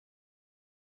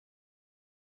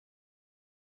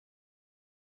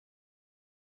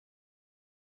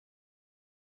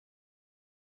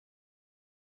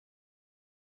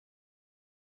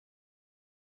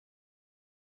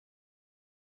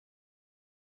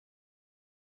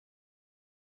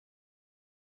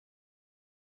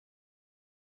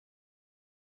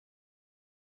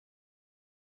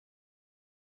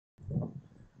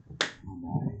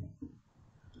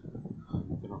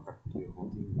Sono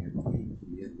cattivo di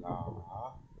là.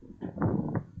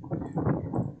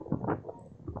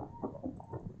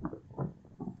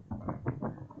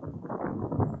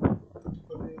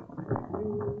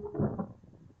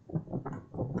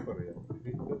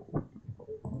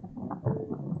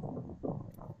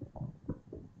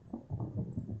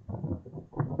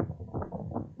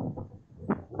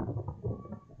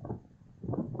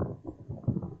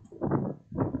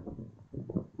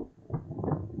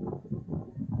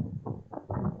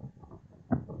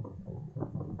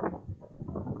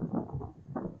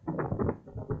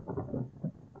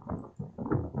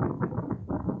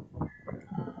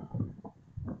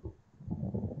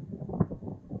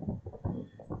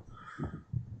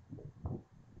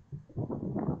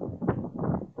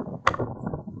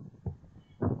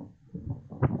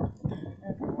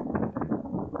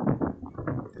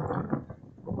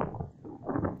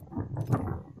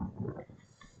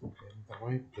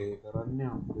 Poi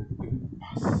pregarannya udah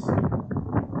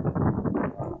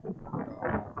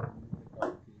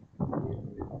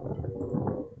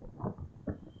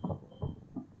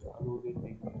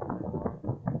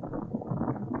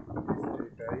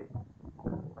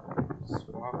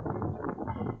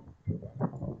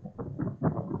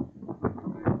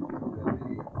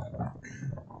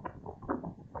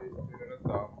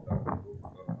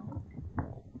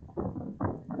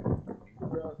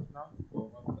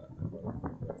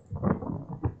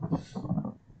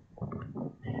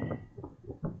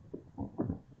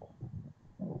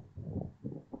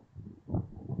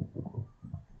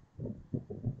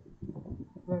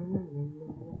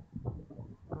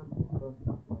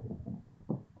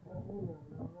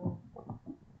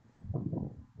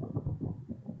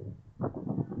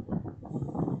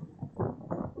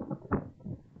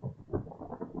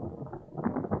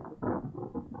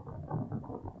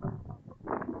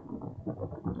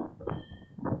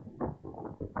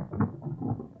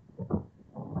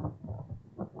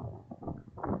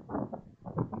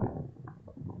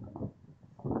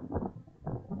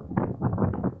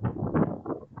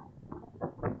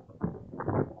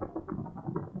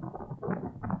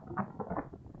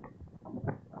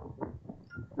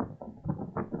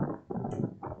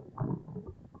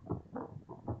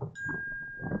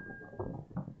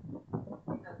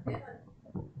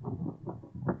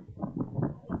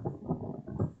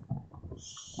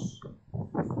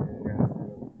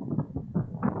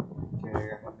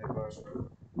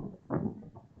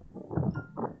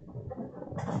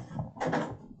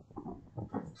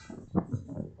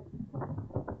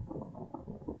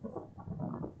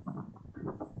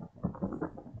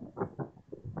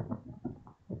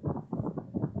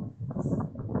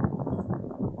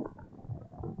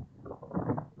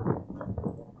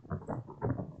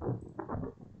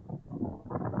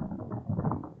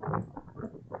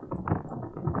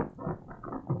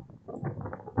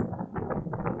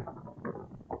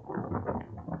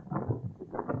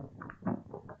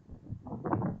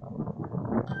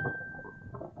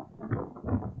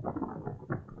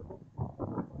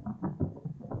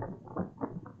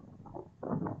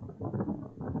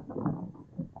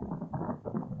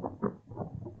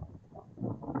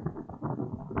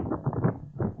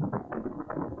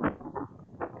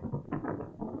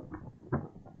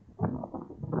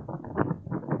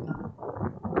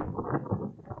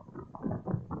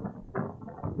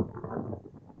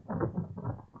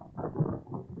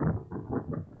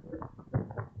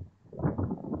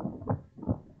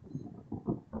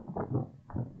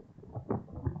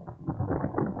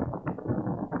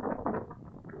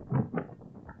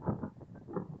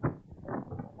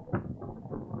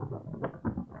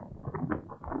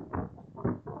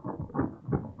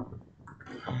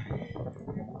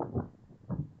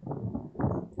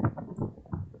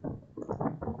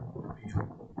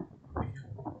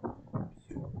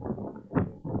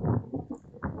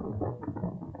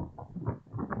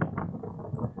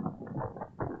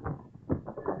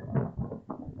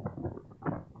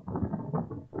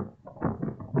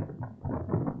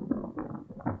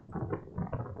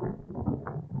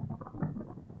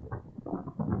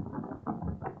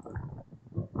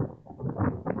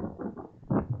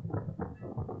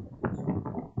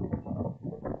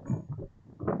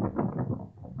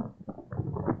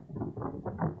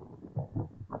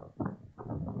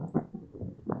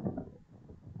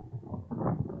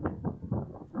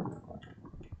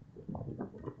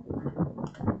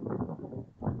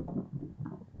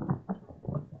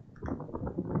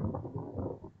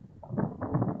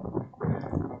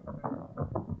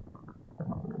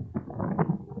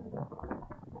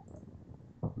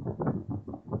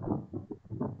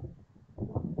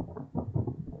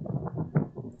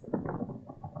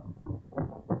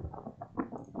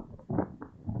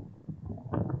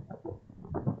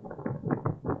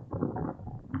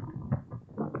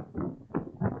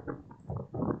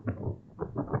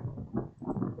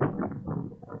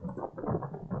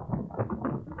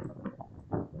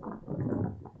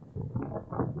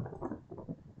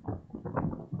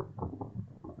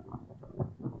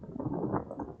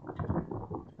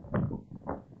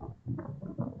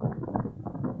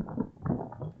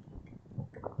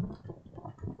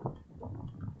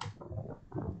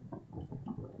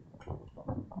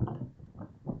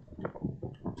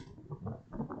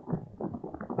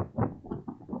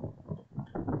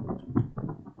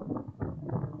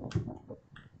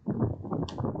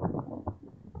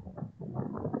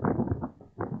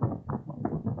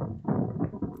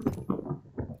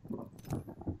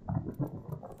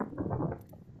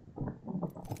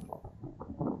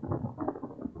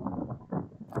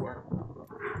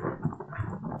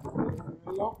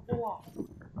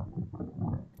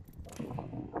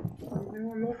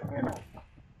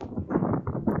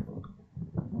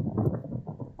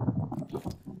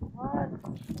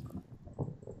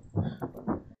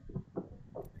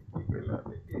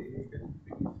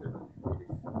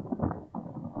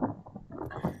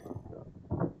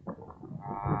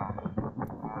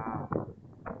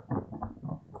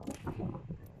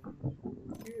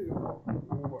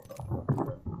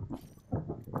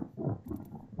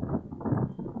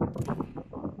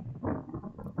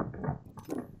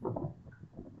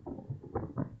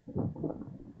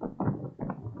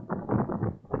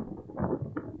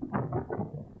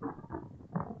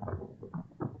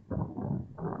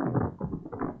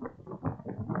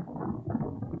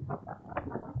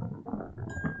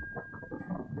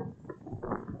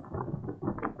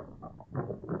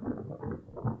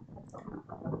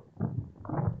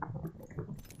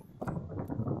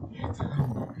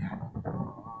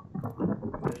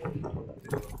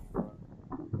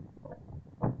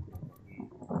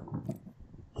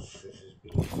This is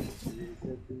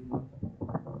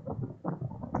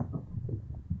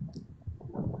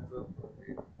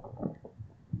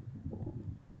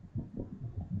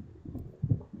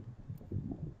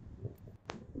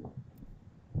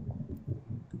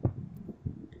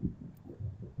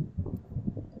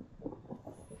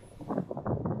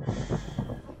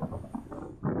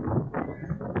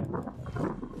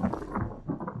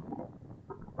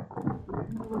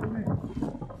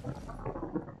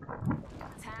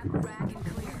Tap, rack, and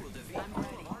clear. I'm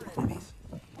ready.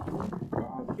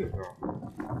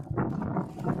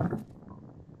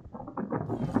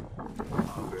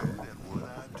 I'm good at what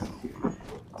I do.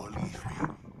 Believe me.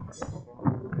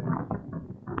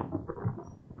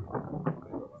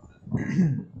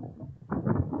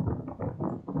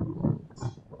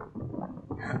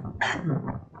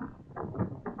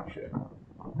 Shit.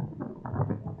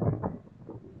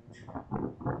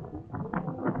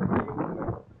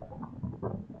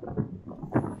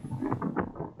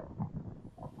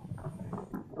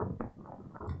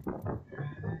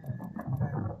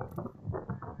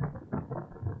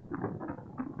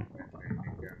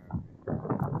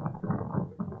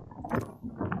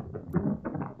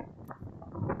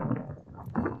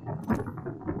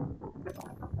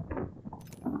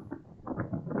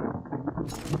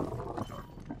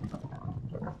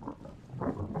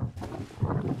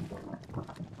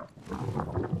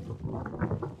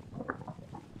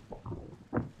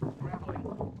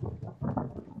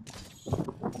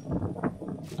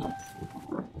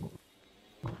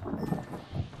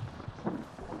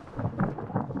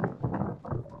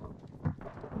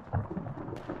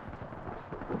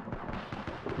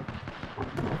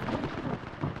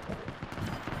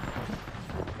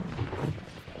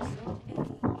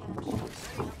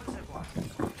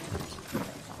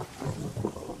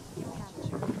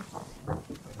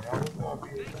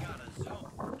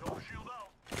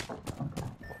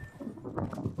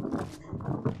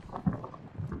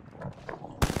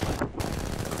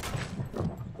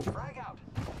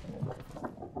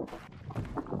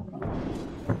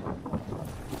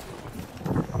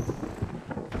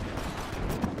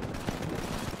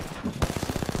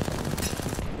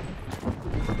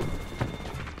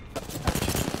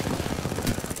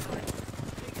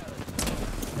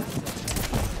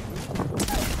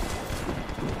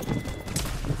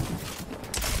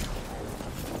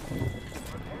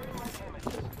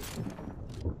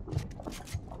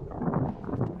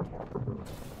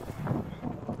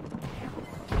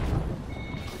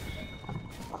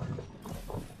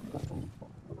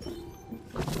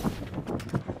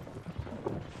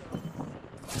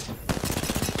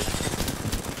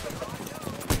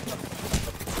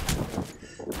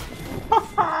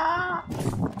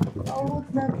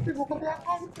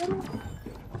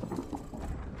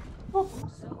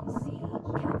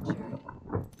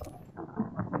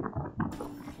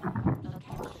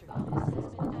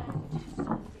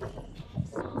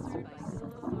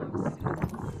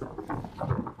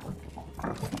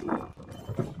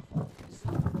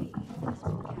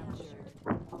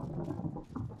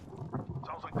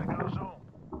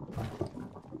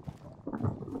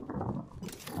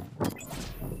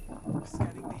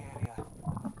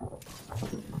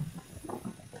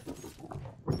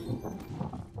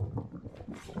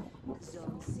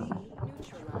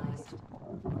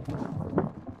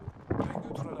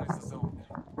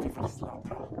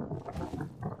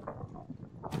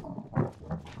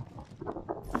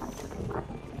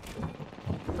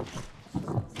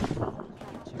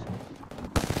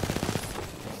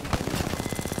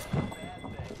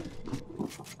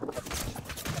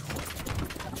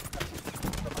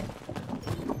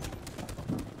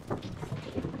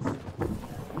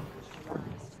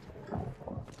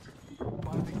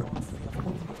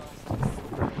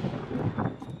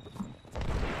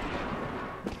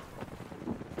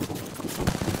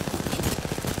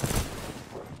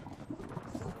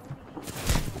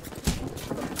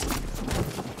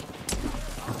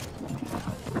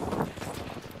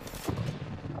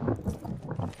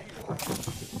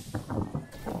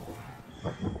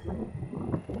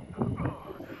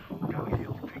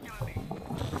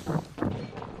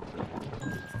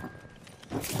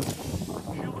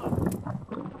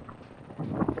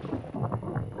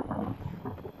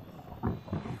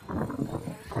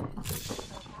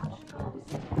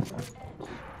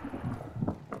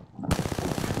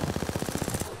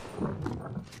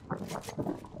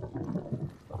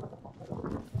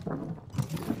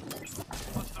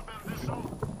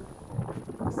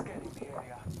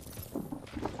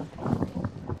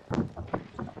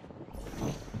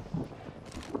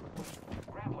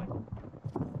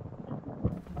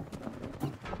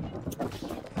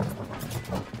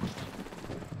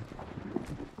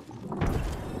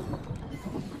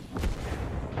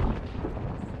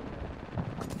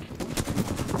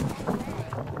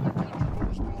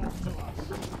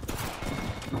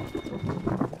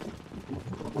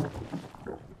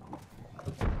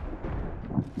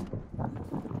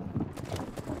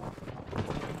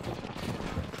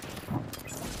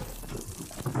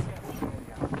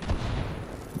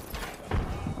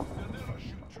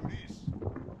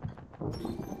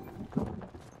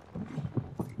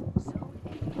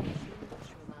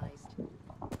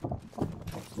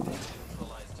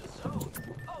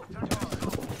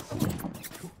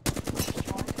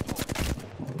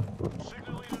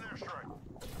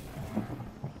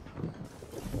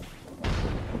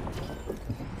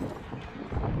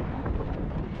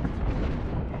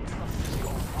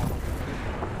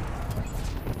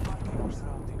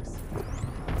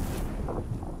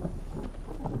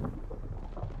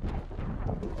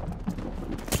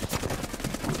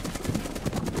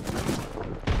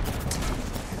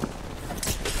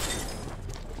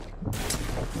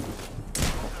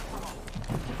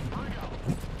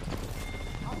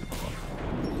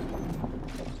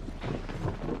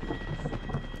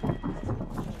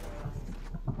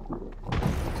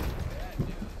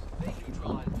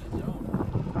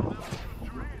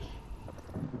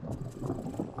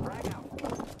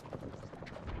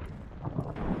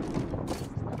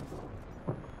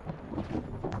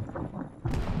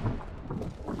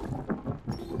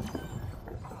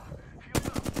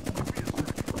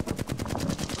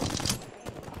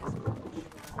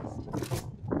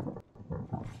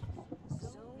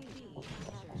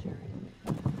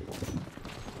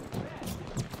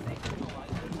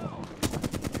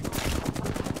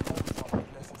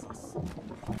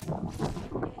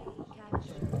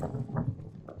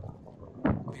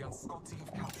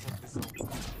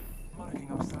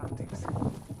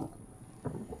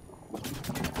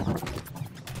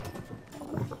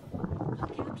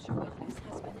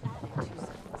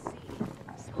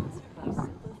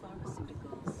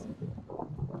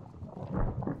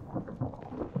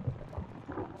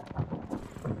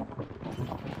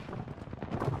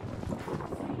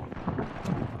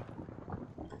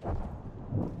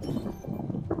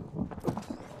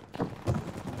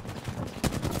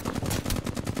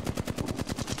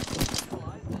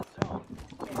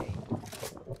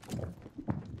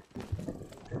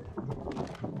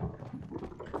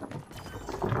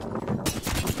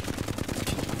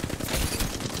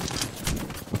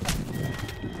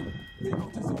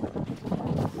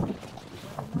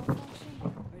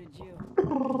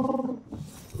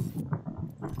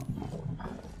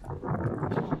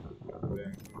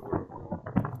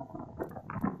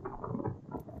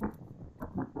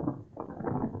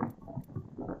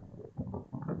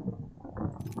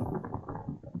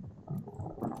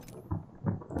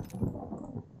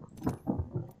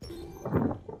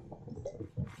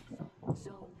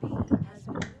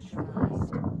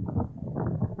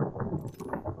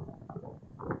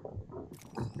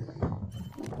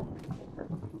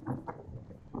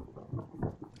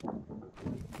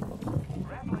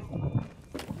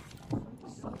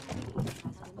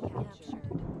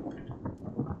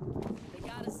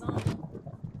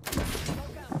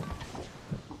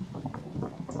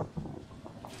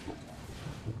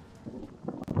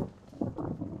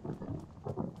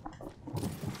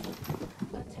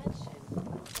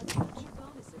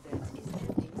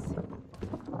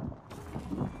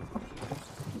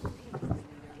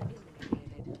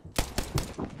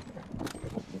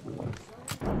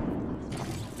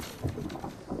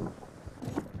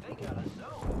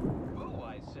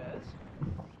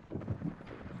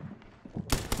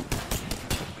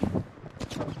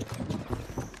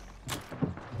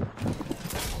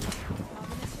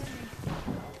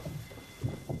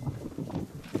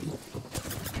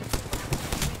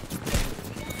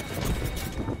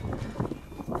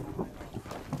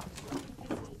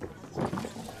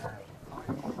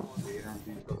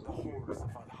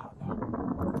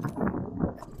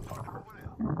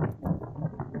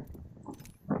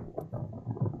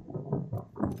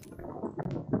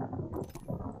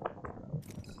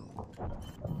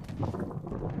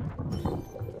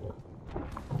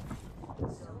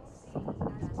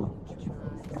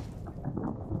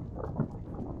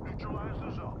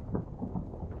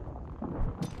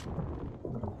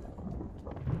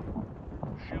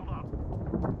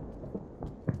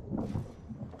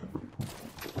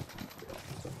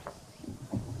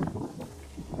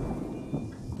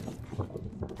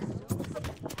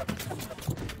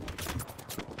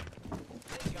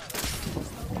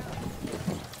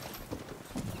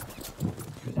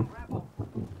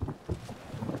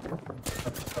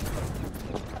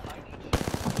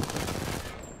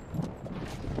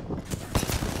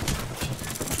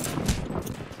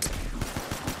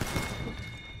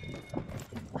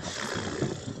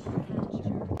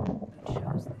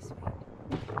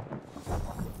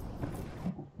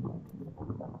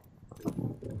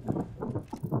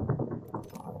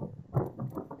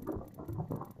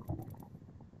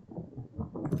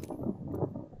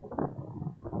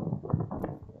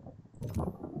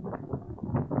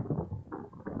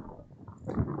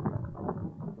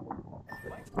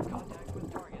 Contact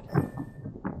with target. I'm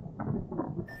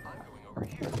going over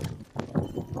here.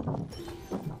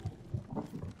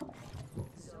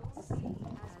 Zone C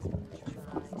has been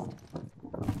neutralized.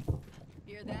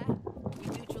 Hear that? We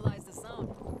neutralized the zone.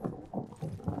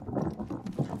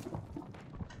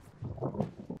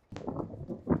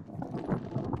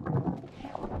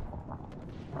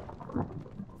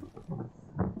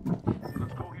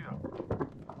 Let's go here.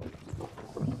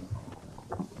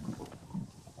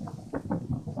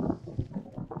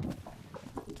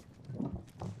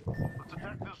 Let's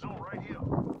attack this zone right here.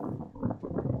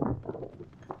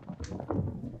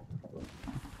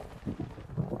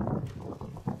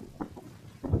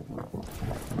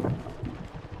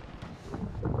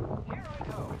 Here I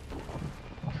go.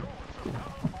 Show us some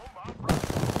powerful, my brother.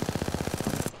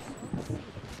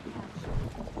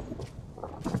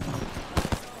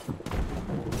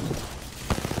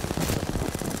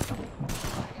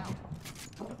 Flag out.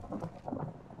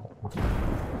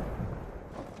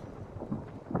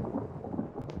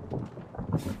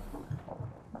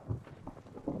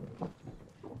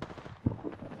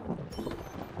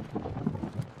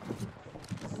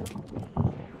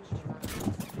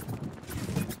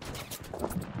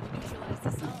 We neutralized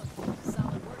the zone.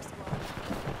 Solid work, squad.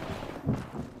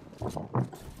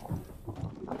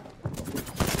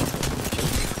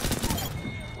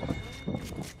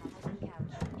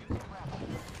 Using grapple.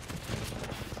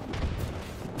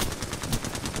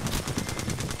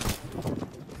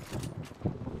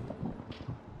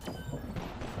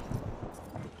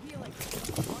 Healing.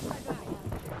 On my back.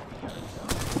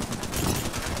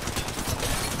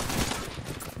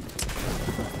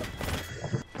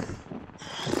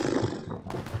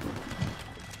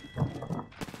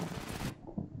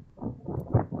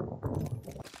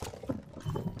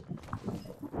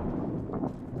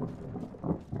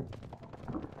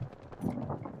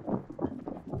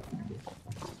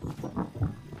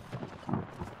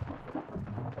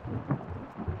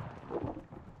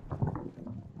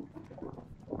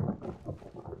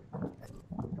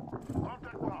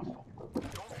 Contact hostile.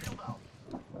 Don't shield out.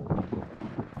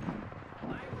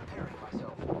 I'm repairing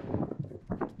myself.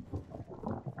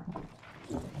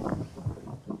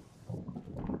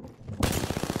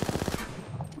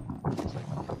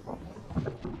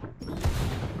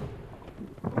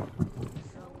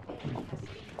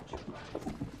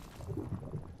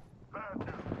 Bad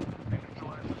news. They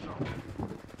neutralized the zone.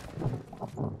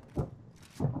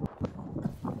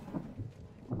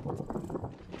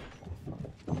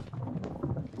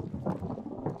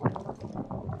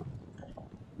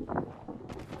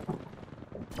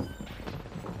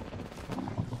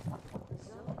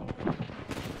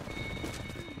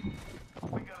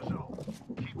 We got a zone.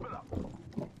 Keep it up.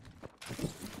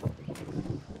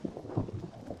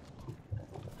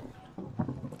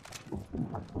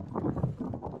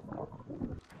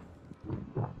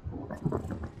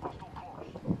 Hostile close.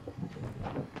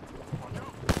 Watch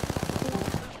out.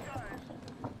 This guy's.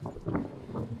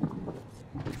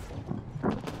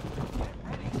 Get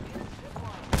ready. It's zip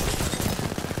line.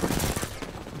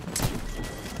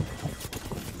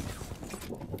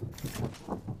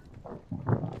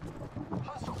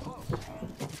 Hostile close.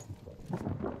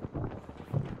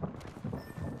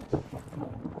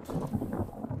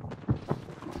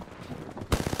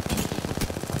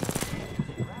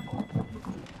 Grapple.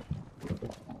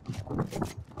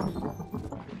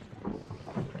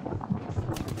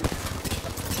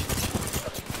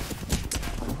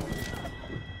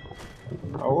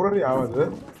 already ಯಾವುದು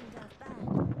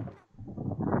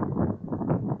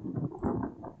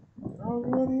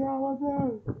already ಯಾವುದು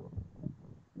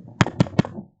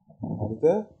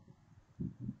அடுத்து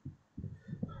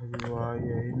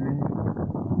ಅಯ್ಯೋ ಇಲ್ಲಿ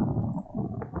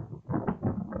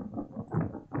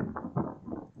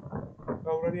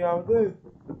already ಯಾವುದು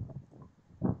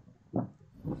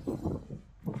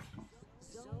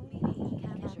Zone B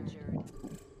captured.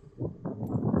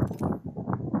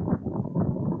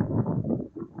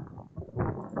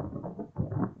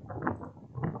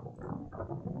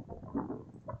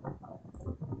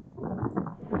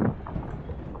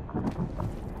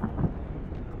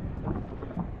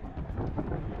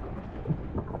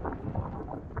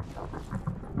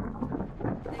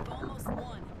 They've almost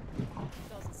won.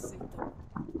 Doesn't suit them.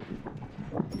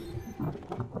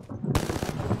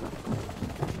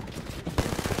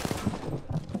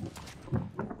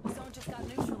 Zone just got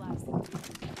neutralized.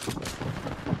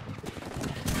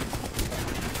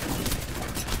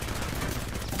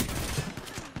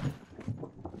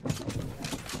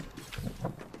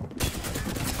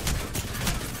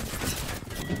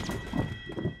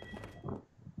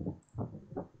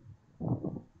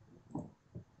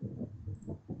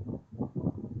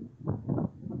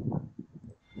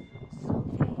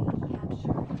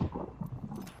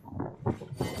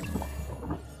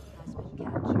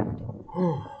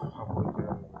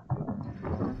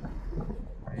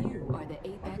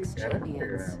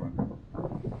 Indians.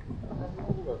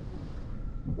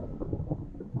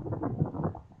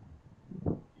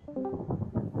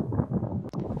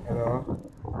 Hello.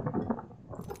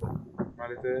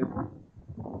 Malite.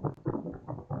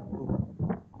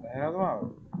 Hello.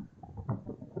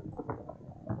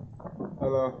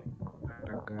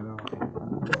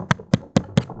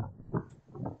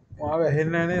 මාව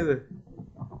ඇහෙන්නේ නේද?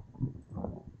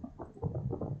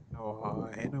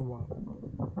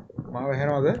 මාව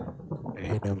ඇහෙනවද?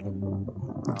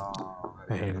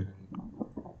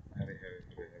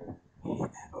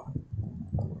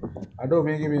 අඩෝ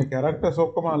මේකේ මේ කැරක්ටර්ස්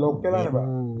ඔක්කොම ලොක් කළානේ බා.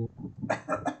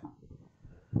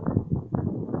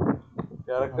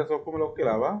 කැරක්ටර්ස් ඔක්කොම ලොක්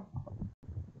කළා බා.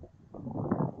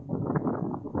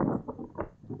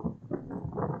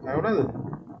 ඇහුණාද?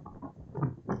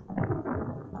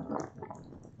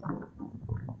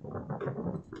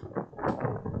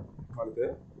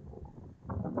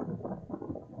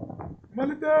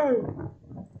 මලිත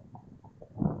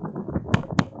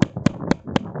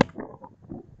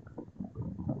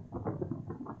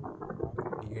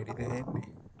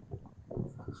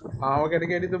ආව කැඩි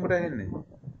කැඩි තුඹට ඇහෙන්නේ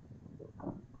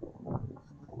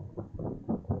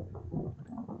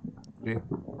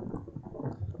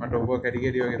මට ඔබ කැඩි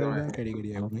කැඩි වගේ තමයි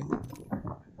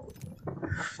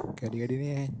කැඩි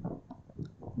කැඩිනේ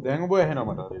දැන් ඔබ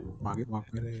ඇහෙනවා මට හරියට මගේ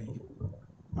මක්කරේ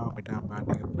අපිට අම්බාන්න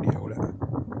එක පොඩි අවුල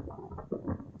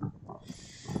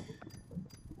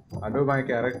අඩෝ මගේ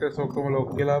කැරක්ටර්ස් ඔක්කොම ලොක්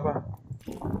කියලා බා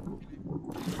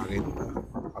මගේ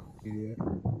අපිරිය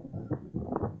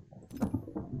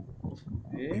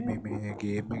මේ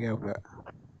ගේම් එක අවුල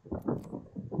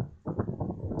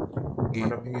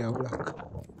ගේම් එක අවුලක්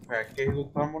පැක් එකකුත්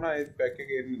හම්බුණා ඒ පැක් එක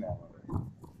එන්නේ නෑ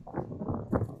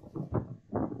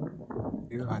මට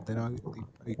ඒක හදනවා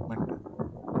ඉක්මනට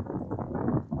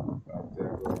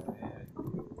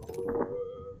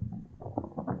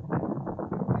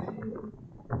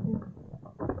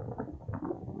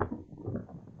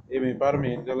මේ පාර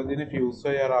මේන් කරලා දෙන ෆියුස්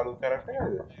එක යාර අලුත් කැරක්ටර්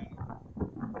එකද?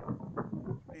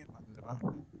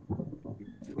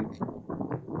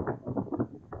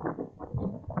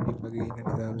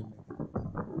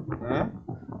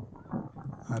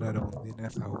 අර මුදින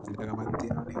සෞඛ්‍යයට ගමන්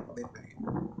තියෙනනේ දෙන්නගේ.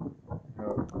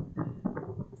 ඔව්.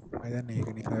 මම දන්නේ ඒක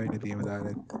නිසා වෙන්න තියෙම දාලා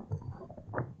ඇත්ත.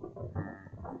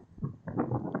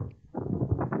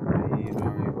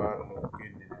 මේ පාර ලොක්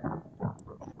වෙන්නේ නෑ.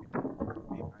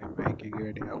 මේ බයික් එකේ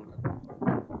වැඩි අවුලක්.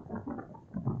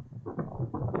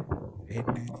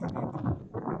 එන්නේ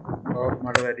ඔව්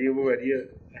මට වැඩි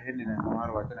ඇහෙන්නේ නෑ.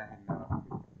 සමහර වචන ඇහෙන්නේ නෑ.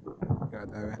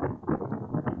 ගාතාව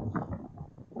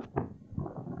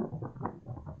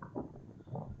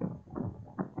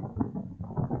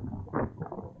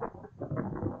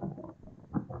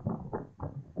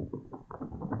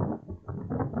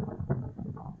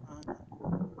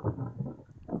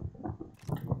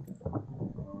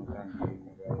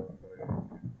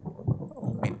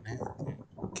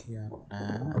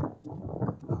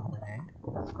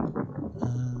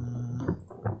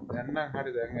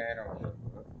හරි දැන් ඇහෙනවා.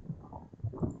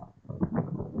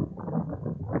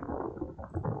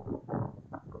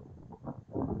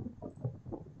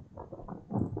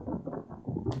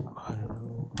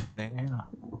 හලෝ දැන් ඇහෙනවා.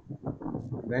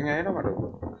 දැන් ඇහෙනවා මට.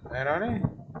 ඇහෙනවනේ.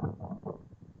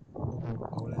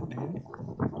 අවුලක් නැහැ.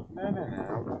 නෑ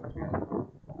අවුලක් නෑ.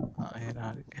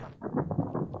 ඇහෙනවා.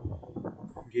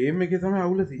 ගේම් එකේ තමයි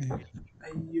අවුල තියෙන්නේ.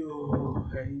 අයියෝ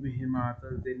ඇයි මෙහෙම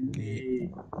ආතල් දෙන්නේ?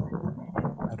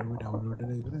 අරව ඩවුන්ලෝඩ්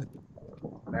කරලා ඉවරද?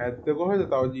 නැත්ද කොහෙද?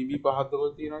 තව GB 5ක් දකෝ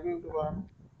තියෙනවා කියලා බලන්න.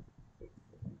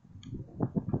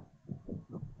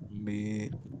 මේ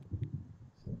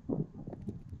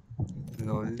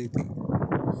ලොල් ඉතින්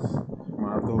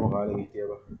මාතෝම කාලේ හිටියා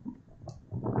බා.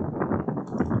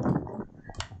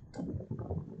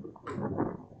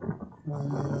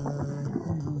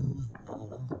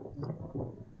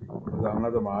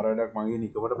 ගන්නද මාර වැඩක් මගේ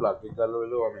නිකමට ප්ලග් එක කරලා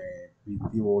වෙලුවා මේ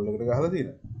පිටි වෝල් එකට ගහලා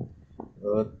තියෙනවා.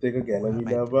 ඒත් එක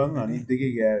ගැලවිලා බං අනිත්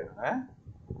එකේ ඈ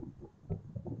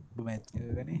මැච් එක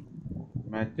ගනේ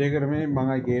මැච් එකට මේ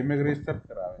මම ගේම් එක රීස්ටාර්ට්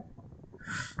කරා වෙන්නේ.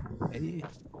 ඇයි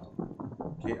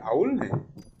ඒ අවුල්නේ.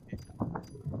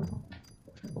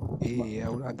 ඒ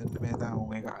අවුල අදන්න බෑ තාම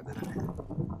උන් එක හදලා නැහැ.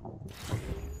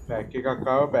 පැක් එකක්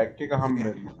ආව පැක් එක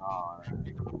හම්බෙන්නේ.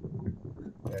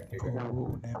 පැක් එක නෑ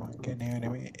මං කියන්නේ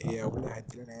නෙමෙයි ඒ අවුල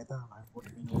හැදිලා නැහැ තාම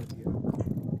පොඩි මිනිහෝ තියෙනවා.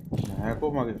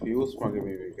 නෑකෝ මගේ ෆියුස් මගේ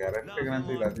මේ කැරක්ටර් එක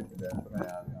නැති වෙලා තිබ්බ දැන් තමයි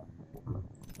ආවේ.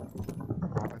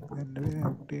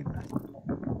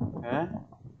 ඈ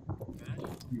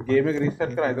ගේම් එක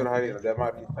රීස්ටාර්ට් කරා ඒක හරියට දැන් මම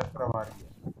රීස්ටාර්ට් කරා මාරි.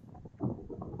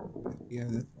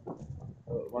 කියද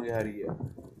මගේ හරිය.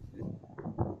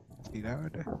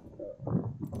 ඊළඟට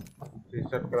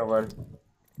රීස්ටාර්ට් කරා වල්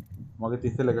මගේ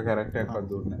 31 එක කැරක්ටර් එකක්වත්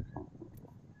දුන්නේ නැහැ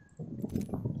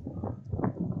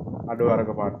අඩෝ අරක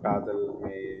පාට ආදල්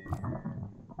මේ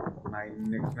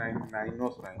 9x9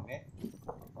 was 9 නේ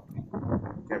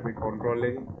කැපි කන්ට්‍රෝල්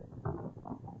එකේ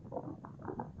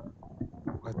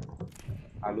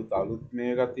අලුත්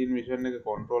මේ එකක් තියෙන මිෂන් එක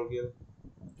කන්ට්‍රෝල් කියලා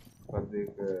මොකද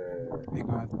ඒක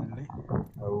ඒකවත් නෑ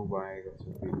ඔව් බා ඒක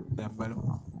සුපිරි දැන් බලමු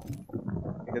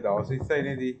ඒක දවස් 20යි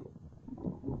නේද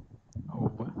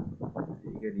ඔව්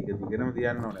ඒක දිගටම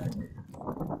තියන්න ඕනේ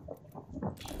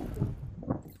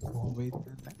කොහොම වෙයිද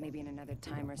Maybe in another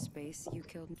time or space you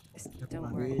killed me.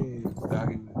 Don't worry. මගේ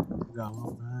දාගි ගාම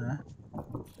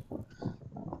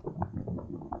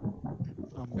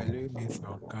බැලුවේ මේ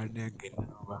සවුන්ඩ් කාඩ් එකක්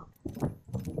ගෙන්නනවා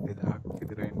 2000ක්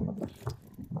විතර එන්නේ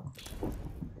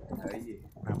අයියේ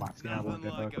මම මාසියා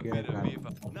වුණා කියලා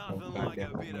සවුන්ඩ් කාඩ්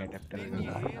එකක් ඇඩැප්ටර් එකක්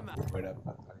ගන්නවා ගොඩක්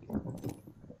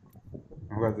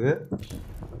මොකද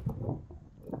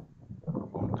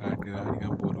සවුන්ඩ් කාඩ් එක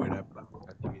නිකන් බෝර වැඩක්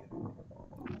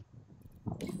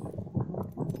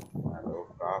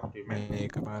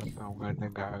මේක පාර සවුන්ඩ් කාඩ්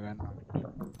එක ගා ගන්නවා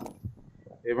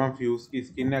ඒ මම ෆියුස් කී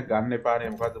ස්කින් එක ගන්න එපානේ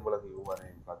මොකද්ද උඹලා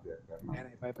කිව්වනේ මොකද්ද ගන්න නෑ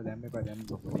නෑ එපා දැම්ම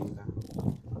බොප්පේ ඉන්න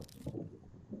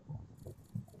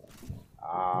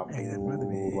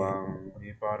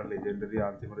මේ පාර ලෙජෙන්ඩරි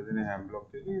අන්තිමට දෙන හැම් බ්ලොක්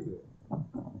එකේද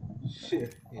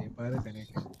ෂිට් ඒ පාර කෙනෙක්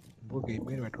උඹ ගේම්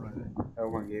එකේ වැටුණාද ඔව්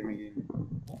මම ගේම් එකේ ඉන්නේ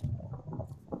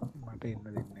මට ඉන්න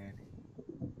දෙන්නේ නෑනේ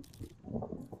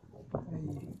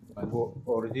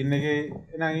ඔරිජින් එකේ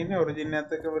නම් ඉන්නේ ඔරිජින්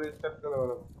එකත් එක්කම රීස්ටාර්ට් කරලා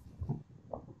බලමු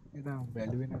එනම්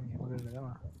බැලුවේ නම් එහෙම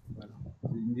කරලා තමයි බලමු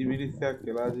සින්ජි මිරිස්සක්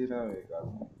කියලා දිනා මේක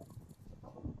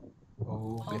ඔව්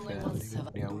Only will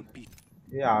survive.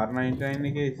 A R99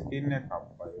 එකේ ස්කින් එක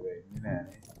අප්පයි වෙන්නේ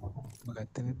නෑනේ මම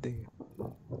ගත්තේ නැද්ද ඒක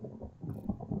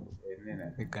එන්නේ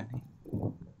නෑ ඒක ගන්නේ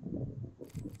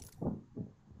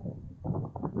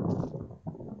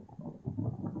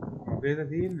මොකේද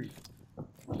තියෙන්නේ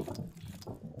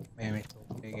මේ මේක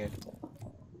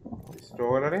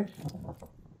ස්ටෝරරේ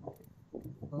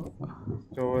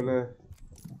ස්ටෝල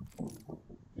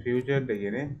ෆියුචර්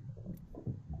එකනේ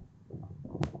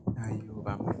අයියෝ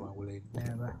බම් වගුල ඉන්නේ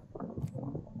නෑ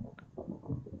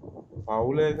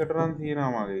පවුල එකට නම්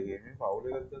තියෙනවා මගේ ගේමේ පවුල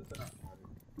එකක් ගත්තා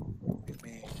නම්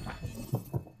මේ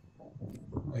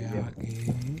ඔයාගේ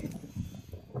ඉන්නේ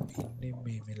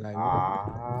මේ ලයිව්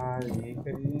මේක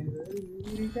නේද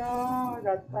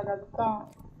ගත්තා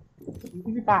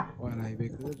ඉතිපා ඔයා ලයිව්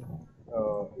එකකද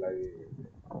ඔව්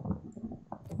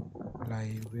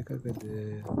ලයිව් එකකද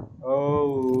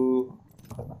ඔව්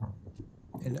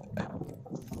එල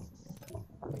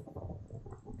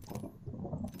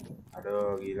අඩෝ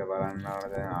ගිහලා බලන්න ඕන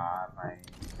දැන්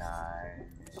R99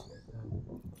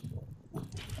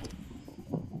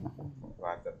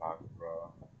 what the fuck bro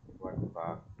what the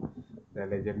fuck the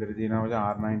legendary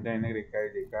තියෙනවා මචං R99 එකේ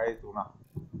 1 2 3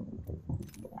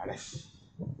 අඩස්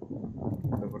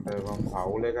එතකොට මම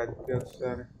පවුල එකක්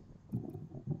ගත්තානේ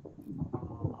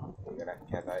ඒක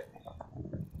රැක්කතයි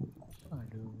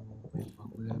අඩෝ මේ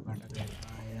වගුල මට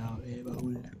ගන්නවා ඒ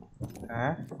වගුල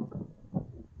ඈ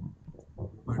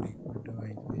මට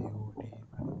වයිෆයි ඕනේ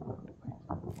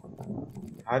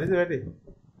හරිද වැඩේ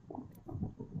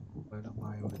බලමු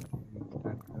ආයෙ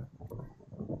ස්ටාර්ට් කර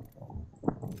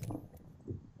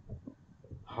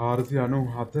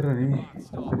 494 නේ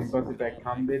ඊට පස්සේ ටැක්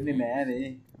හම්බෙන්නේ නෑනේ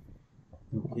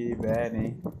දුකේ බෑනේ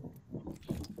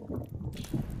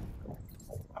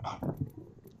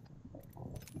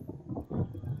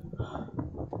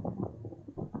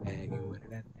ඒක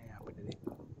වරදන්නේ අපිට දෙන්න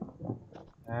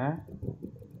ඈ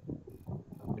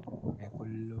අපිට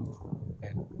මේගොල්ලෝ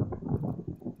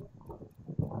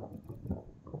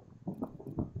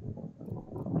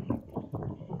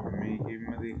මේකෙන්ම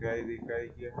දෙකයි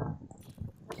කියනවා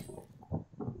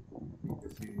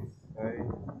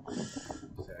 1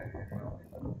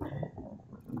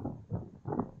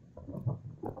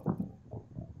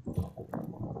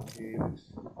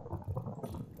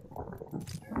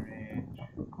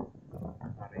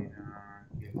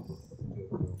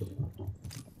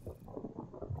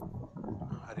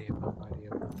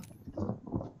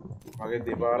 මගේ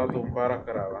දෙපාර තුන් පාරක්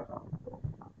කරාවා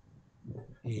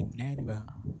ඉන්නේ නෑනේ බං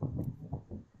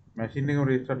මැෂින් එක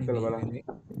රීස්ටාර්ට් කරලා බලන්න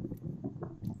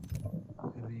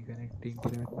රීකනෙක්ටිං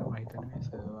කියලා මම හිතන්නේ මේ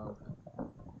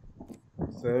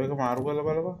සර්වර් එක මාරු කරලා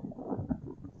බලපන්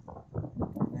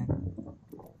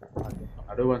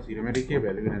අඩෝ වන් සිනමැටික් එක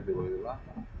බැලුවේ නැද්ද කොහෙදලා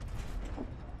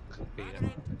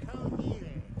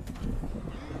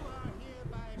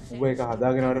ඌ ඒක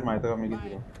හදාගෙන ආවට මම හිතුවා මේකේ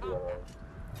තියෙනවා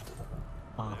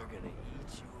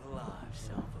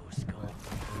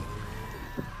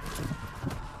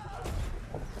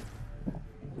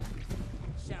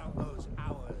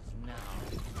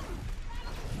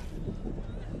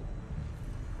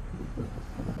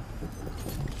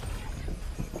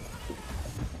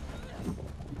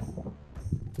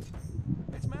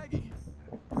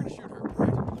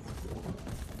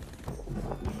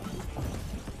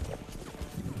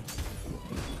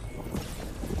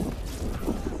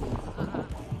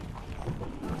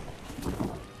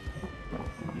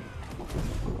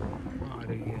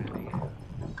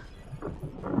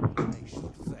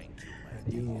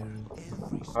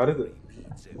හරිද?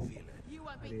 You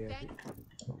want me Yeah. thank?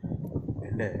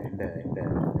 එන්න.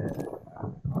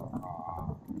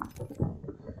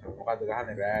 මොකද්ද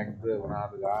ගහන්නේ? රෑග්ද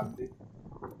මොනවාද ගහන්නේ?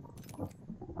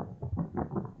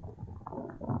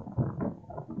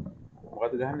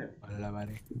 මොකද්ද ගහන්නේ?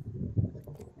 බලවරෙන්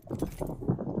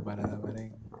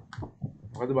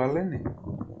මොකද්ද බලන්නේ?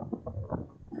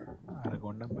 අර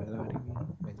ගොන්නම් බලවරෙන්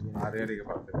හරි එක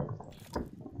පස්සේ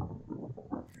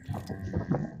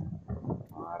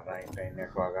R99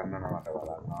 එක ගන්න නම් මට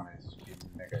බලන්න ඕනේ ස්කින්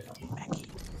එක.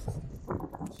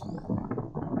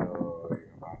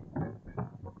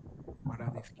 මට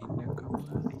ස්කින් එකක්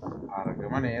කවුරුහරි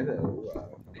අරගම නේද?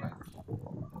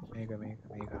 මේක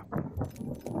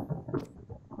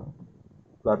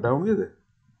බ්ලඩ් හවුන්ගේද?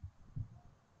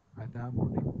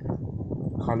 අදාමුනේ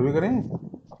කළු එක නේ?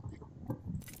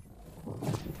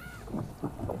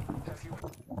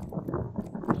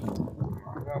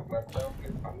 මට හම්බුණා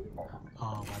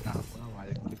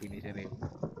වල්කි ෆිනිෂර් එක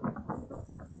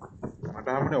මට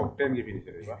හම්බුනේ ඔක්ටේන් ගේ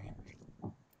ෆිනිෂර් එක.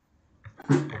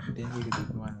 ඔක්ටේන් එක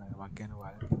තිබුණා මම කියන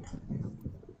වල්කි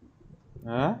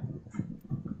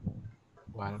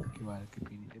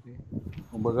ෆිනිෂර් එක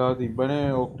උඹ ගාව තිබ්බනේ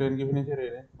ඔක්ටේන් ගේ ෆිනිෂර් එක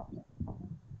නේ.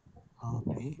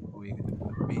 මේ ඔය එක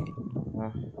තිබුණා මේ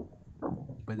ආ,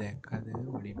 ඔබ දැක්කද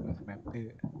ඔලිම්පස් මැප් එක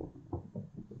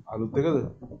අලුත් එකද?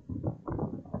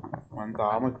 මං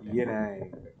තාම කියේ නෑ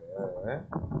ඒකට.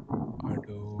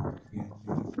 අඩෝ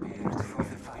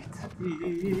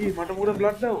මට මුර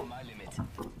බ්ලඩ් ඩවුන්.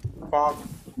 ෆක්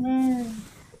මේ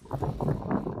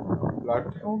බ්ලඩ්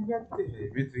ඩවුන් ගත්තේ.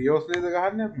 මේ ත්‍රියෝස් නේද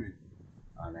ගහන්නේ අපි?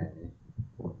 නෑ නේ.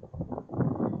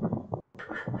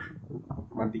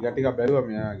 මං ටික බැලුවා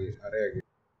මෙයාගේ අරයාගේ.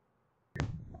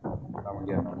 තම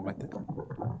කියන්න මොකද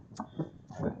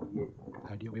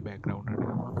අඩියෝ මේ බෑග්ග්‍රවුන්ඩ් එකට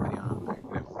මොකක් හරි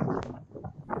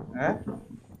ඈ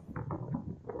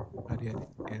හරි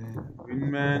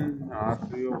වින්මෑන්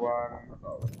R301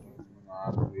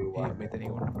 R301 මෙතන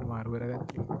කොට අපිට මාරු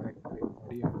කරගත්තේ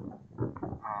අඩියෝ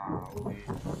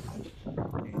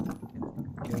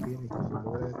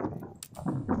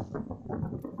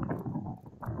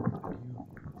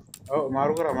ඔව් ඔව්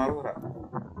මාරු කරා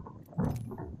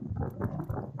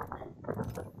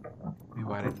මේ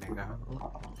වරෙන් එක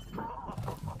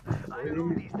I know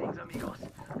these things, amigos.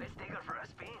 Let's take her for a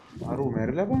spin. මාරු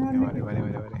මැරිලා බලන්න වරේ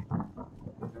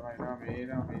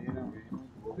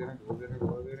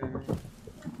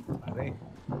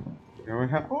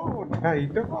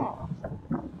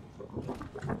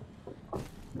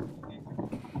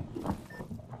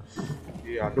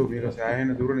අඩු මේක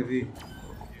සෑහෙන දුරනේදී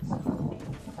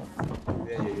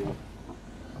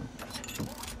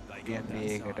කියන්නේ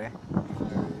ඒකට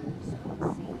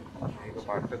මේක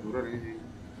පාට දුර නේදී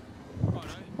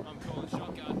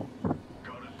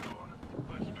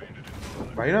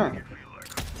බයිනා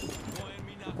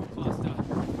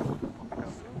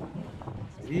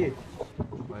ඊයේ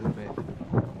බලපෑ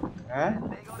ඈ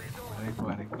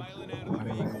වරෙන්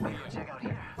Check out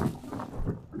here.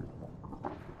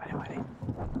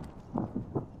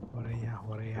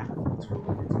 හොරයා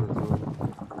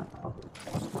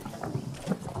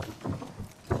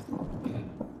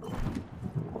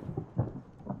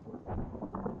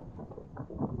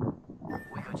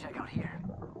We could check out here.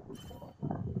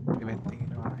 Event එක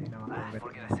එනවා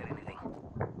Forget I said anything.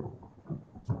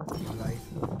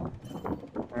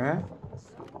 ඈ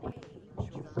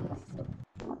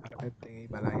අර පැත්තේ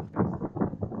බලයින්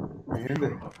මෙහෙන්ද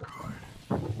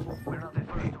We're not the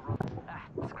first to run.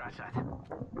 Scratch that.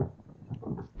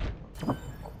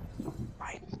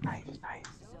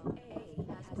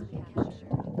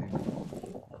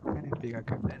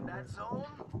 Then that zone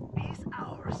is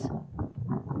ours.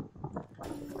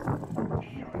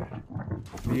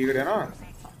 මේකට යනවා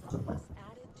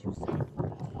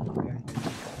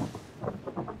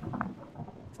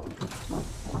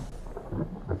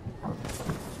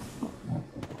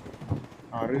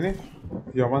හරිනේ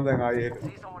යමන් දැන් ආයේ හෙට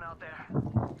See someone out there?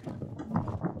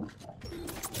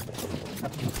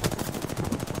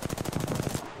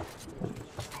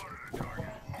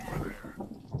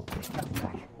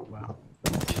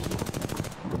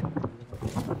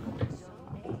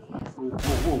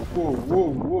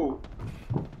 Whoa.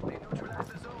 They neutralized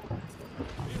the zone.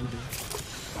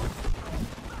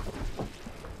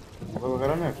 මොකද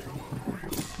කරන්නේ?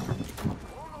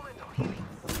 One moment of healing.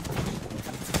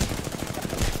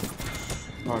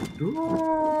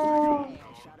 අඩෝ.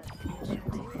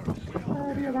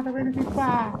 හරිය මට වෙන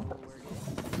තිබ්බා.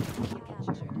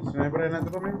 ස්නයිපර් එක නැද්ද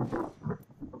පමේ?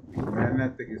 මෑන්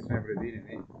නැත්තේ ස්නයිපර් දීනේ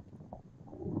නේ.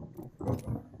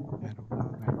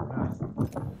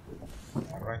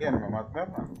 අර කියන්නේ මමත්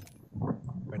කරනවා.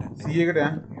 C එකට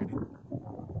යන්න.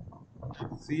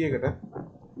 C එකට.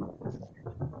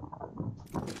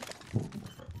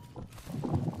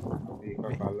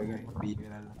 ඒක අල්ලගෙන B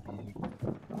කරලා B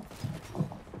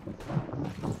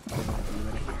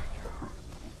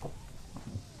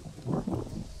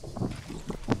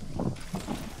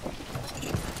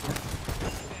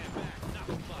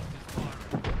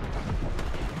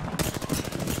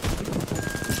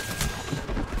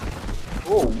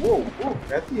Whoa,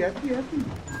 ඇති.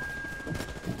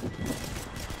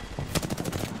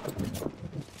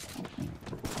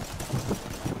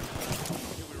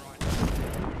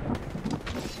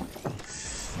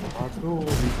 අතෝ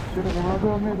විච්චර මොනවද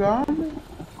මේ දාන්නේ?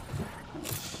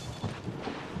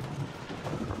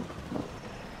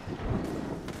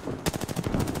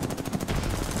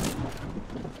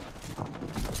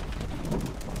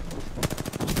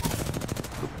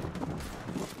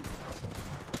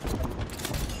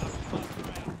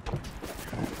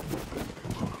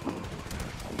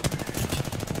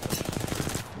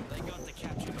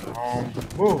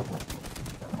 Whoa.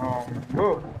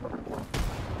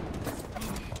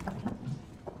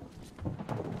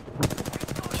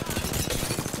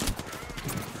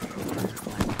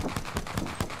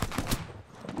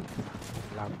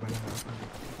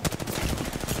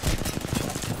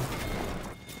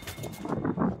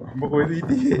 Mà quay đi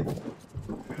đi.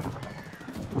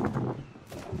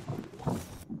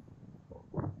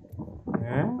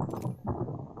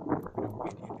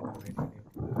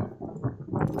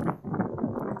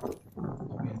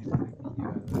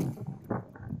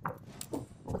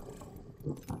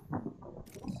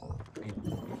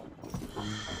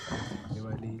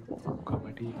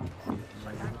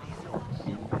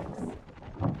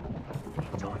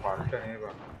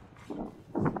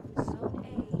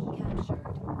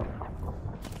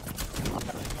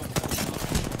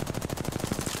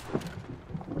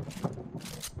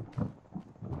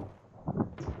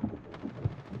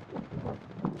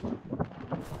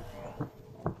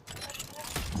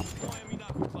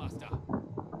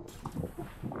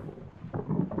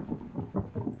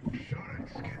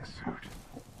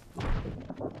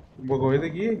 Vou correr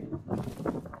daqui.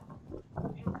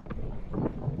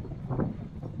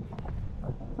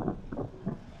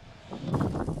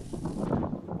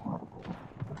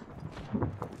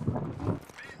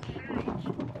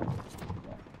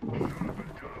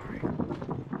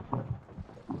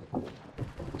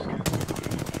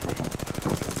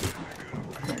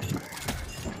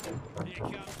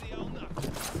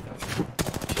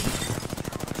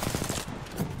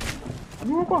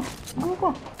 Opa.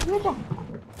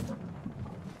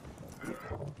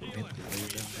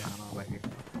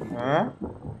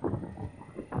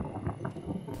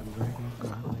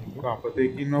 අපතේ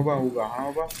ඉන්නවා බං ඌ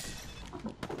ගහනවා බං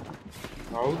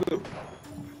කවුද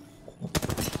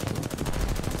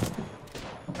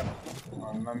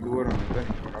අන්නම් දුවන මෙතන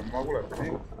මගුලක්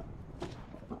නේ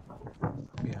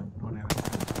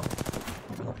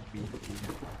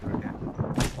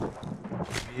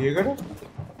ඒකට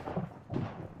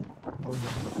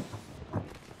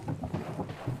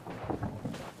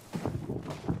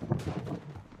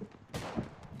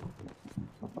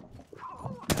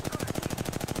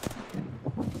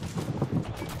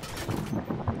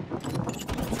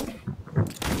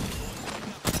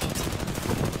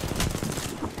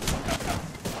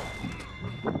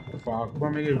පාක්වා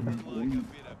මේක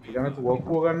ඊළඟ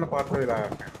තුවක්කුව ගන්න පාට වෙලා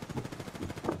යනවා.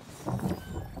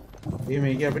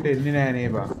 මේක අපිට එන්නේ නෑ නේ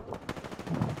බා.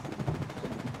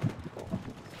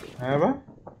 ඈ බා.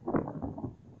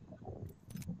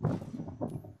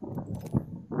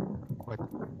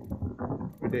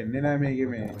 අපිට එන්නේ නෑ මේකේ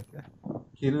මේ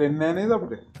කිල් එන්නේ නෑ නේද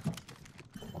අපිට?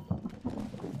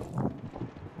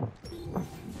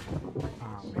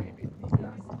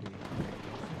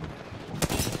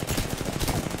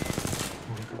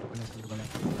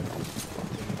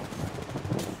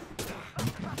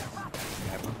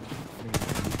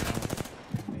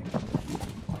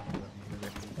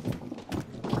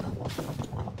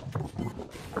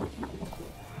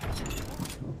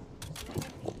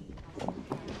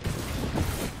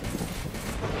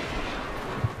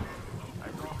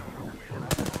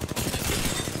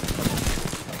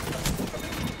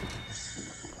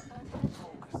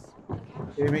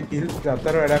 මේ කිල්ස්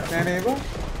ගත්තර වැඩක් නෑ නේද?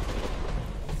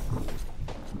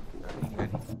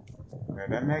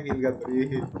 වැඩක් නෑ කිල් ගත්තර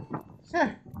ඊ. ෂේ.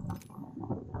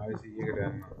 ආයි සී එකට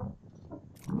යන්න.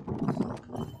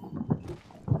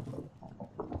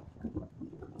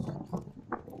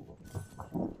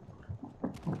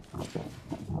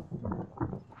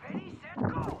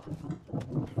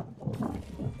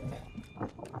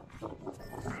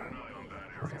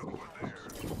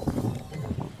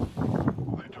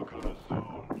 They took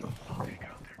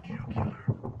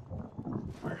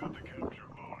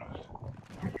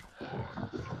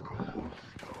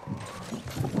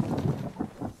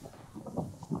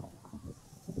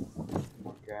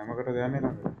කෑමකට දයන්නේ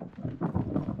ළඟ.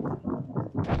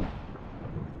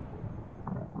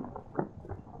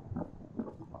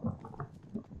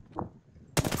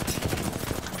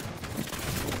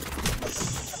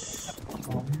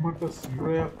 අම්මට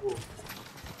සිරයක් වෝ.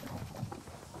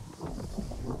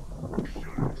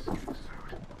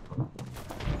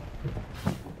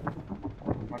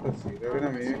 මට සිර වෙන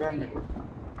මේ ගන්න.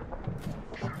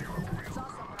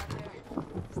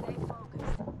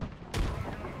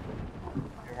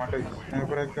 මට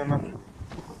ස්නයිපර් එක ගන්න.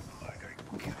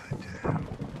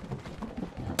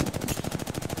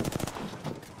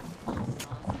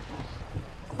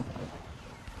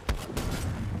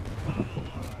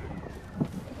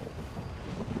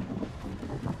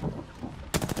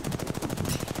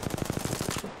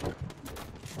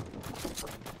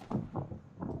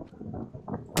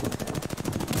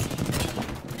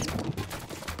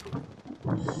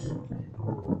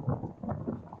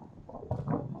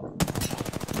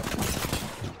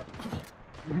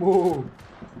 Wow.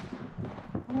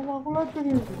 Ano ako lahat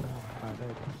ng ito?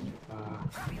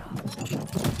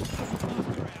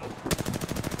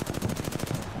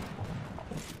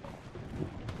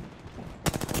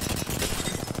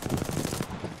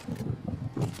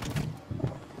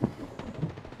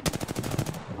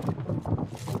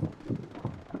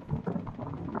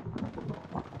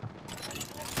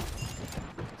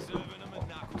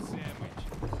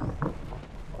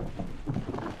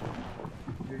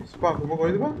 Pak, mau kau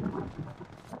itu bang?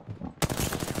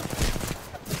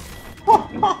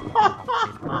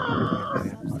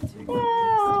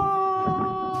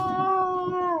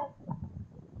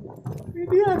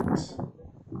 Idiot.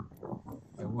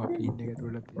 Aku ini kan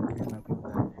dulu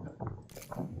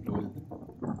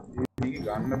Ini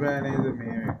ගන්න බෑ නේද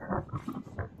මේ එක?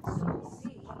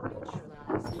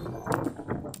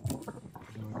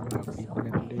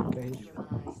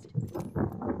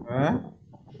 ඈ?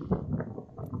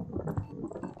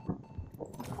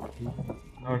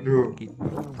 Aduh. They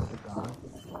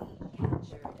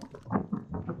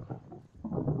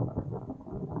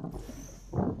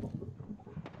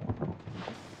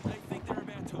think they're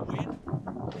about to win?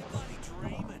 They're bloody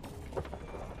dreaming.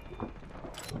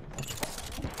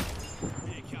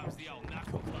 Here comes the old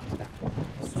knuckle club.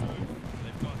 Soon,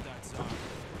 they've got that zone.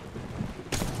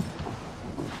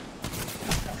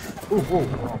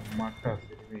 Mata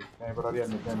sini. Saya berada di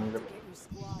atas ini.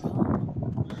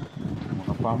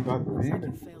 Paham gak tuh ini?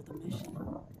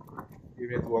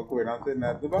 Ini tuh aku enak sih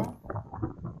nanti bang.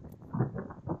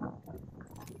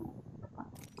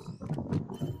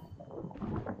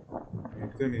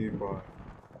 Itu nih bang.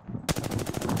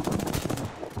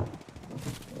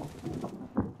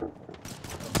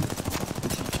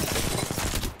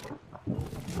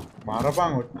 Marah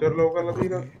bang, ucer lo kalau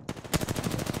tidak.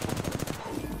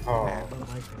 Oh.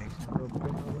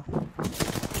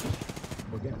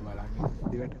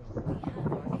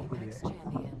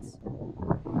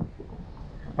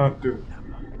 Aduh.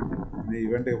 Ini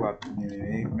event එක පාත්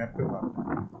මේ map එක පාත්.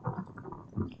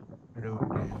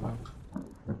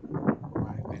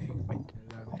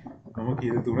 මම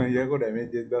කිල් 3යි යකෝ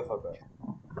damage 1700.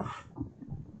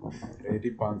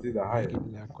 rating 510යි.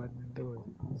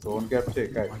 zone capture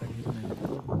එකයි.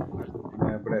 මම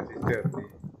අපිට assist කරති.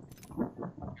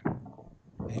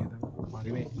 ඒක තමයි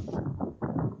මගේ මේ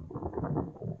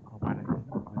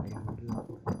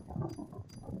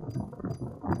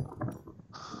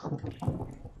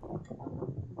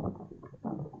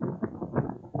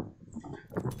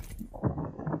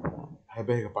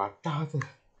හැබැයි ඒක පට්ටහත.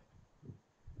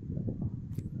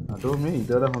 අතෝ මේ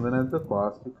ඊටට හොඳ නැද්ද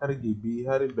ෆාස්ට් එක හරි ගිබී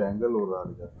හරි බැංගලෝර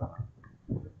හරි ගත්තා.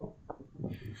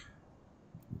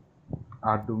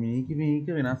 අඩු මේක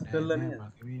වෙනස් කරලා නේද?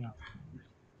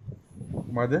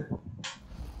 මද?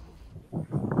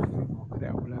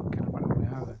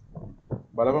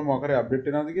 බලපන් මොකක් හරි අප්ඩේට්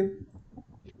වෙනවද කියලා?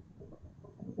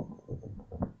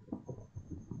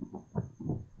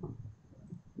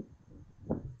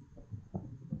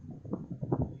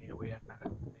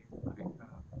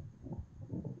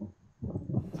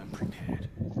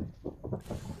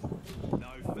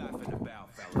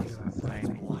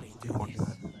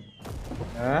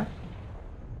 ඈ?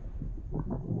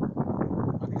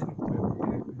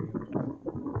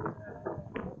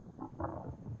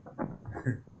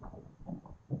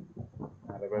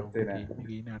 අර පැත්තේ නෑ.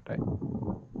 ගිහින් 8යි.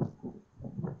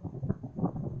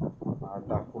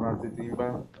 දක්ුණත් ඉතින්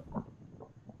බං.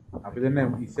 අපි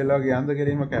දැන් ඉස්සෙල්ලා වගේ යන්ද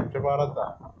කෙරීම කැප්චර් පාරක්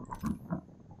දාන්න.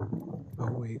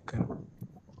 ඔව් ඒක කරමු.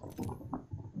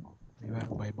 මේවා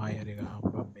බයි මායර එක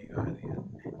හම්බම් මේක හරියන්නේ.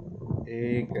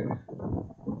 ඒක.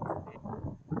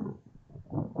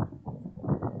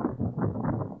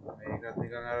 මේකත්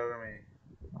නිකන් අර මේ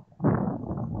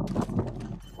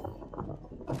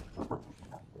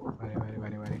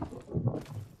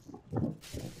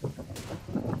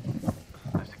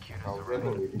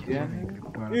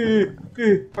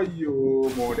අයියෝ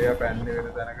මෝඩයා පැන්නේ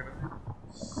වෙන තැනකට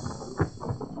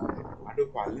අඩු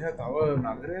පල්ලෙහා තව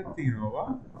නගරයක් තියෙනවා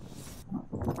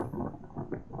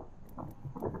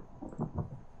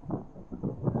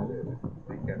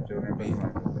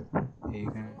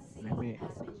ඒක නෙමේ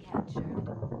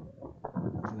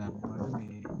දන්නවද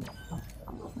මේ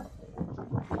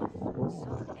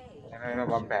එන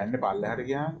මම පැන්නේ පල්ලෙහාට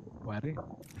ගියාම වරේ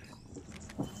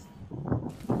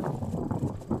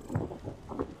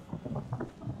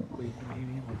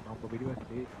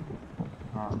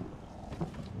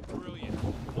Brilliant.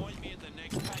 Point me at the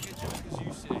next package as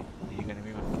you see. ඒක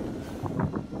නෙමේ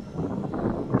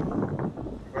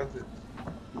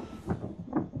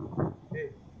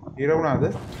හිර වුණාද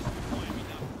Point me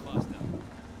down the cluster.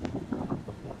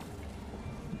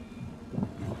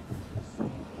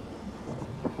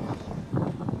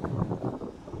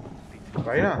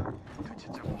 රයිනා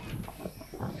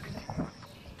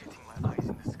Getting my eyes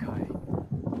in the sky.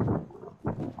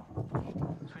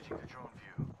 Switching to drone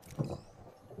view.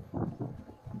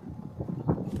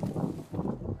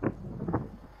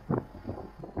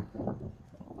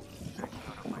 Backing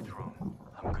out of my drone.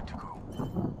 I'm good to go.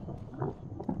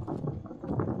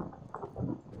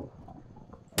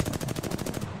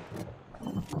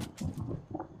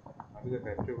 අද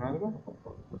capture වුණාද බං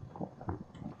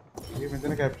ඉතින්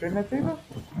මෙතන capture නැත්තේ නේද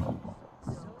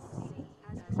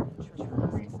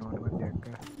ඉන්නවද දැක්ක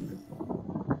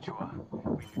Chua,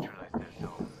 we neutralized their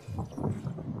zone.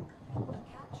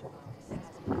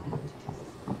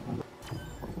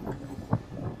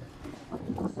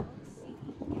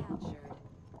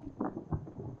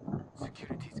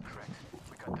 Security's correct.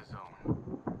 We got the zone.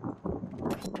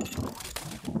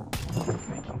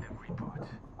 Making them reboot.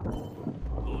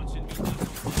 Launching me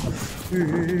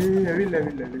ඇවිල්ලා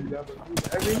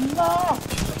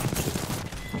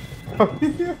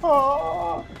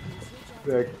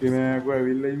දැක්කේ නෑකෝ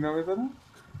ඇවිල්ලා ඉන්නවා මෙතන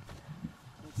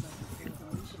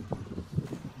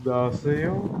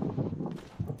දාසයෝ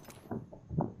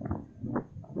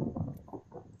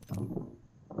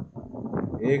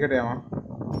ඒකට යමු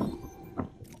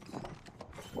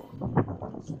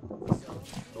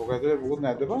ඔක ඇතුලේ මොකුත්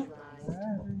නැද්ද බං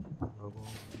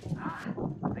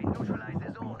They neutralized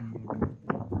the zone.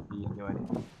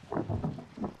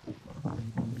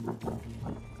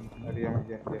 හරි යමු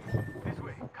යන්න This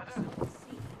way, Cutter.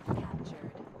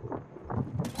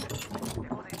 serving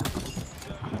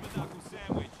them a knuckle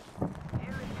sandwich.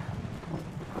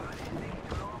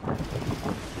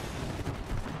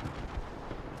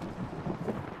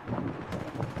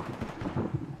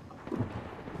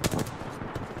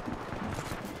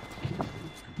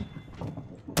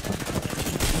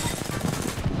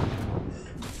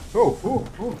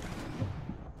 Oh.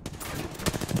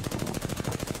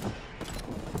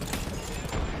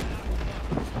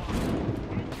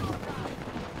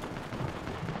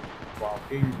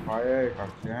 Fucking fire එකක්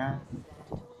ඈ.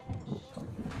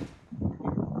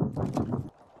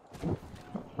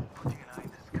 Putting an eye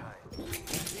in the sky.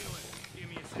 Give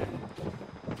me a sec.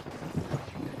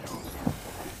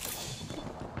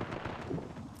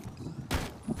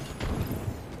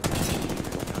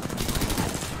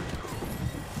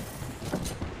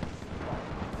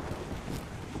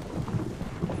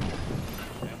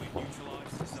 And we've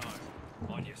neutralized the zone.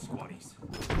 On your squaddies.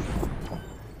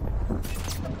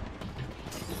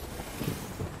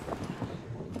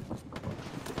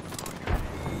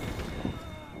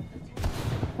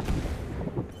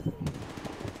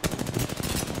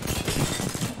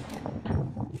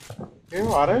 ඒ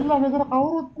වරෙල්ලා මෙතන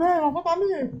කවුරුත් නැහැ මම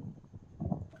තනියේ.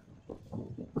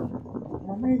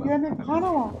 මම කියන්නේ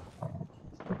කනවා.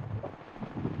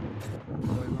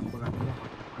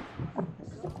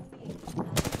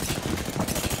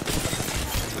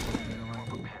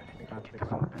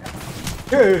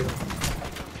 ඒ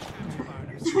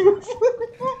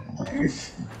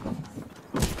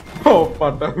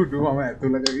පට උඩු මම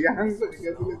ඇතුළට ගියන්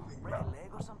ඇතුළේ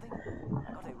Leg or something?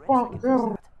 I got a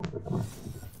Fucker.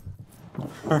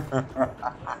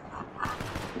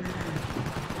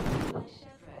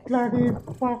 Bloody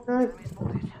fucker.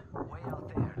 way out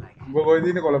there, like උඹ කොයිද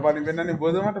ඉන්නේ කොළපාටින් පෙන්නන්නේ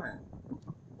උඹද මට මේ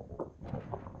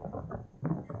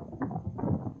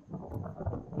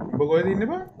උඹ කොයිද ඉන්නේ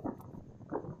බං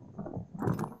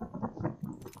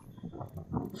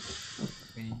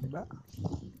මේබා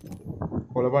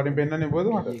කොළපාටින් පෙන්නන්නේ උඹද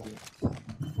මට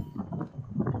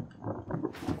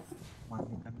මම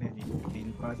කන්නේ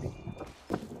නිල් party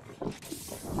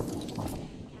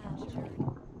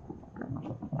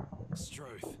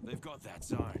Struth, they've got that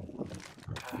zone.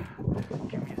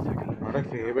 Give me a second. මට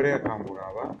ෆේවරයක් හම්බුණා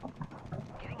බං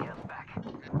getting health back.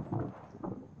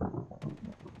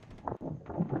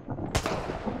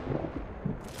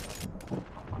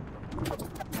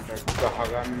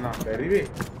 ගහගන්න බැරි වෙයි.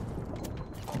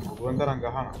 පුළුවන් තරම්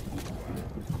ගහනවා.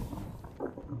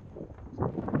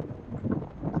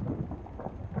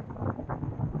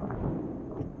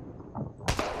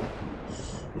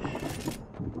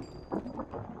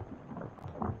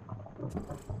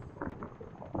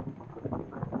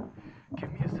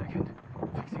 Give me a second.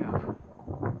 Fixing up.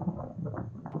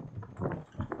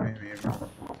 මේ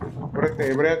පොරේ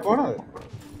තේබරයක් කොනද?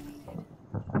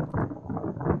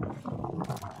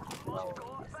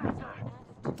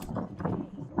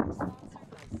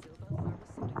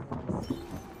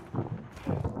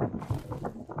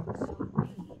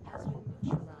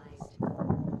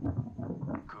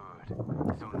 Good.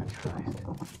 Zone neutralized.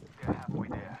 They're halfway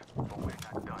there, but we're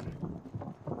not done.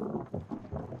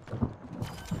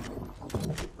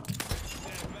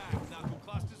 Stand back. Knuckle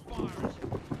clusters firing.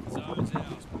 Zone's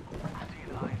out.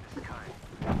 Seeing eye in the sky.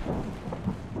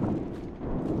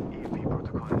 EMP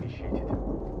protocol initiated.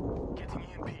 Getting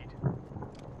EMP'd.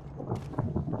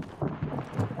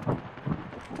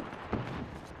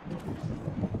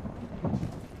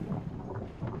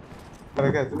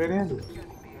 කරක ඇතුලේ නේද?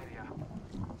 Scanning the area.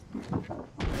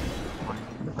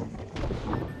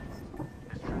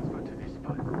 Let's transfer to this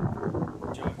spot.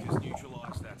 Jokers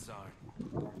neutralised that zone.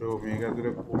 ඔව් මේක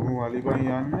ඇතුලේ පුණු වලිබන්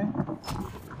යන්නේ.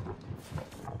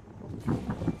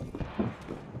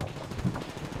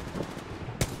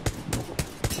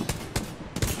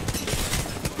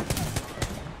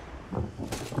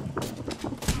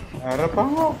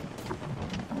 අරපහෝ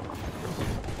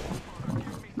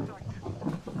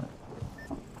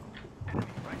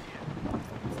Enemy right here.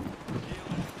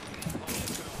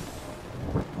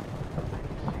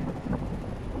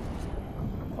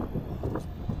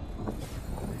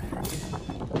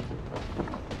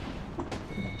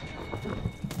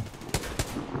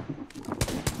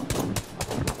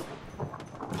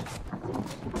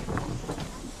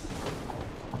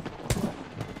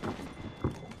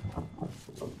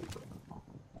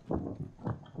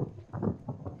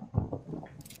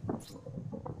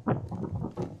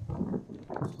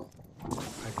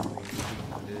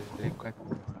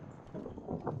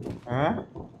 ඈ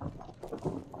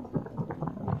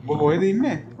ඔබ කොහෙද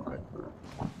ඉන්නේ?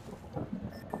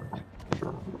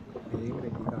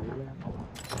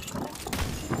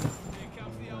 Here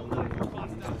comes the old knuckle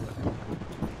cluster.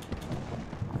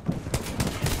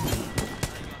 They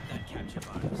got that capture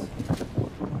bonus.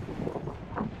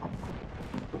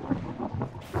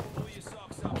 Pull your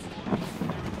socks up, Swans.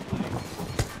 They're in the lead.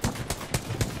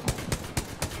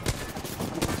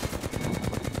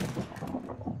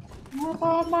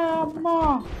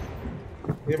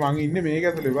 ඒ මං ඉන්නේ මේක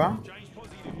ඇතුලේ බා. Change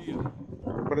positive here.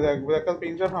 අපිට දැක්කත්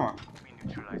පින් කරනවා. We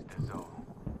neutralized the zone.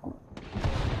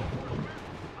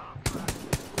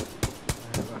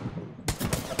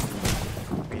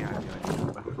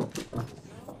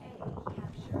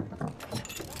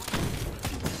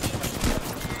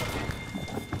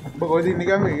 ඔබ කොහෙද ඉන්නේ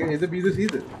ගන්නේ? එද බීද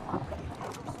සීද?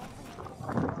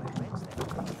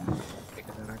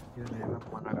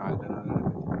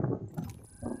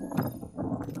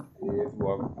 ඒ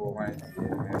සුවක් කොමයි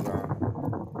මේ බා.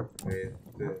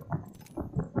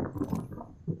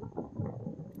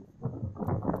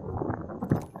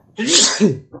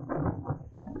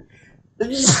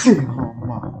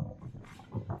 අම්මා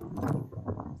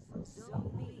Zone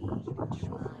B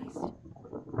neutralized.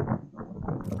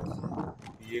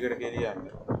 ඊයකට ගෙනියන්න.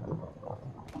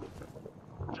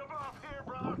 Jump off here,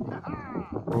 brother.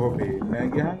 ඔබ පේන්නේ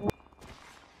ගහන්නේ.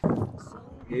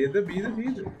 Zone ඒද බීද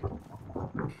සීද?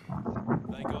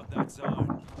 They got that zone.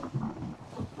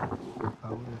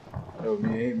 ඔව්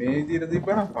මේ විදියට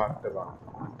තිබ්බනම් පාට බා.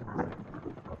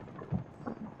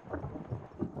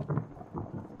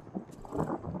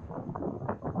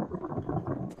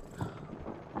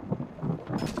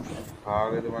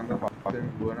 කාගේද මන්ද පස්සෙන්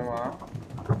දුවනවා.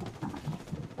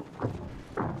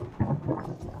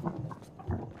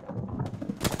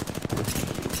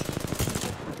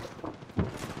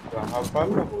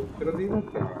 ගහපල්ල උත්තර දීලා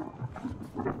තියෙනවා.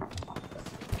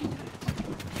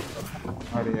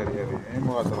 හරි. මේ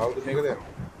මොකද? හවුද මේකද?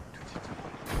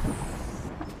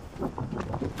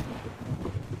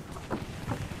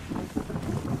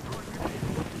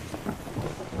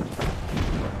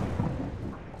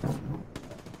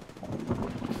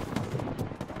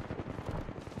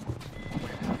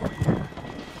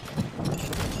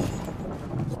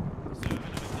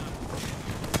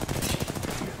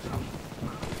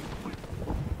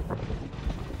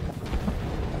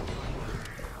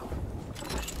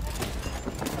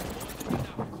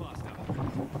 Knuckle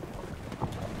cluster.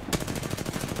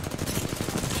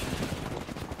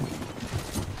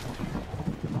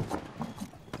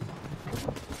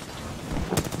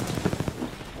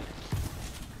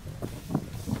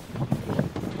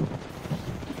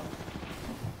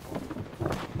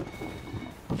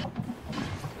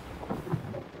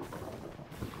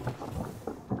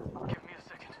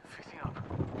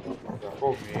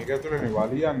 ඔව් මේක ඇතුළේනේ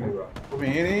වලියන්නේ බා. ඔබ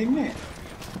මේනේ ඉන්නේ.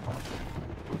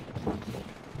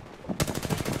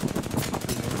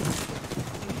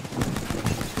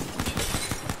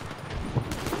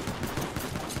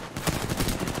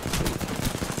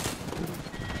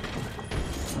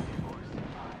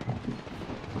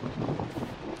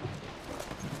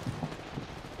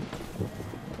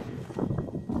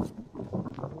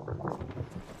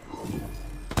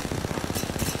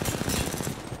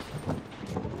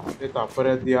 ඒ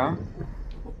තප්පරයක් දිහා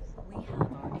We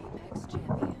have our Apex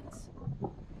champions.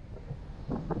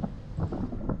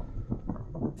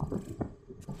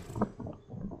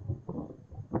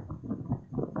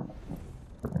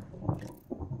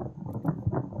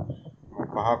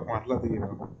 පහක් මරලා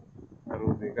තියෙනවා. අර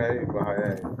 2යි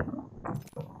 5යි.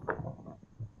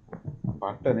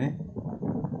 පට්ටනේ.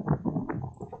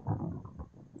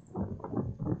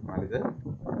 හරිද?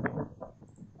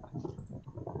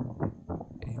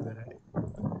 ඉවරයි.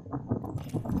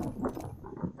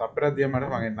 තප්පරයක් දිහා මට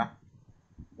මං එන්න.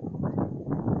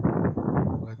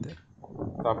 මොකද?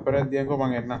 තප්පරයක් දිහාකෝ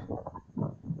මං එන්න.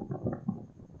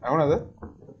 ඇහුණාද?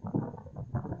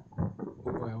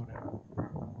 ඔය වුණා.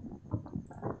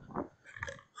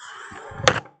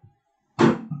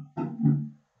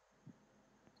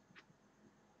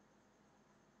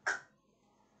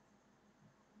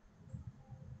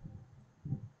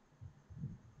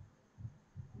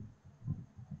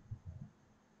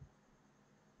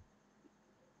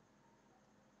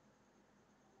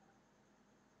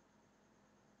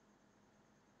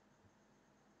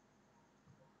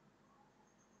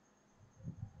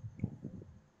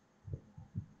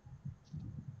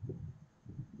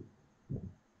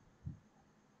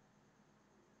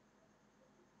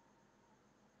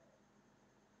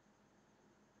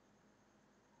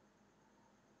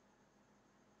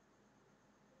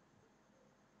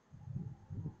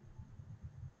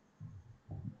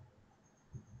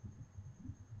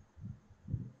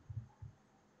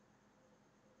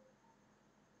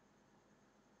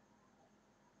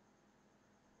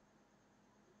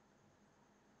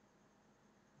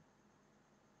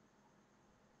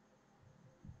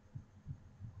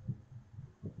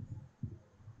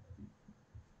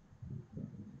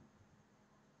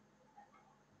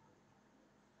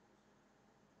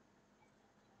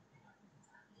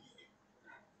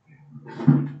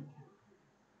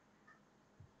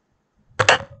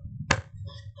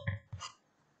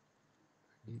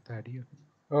 ඊතාඩිය.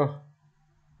 ඔව්.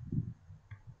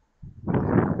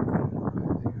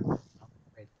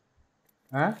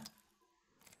 ඈ?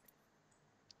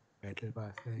 බැටල්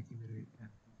පාස් එකක් ඉවර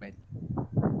වෙන්න බැට්.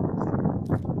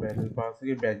 බැටල් පාස්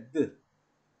එකේ බැද්ද?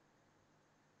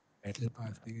 බැටල්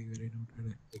පාස් එක ඉවර වෙනකොට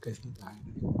 110කට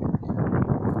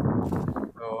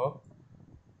ඔව්.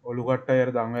 ඔලු කට්ටයි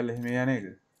අර දන්වැල් එහෙම යන එක.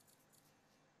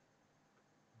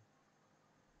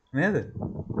 නේද?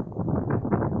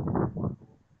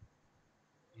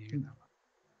 ඒක තමයි.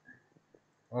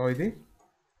 ඔව් ඉතින්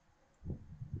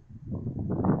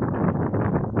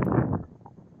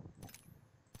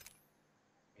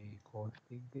මේ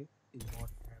කෝස්ටිංගේ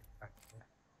ඉමෝට් එකක්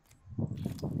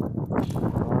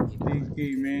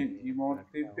ටිකේ ඉමෝට්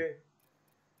තිබ්බේ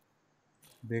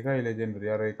දෙකයි ලෙජෙන්ඩරි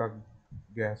අර එකක්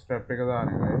ගෑස් ට්‍රැප් එක දාන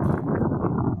එකයි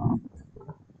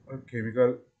ඔය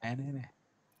කෙමිකල් නෑ නෑ නෑ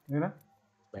නේද?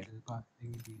 බැටල් පාස්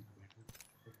එකේ තියෙන බැටල්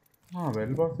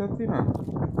බැටල් පාස් එකක් තියෙනවා.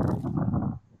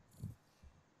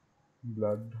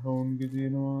 බ්ලඩ් හවුන්ඩ් ගේ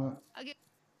තියෙනවා. I get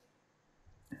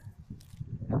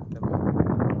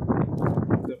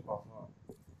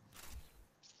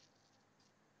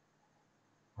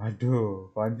අඩෝ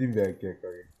පංචින් බෑග් එකක්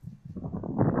වගේ.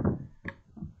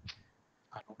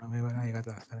 99 වල ඒකත්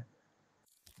ලස්සනයි.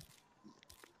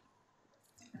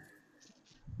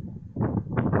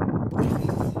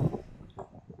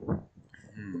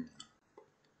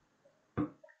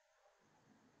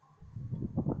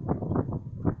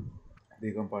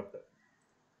 දෙකම පට්ට.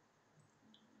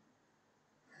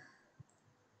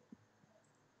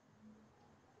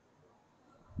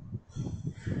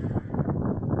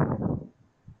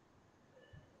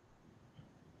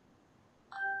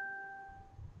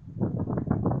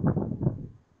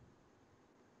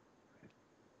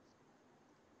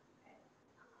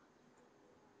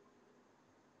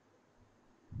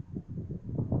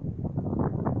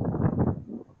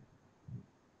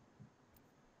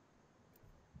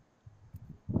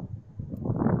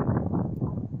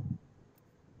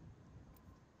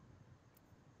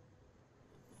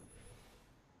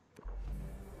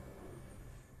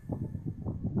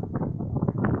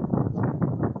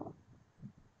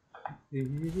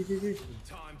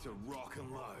 Time to rock and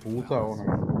load. පූසා ඕන.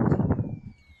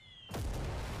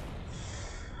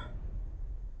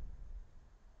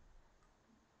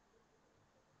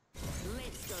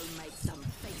 Some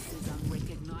faces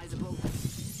unrecognizable.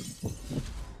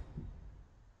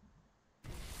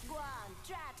 Go on,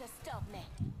 try to stop me.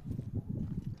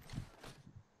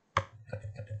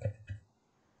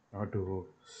 Aduh.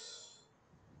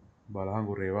 Balahang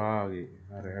Gurewa lagi.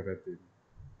 Area betul.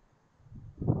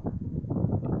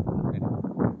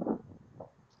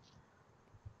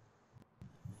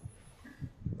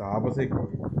 තාපසෙක්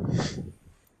වගේ.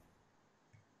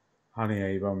 අනේ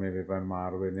ඇයි බං මේ වෙපන්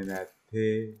මාරු වෙන්නේ නැත්තේ?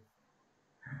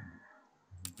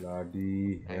 bloody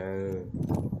hell.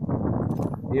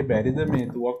 ඒ බැරිද මේ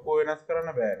තුවක්කුව වෙනස් කරන්න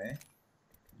බෑනේ?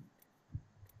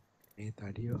 මේ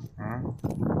තඩියෝ හා?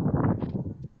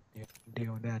 ඒ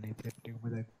හොඳ අනේ සෙට් එකම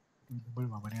දැන් බල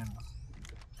මම යනවා.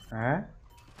 ඈ?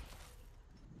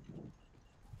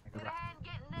 Good hand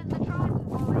getting in the trident,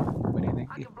 boys. මොනේ I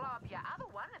නැග්ගේ? can blow up your other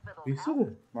one if it'll පිස්සුද?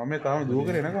 help. මම මේ තාම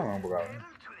දුවගෙන එනකම් අම්බ ගාව.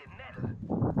 Pedal to the metal.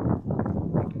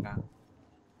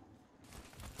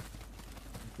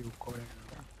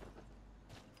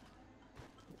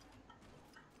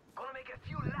 Gonna make a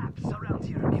few laps around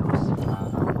here, amigos.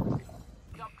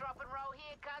 Drop, drop and roll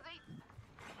here, cuzzy.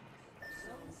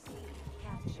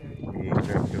 ඒක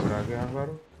කෙවරාගේ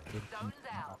අහවරු? Zone's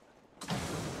out.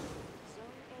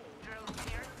 Drill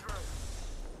tearing through.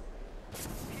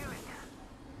 Healing.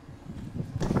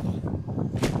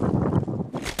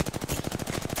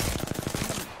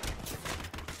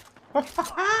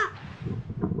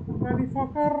 Bloody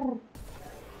fucker.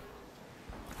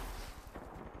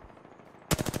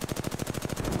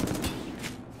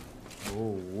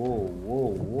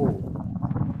 Whoa.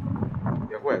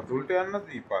 යකෝ ඇතුළට යන්න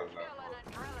දීපල්ලා.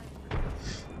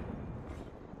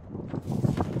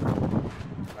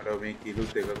 අර මේ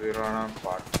කිලුත් එකතු වෙනවා නම්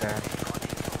පාට්ටෑ.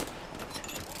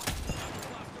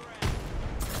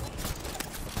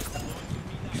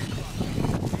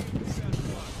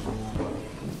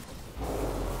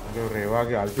 ඒක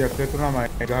රේවාගේ අල්තියක් එක්කුණා මම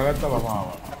ගහගත්තා මම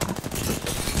ආවා.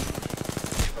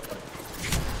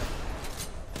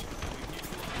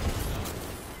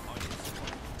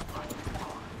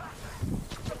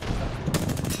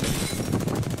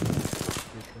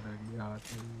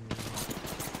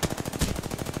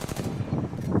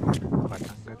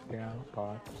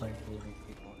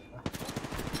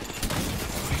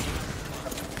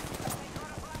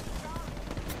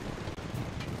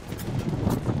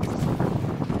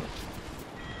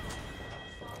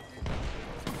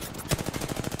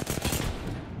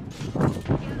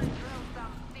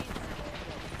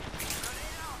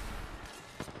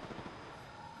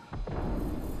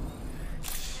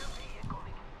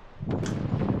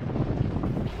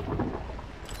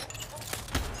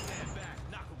 Stand back.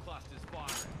 Knuckle clusters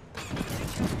firing.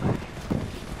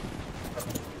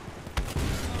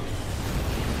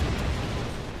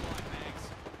 Light mags.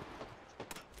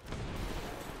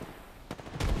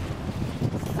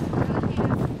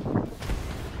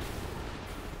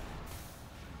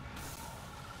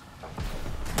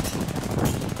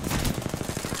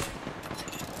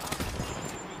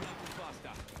 Knuckle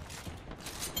cluster.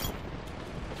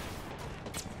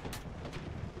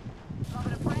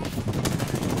 Loving a break.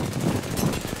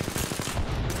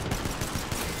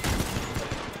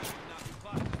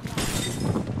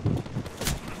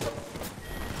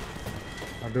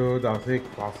 අඩෝ දවසෙක්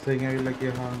පස්සෙන් ඇවිල්ලා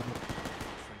කියනවා.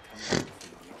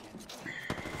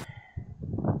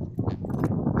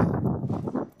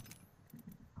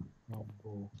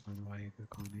 යම්බෝ කනවා එක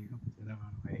කන එක පුදලා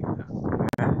කනවා එක.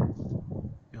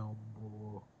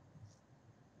 යම්බෝ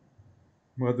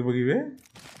මොකද ඔබ කිව්වේ?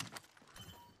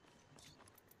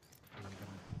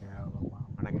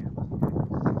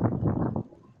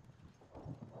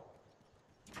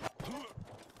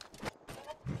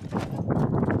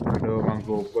 අඩෝ මං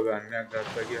කෝප්ප ගන්නයක්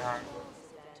ගත්තා කියහන්.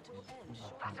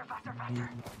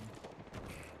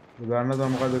 උදාන්න තව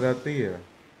මොකද ගත්තේ කියලා?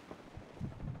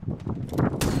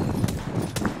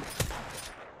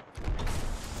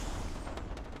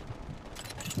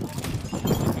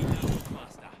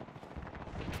 Cluster.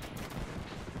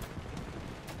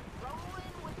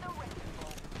 Rolling with the wrecking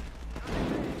ball.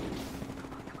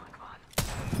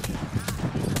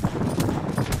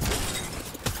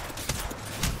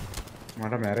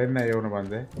 මට මැරෙන්න ඇය වුණ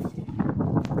බන්දේ.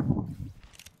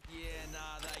 Yeah,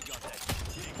 nah, they got that.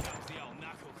 Here comes the old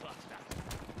knuckle cluster.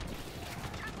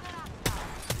 Chucking it up, star.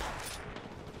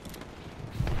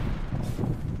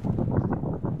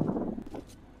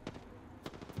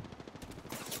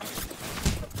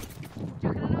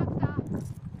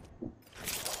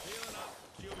 Healing up.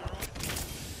 She'll be right.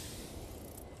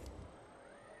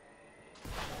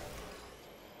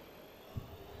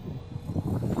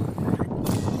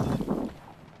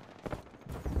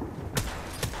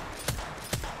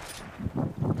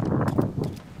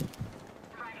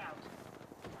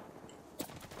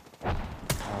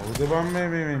 බම්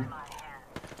මේ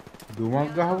දුමක්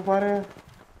ගහපු පාරේ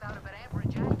About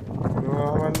average, eh?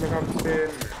 රවල් එකක්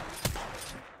පේන්නේ.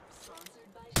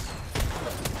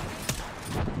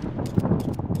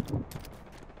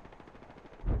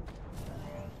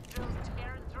 Drills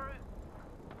tearing through.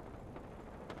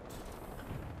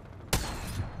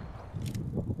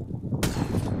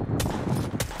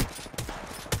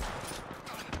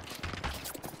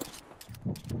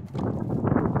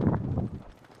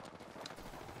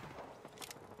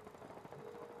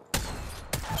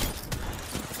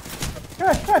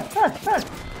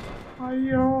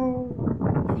 අයියෝ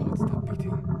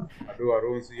අඩු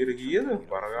අරුන් 100 කීයද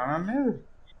බර ගණන් නේද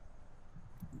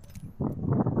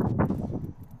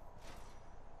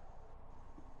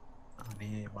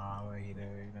අනේ මාව හිර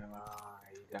වෙනවා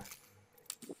අයියා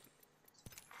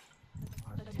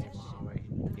අනේ මාව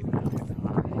හිර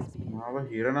වෙනවා මාව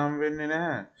හිර නම් වෙන්නේ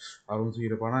නැහැ අරුන්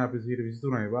 150 අපි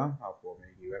 123යි බා අපෝ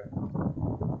මේක ඉවරයි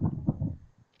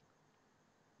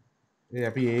ඒ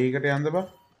අපි ඒකට යන්න බා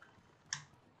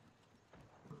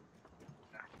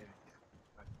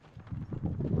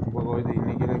ඔබ කොහෙද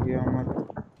ඉන්නේ කියලා කියන්න මට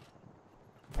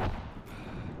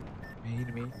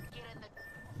මේ Get in the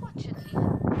watch it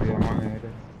here. යමන්නේට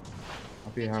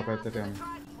අපි එහා පැත්තට යමු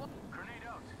Grenade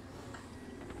out.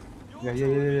 යා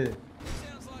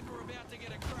Sounds like we're about to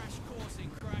get a crash course in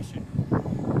crashing.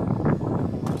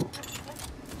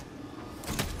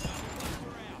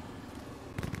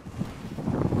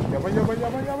 යම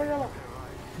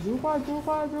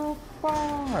ජූපා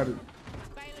හරි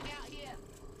Bailing out here.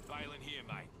 Bailing here,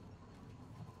 mate.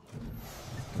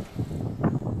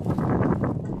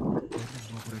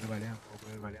 මොකද බලයන්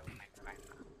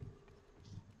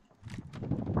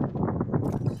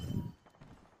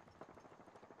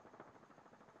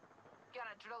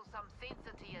Gonna drill some sense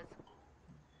into yous.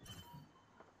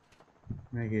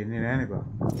 මේක එන්නේ නෑනේ බා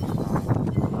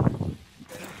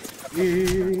We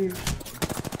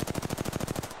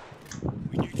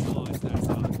neutralised that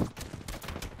zone.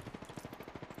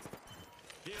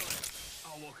 Healing.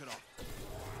 I'll walk it off.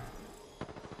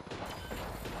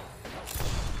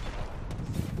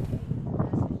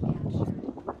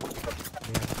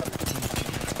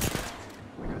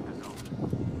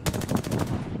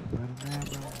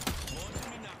 Launching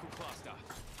me knuckle cluster.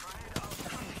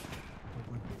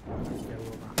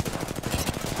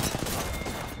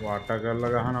 වාට කරලා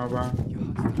ගහනවා බා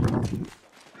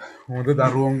හොඳ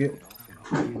දරුවන්ගේ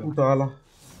උතාලා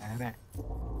නෑ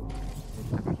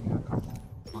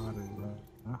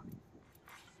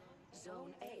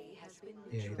Zone A has been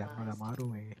ඒ ඉතින් අමාරු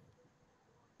මේ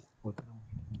උතන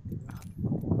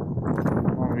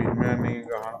මම විල්මෑන් එකෙන්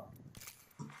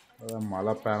ගහනවා මල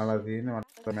පැනලා තියෙන්නේ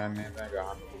මට මෑන් එකෙන් දැන්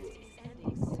ගහන්න පුළුවන්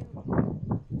ending soon.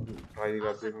 try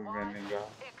එකක් දෙන්න මෑන් එකෙන් ගහන්න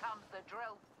Here comes the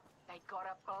drill. They got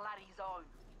a bloody zone.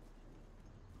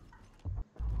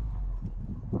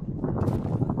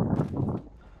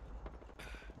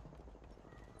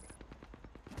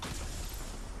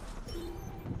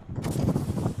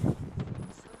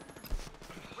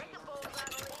 Wrecking balls,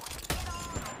 Natalie. Get on.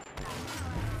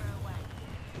 Away.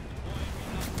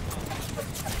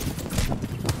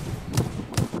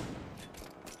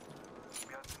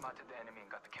 We outsmarted the enemy and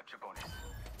got the capture bonus.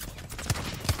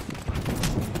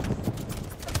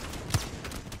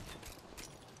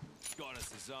 Got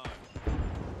us a zone.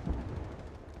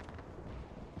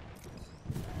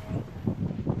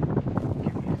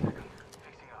 Give me a second.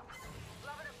 Fixing up.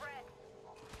 Loving it, Brett.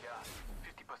 Yeah,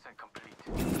 50% complete.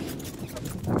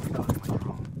 Recalling my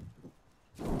drone.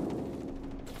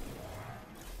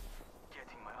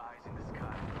 Getting my eyes in the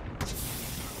sky.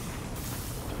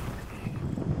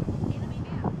 Enemy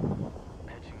here.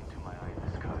 Patching into my eye in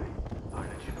the sky. I'll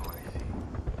let you know what I see.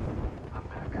 I'm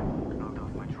back. Knocked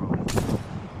off my drone.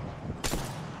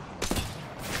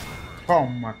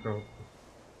 කොම්මට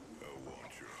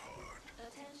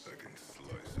Attention. can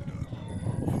slice it up.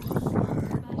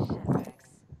 By Shepherd's.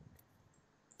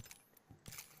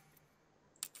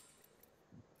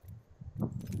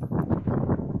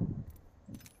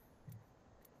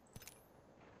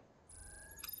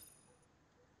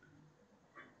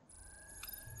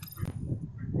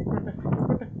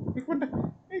 ඉක්මනට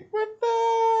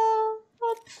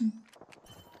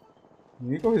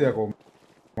මේක කොහෙද යකෝ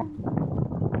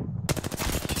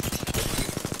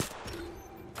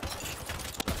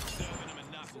Serving him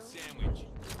a knuckle sandwich.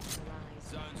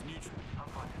 Zone's neutral. I'm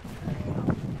fine. Enemy here.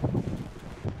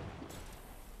 captured.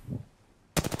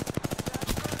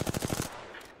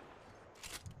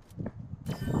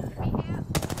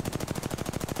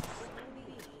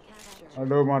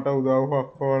 අඩෝ මට උදව්වක්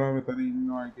ඕන මෙතන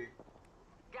ඉන්නවා එකේ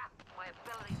Got my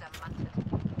abilities are munted.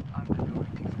 I'm the door,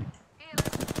 Kingsley.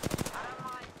 Healing. I don't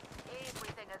mind.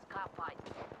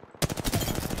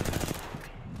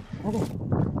 apa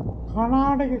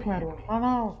Kanada එකෙක් මැරුවා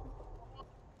කනාව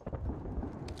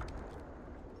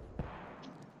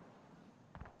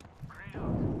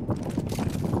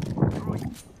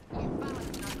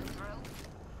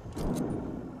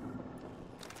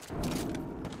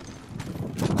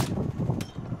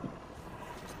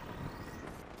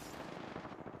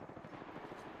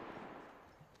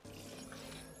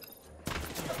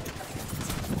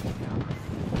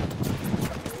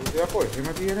යකෝ එහෙම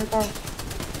තියෙන එක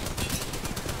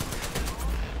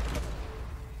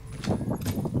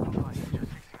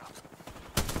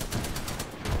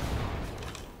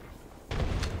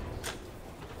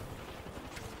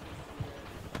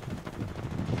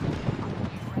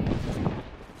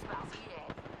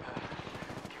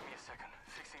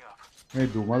මේ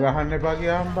දුම ගහන්න එපා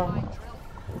කියම් බං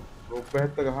රොප්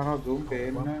පැත්ත ගහනවා දුම්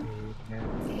පේන්නේ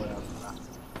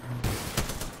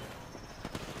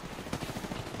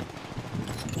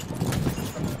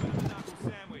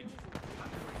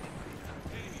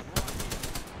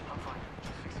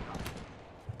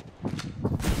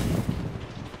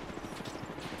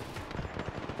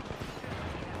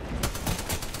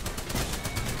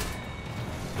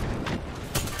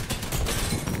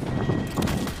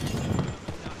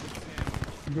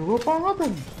Dua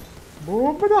pangatan,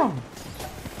 bom pedang.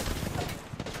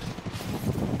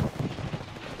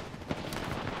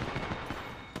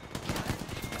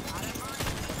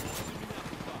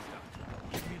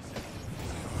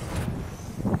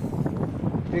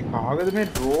 ये कागज में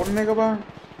ड्रोन ने कब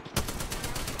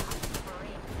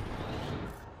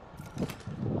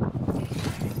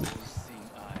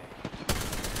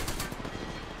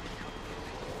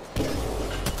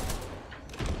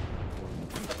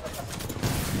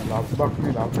Last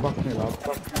buck me.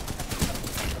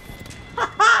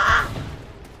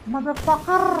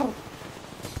 Motherfucker!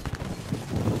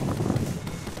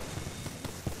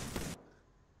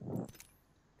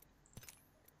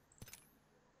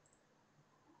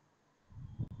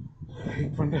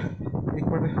 एक मिनट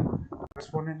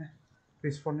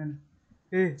Respawn in.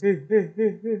 Hey.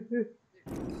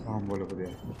 काम बोलो को दिया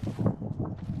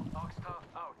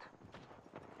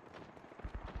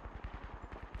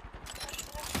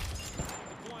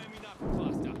Deploying me knuckle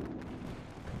cluster.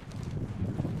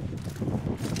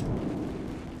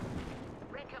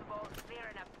 Wrecking balls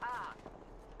clearing a path.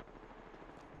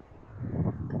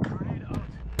 Grenade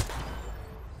out.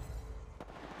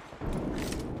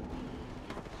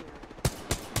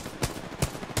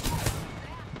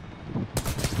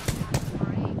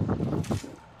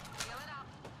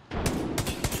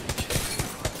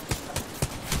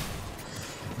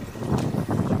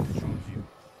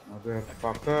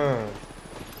 Motherfucker.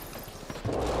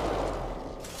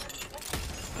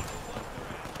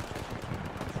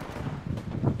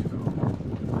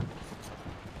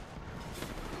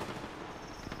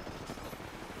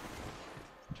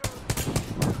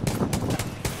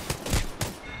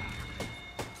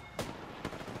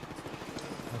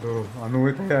 Aduh, anu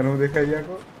देखा दिया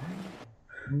को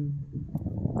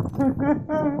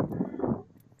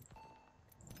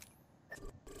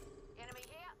Enemy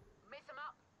here. Miss him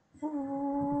up.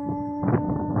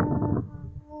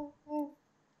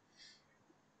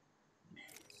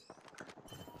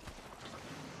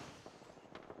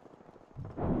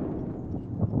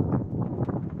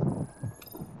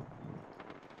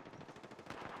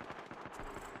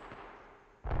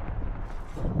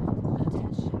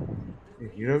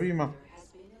 Hero भी माँ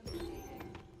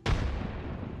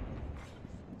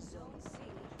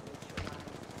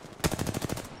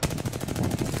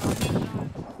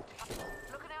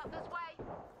Looking out this way.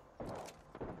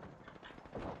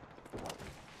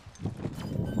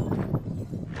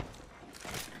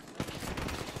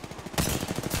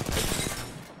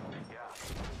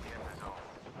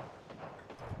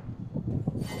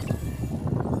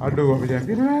 Aduh, apa jangan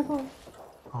tidur aku?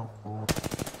 Ampun.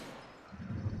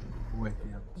 Gue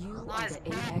yang You are the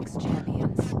Apex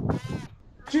champions.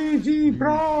 GG,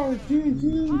 bro, GG.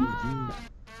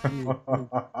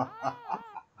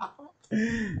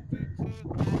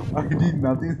 I did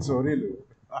nothing, sorry lu.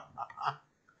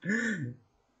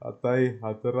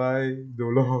 Hatarai,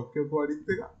 dolo ke kuarit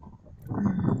ka.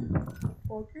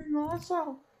 Okay, ngasa.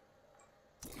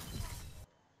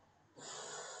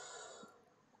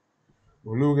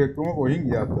 Bolu ke kuma kohin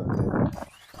gaya tha.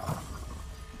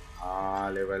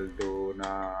 Level 2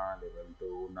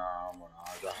 na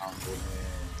monaza hambune.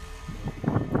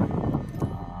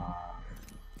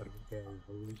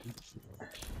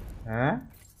 Hah?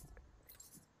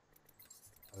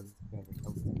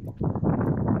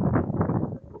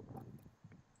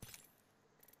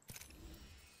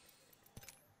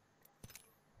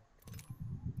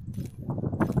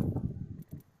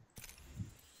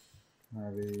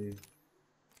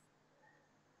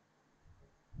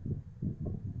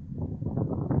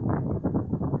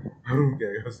 කරුම්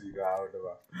කෑගසී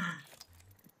ගාවටවා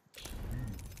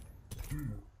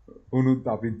උනුත්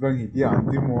අපිත්වන් හිටිය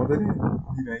අන්තිම මෝදන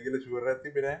දිනයිගල ශුවර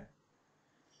ඇති බෙනෑ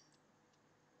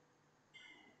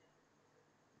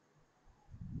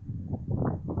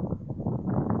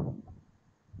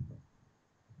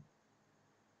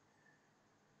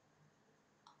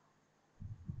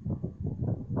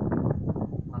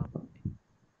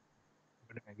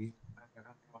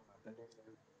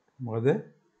මොකද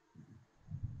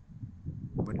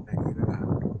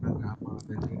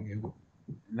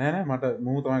නෑ නෑ මට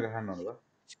මූ තමයි ගහන්න ඕනද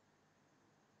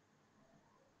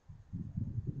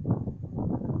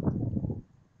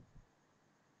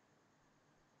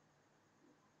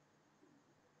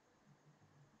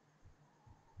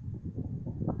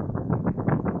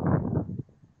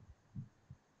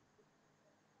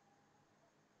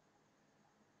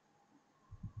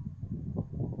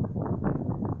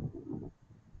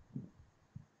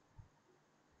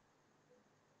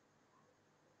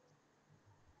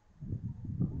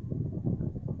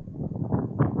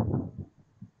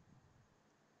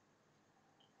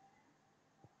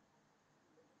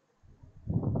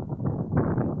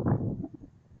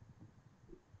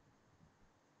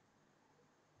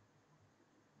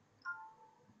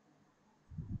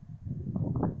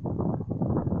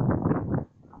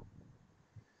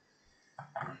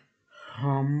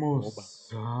අම්මෝ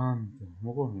සාන්ත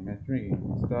මොකෝ මැච් මේකින්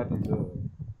ස්ටාර්ටින්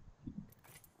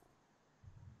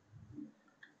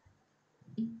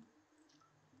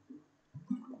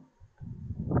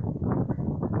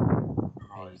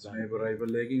ස්නයිපර්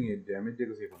රයිෆල් එකකින් ඒ ඩැමේජ්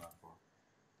එක 150ක්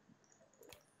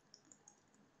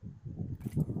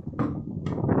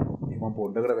මම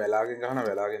පොඩ්ඩකට වෙලාගෙන් ගහන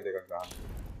වෙලාගෙන් දෙකක්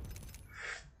ගන්න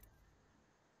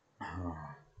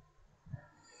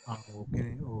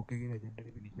ඕකගේ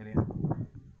ලෙජෙන්ඩරි පිනිචරය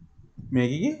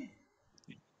මේකගේ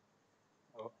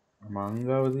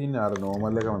මංගාව තියන්නේ අර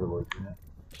නෝමල් එකමද කොයි තියන්නේ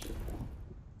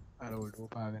අර ඔල්ටෝ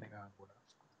පාගන කාපුඩ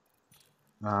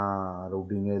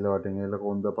රුටින් එල වටෙන් එල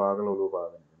කොන්ද පාගල ඔලු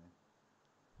පාගන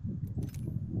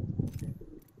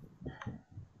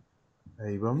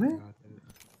ඇයිබම්නේ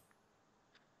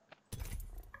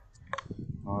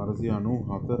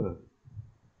 494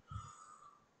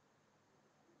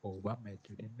 ඔබම්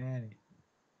මැච්චුටෙන් නෑනේ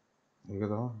ඒක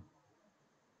තමයි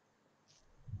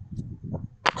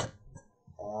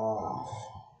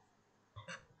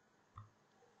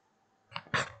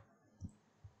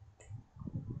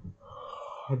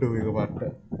අඩෝ එක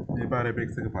පට්ට මේ පාර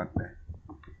එපෙක්ස් එක පට්ටයි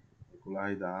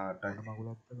 11යි 18යි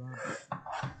මගුලත්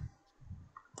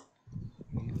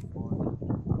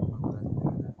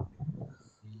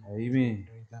ඇයි මේ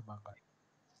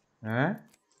ඈ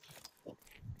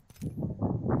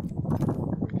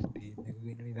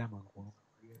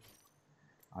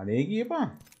අනේ කියපන්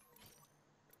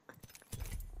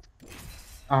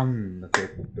අන්න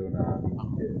තෙට්ටුනා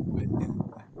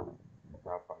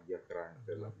මොකක් පගියක් කරන්න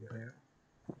දෙලා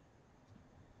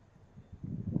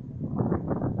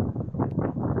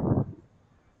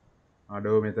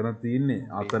අඩෝ මෙතන තියන්නේ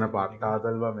අතන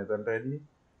පට්ටාතල්වා මෙතනට ඇඩිය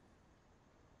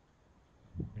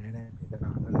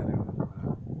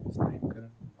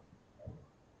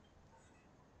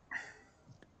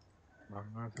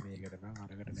මේකට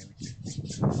අරකට නැ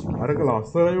අරක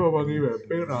ලස්සරයිව වගේ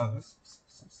වැැප්පේ රාද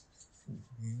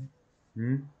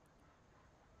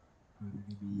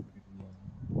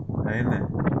ඇන්න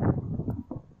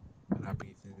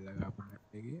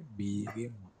අපිගාපනගේ බීගේ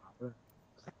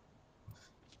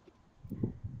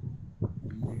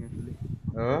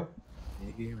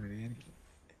ඒගේ මන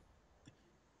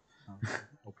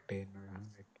octane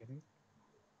එක්කන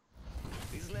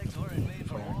These legs weren't made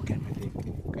for walking.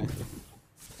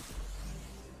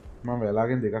 මම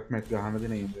වෙලාගෙන් දෙකක් මැච් ගහන්න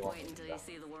දෙන ඉන්නවා Wait until you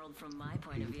see the world from my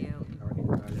point of view.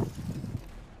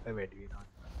 වැඩි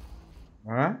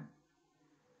ඈ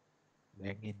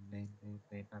දැන්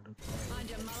Mind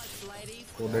your mullets, lady.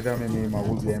 පොඩ්ඩට මේ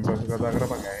මගුල් ගේම් පස්සේ කතා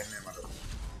කරපන් ඇහෙන්නේ මට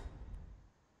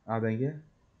දැන් කිය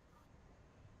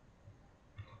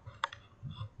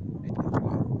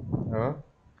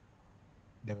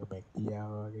දැම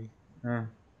බැක්තියාවගේ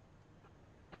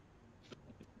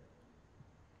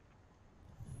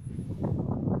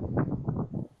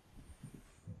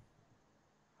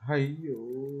හයියෝ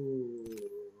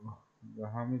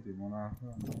ගහමිති මොනාක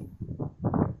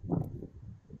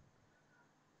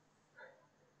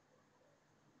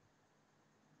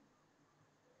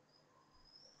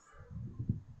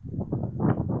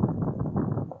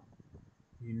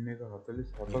ඉන්න එක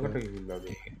 47කට ගිහිල්ලාද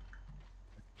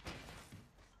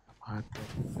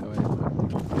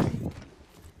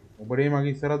ඔබට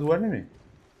මගේ ඉස්සර දුවන්නේ මේ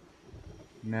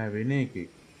නෑ වෙන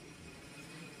එකෙක්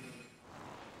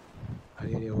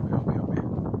හරි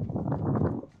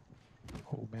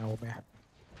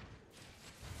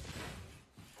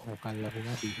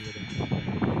කල්ලපුනා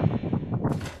සීතිකට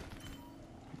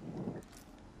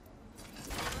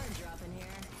Bird dropping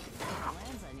here. If it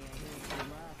lands on you, here's good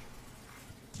luck.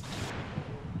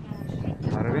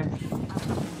 හරනේ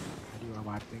හරිවා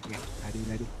මාර්තක හරි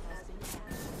ලඩි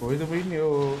කොයිද පොයින්නේ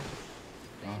ඕ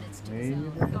මේ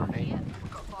ඉන්නේ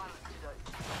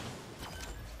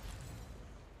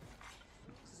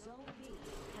Zone B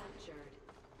captured.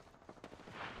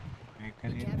 We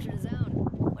captured a zone.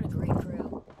 What a great crew.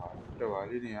 අපිට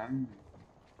වාලිනේ යන්නේ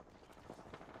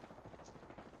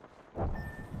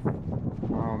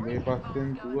මේ පස්සෙන්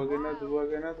දුවගෙන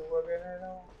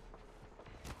එනවා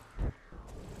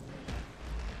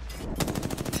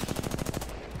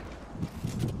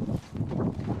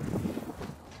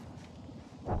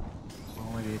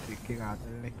මම ලේට්‍රික් එක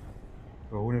ආතල්නේ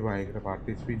රෝහුනේ බයිකට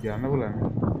පාර්ටි ස්පීඩ් යන්න බලන්න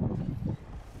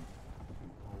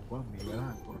ඔව්වා මේ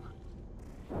ගලන්න කොහොමද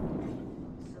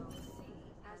Zone C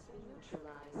has been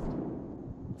neutralized.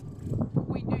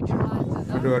 We neutralized the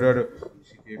zone. අඩෝ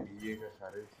ඉසිකේ බී එක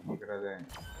සරේ සී කරලා දැන්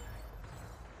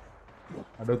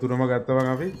අඩෝ තුනම ගත්තා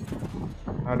අපි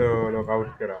අඩෝ ලොක්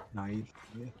අවුට් කරා nice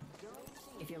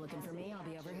If you're looking for me, I'll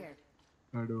be over here.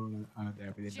 අඩෝ ආද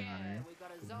අපි දෙන්න ගානේ We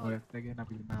got a zone. ඔයත්ගෙන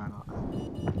අපි දෙන්න ගන්නවා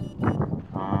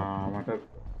මට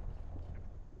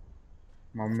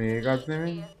මම මේකත්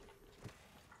නෙමෙයි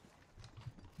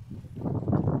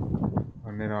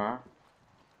අන්නේනවා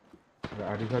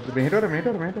අඩිසත් මෙහෙට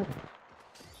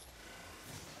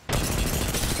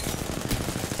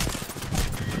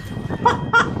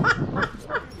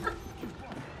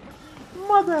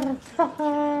මදර්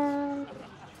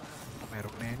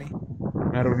මරුනේනේ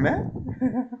මරුන්නේ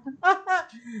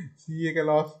සී එක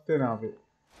ලොස්ට් වෙනවා අපි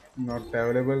not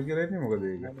available කියලා ඉන්නේ මොකද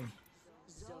ඒක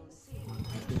Zone C.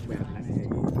 බැලන්නේ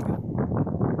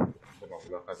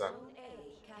මොකක්ද කතා Zone A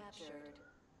captured.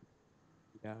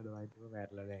 යාඩෝ අයිතිව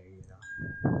වැරලා නැහැ කියනවා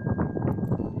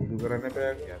ඉදු කරන්න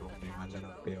බෑ යරුම් මේ මල්ලන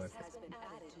අපේවත් Has been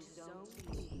added to Zone B.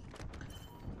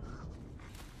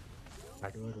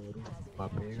 අඩුව රෝරු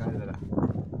අපේ ගල්ලලා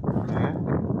ඈ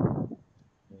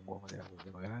කොහොමද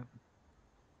යන්නේ මගන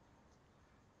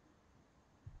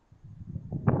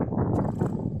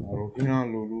අරෝකිනා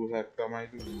ලුලු හැක් තමයි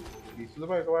කිසිල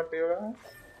බයික වටේ වල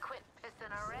Quit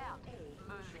pissing around.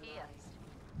 Move here.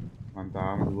 මං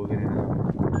තාම දුවගෙන ඉන්නවා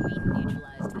We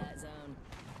neutralized that zone.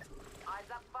 Eyes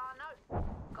up far north.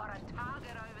 Got a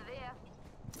target over there.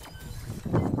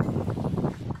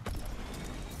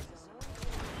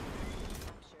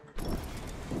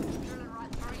 Drilling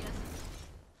right through you.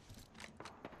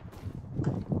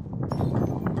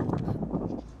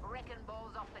 Wrecking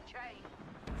balls off the chain.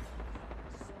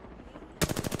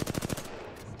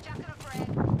 Chucking a frag.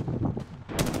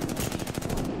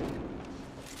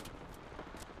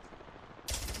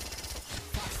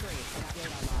 Fox 3, got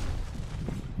radar lock.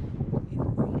 New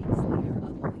ratings leader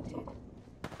appointed.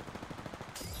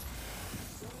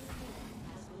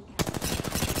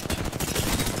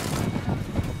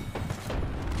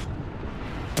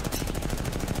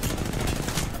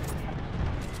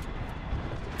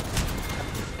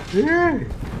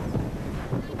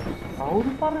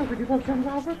 අවුරු පාර පිටිපස්සෙන්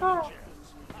ගහපතා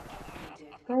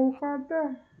කවුකද්ද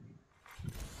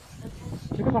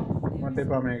පිටපා මට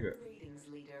එපා මේක Ratings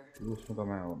leader. ලූස්ම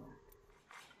තමයි ඕන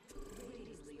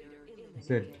Ratings leader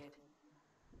set eliminated.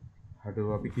 අඩෝ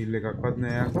අපි කිල් එකක්වත්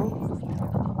නෑ යකෝ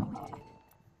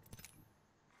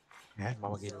ඈ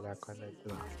මම කිල්ලක් කරන්න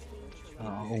ඉතුවා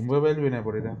උඹ බැලුවේ නෑ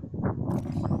පොඩිද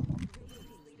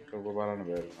ඔබ බලන්න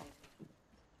බැලුවා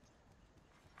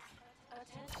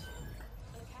Attention.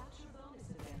 The capture bonus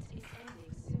event is ending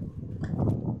soon.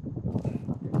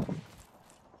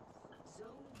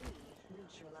 Zone B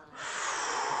neutralized.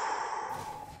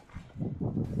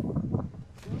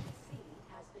 Zone C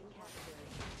has been captured.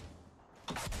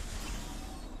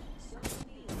 Zone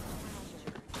B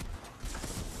captured.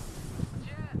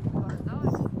 Sure, got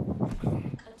a zone.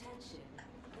 Attention.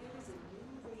 There is a new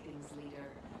ratings leader.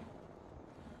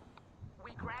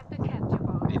 We grabbed the capture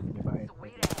bonus. Bye.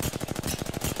 Sweet ass.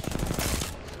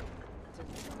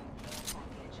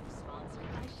 Package sponsored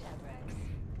by Chevrex.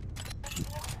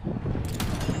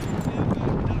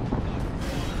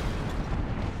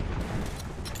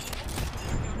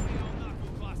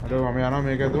 අඩෝ මම යනවා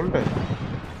මේක ඇතුළට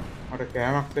මට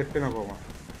කෑමක් set වෙන කොහොමද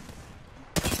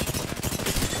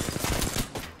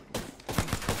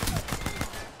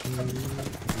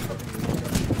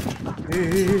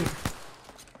ඒ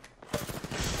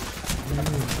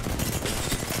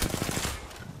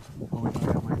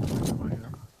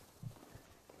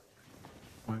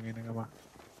මංගෙනකම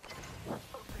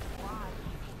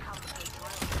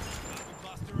Knuckle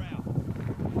buster out.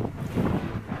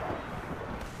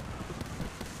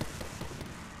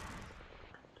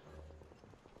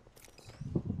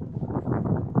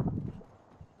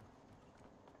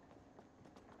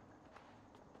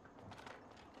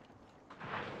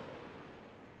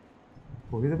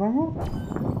 කොහෙද බංගෝ?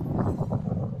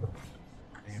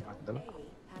 මේ මන්දල A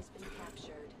has been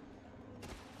captured.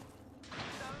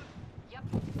 Yep.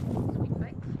 Sweet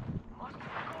mix. Must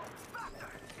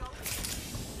go.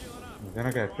 මෙතන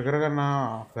කැප්චර් කරගන්න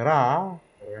කරා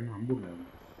කරගන්න හම්බුනේ නැහැ.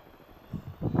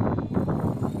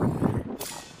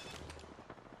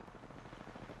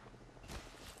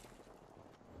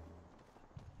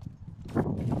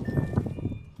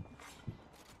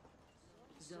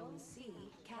 Zone C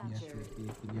captured.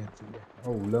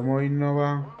 ඔව් උලමෝ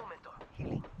ඉන්නවා.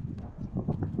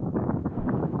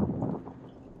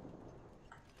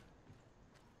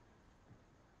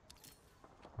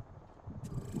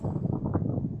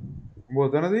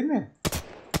 බොතනද ඉන්නේ?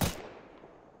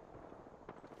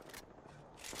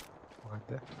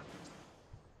 මොකද්ද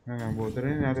නෑ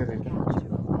බොතනේ නේ අර දෙන්න. Capture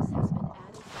bonus has been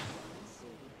added to Zone C.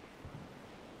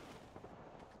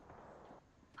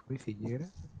 අපි 100කට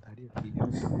හරි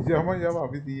 100 යම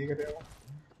අපි 100කට යමු.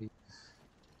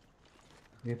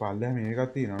 මේ පල්ලෙහා මේකක්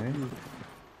තියෙනවා නේ.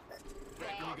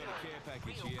 Reckon we got a care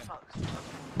package here.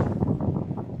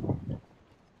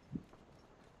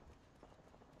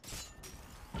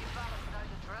 You fellas know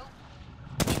the drill.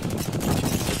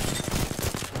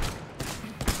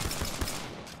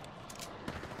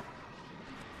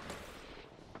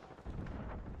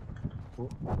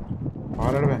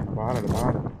 පාරට බෑ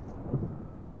පාරට.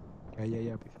 අය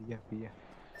අපි 100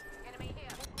 Enemy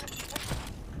here.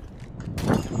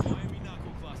 Miami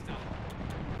knuckle cluster.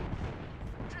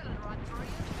 Drilling right through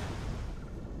you.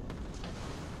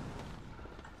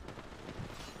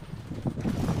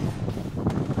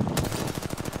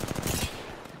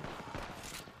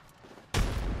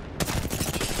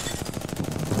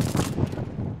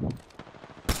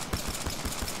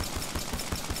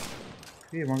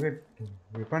 ඒ මගේ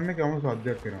වෙපන් එක අමුතු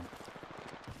සද්දයක් එනවා.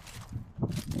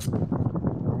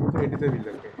 අමුතු එඩිට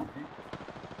විල්ලක් එනවා.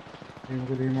 ඒ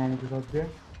මොකද මේ අමුතු සද්දයක්?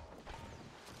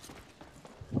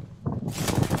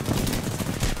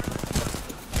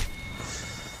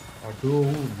 අඩෝ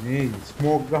මේ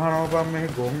ස්මෝක් ගහනවා බම් මේ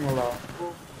ගොන් වල.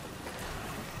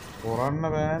 කරන්න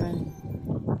බෑනේ.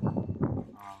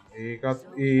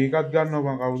 ඒකත් ගන්නවා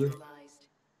බං කවුද? Neutralized.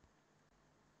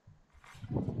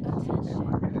 Attention.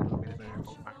 The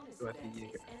capture bonus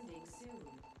event is ending soon.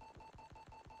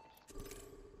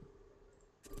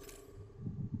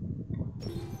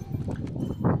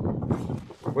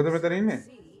 ඔබද මෙතන ඉන්නේ? C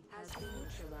has been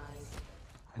neutralized.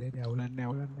 හරි අවුලන්නේ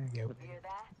ගැවුනේ Hear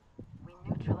that? We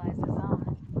neutralized the zone.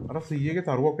 අර 100ගේ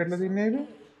තරුවක් කඩලා තින්නේ A නේද?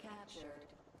 captured.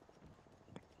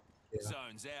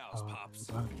 Zone's ours, pups.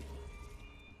 Zone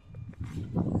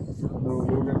No, C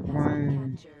look at has mine.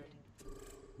 been captured.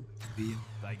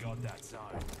 They got that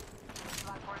zone. Looks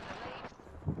like we're in the lead.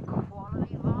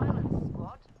 Quality violence,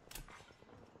 squad.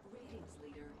 Ratings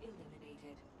leader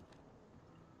eliminated.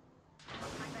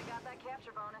 Looks like they got that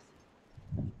capture bonus.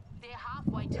 They're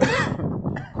halfway to it.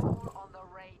 Call on the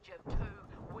rage of two.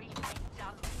 We ain't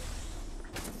done with it.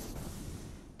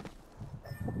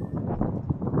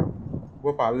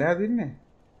 ඔබ පල්ලෙහාද ඉන්නේ?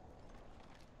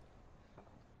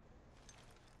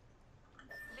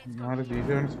 Let's go. මාර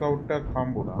ඩීසන් scout එකක්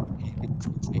හම්බුණා.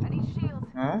 Any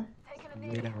shields? ඈ? Taking a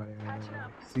knee. Patching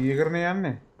up. 100 කරනේ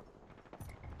යන්නේ.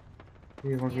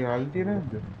 ඒ මගේ අල්ටි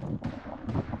නැද්ද?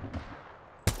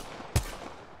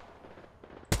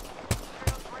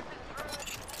 Drills ripping through it.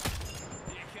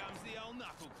 Here comes the old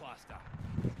knuckle cluster.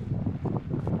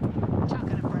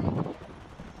 Chucking a break.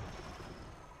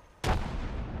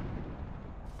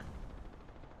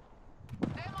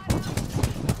 There might help.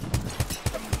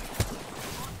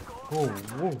 ඕ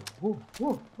ඕ ඕ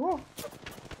ඕ ඕ.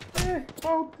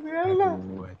 කවුද එල්ලා?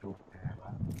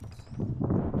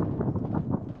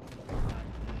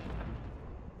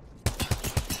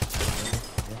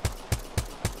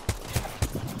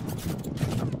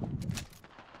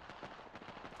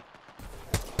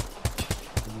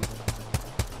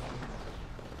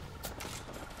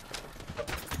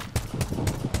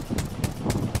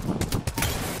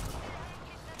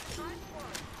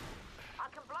 I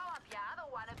can blow up your other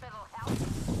one if it'll help.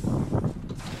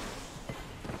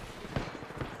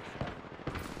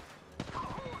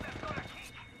 Oh, that's got a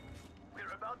kick.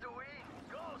 We're about to win.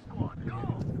 Go, squad, go.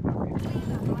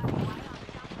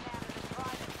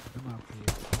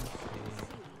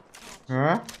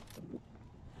 ඈ?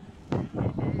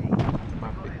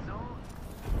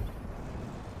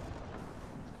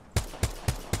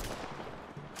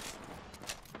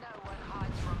 No one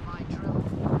hides from my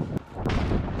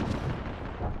drill.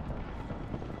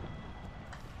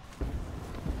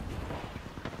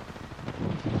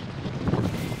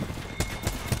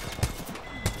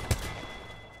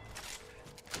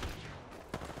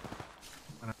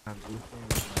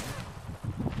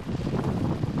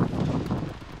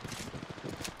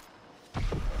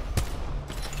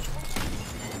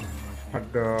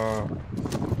 You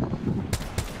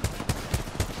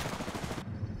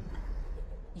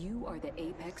are the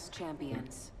Apex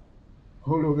champions.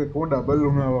 Oh, look at what double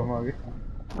luna mage.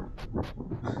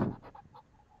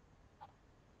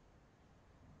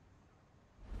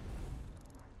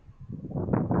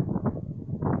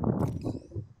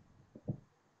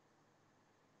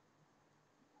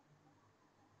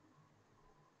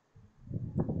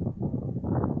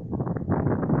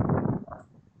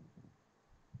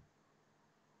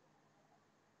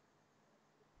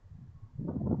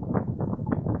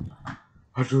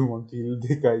 Aduh, mang kill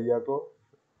දෙකයි යකෝ.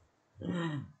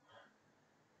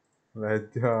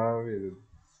 ලැජ්ජාව $1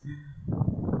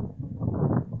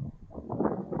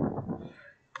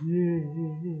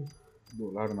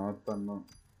 නවත්තන්න.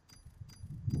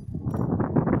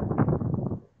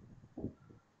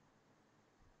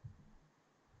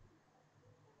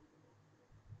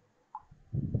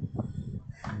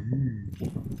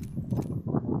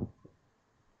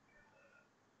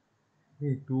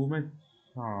 Hey, 2 match.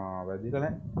 වැදිලා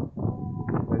නැහැ.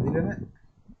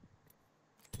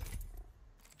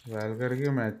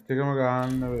 වැල්කර්ගේ match එකම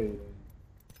ගහන්න වෙයි.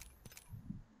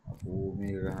 අපෝ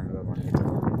මේක ගහන්න තමයි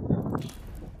හිතන්නේ.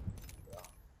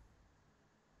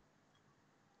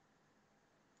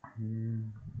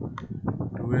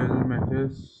 12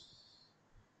 matches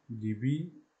GB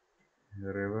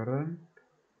Reverend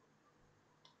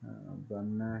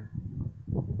done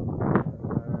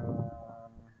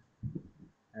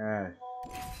Ash.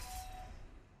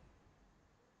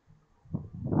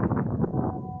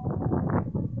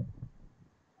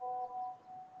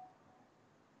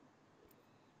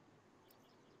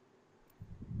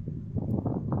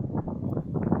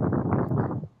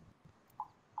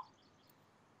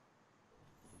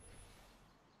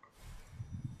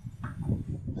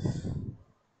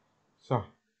 So,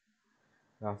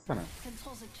 ලස්සන.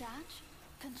 Control the charge.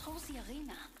 Control the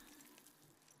arena.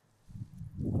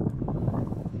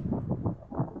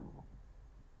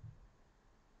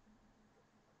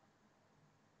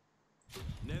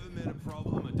 Never met a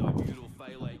problem a dibutyl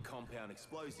phthalate compound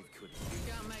explosive couldn't. You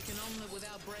can't make an omelette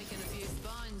without breaking a few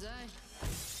spines, eh?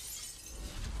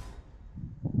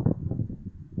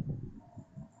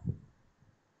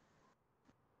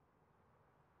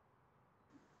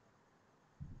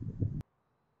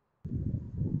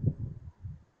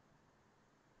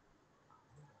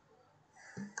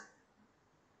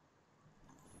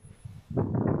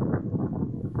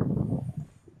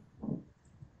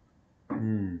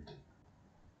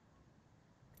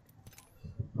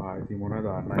 ඉතින් මොනවද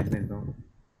දාන්නයි නේද?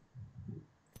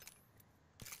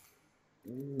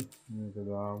 මේක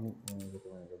දාමු.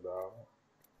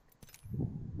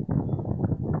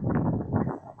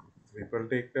 Triple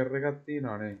take කර එකක්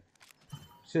තියෙනවා නේ.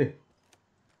 ෂේ.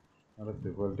 අර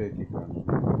ට්‍රිපල් ටේක් එක ගන්න.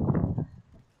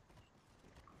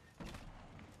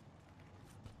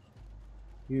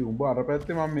 උඹ අර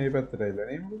පැත්තේ මම මේ පැත්තට ඇවිල්ලා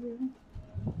නේ මොකද වෙන්නේ?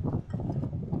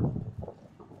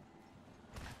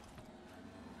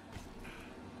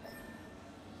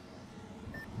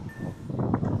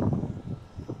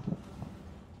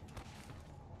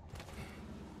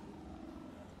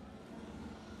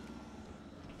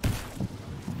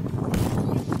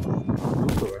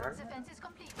 The fence is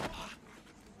complete.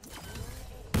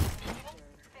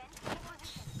 Fence in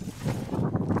position.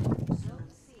 Zone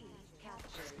C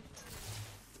captured.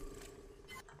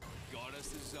 Got us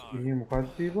the zone. මේ මොකක්ද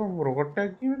තිබ්බම රොකට්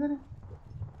එකක් කියවදනේ.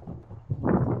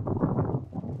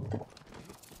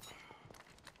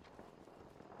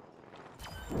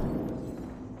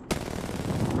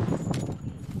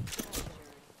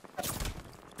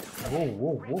 Whoa.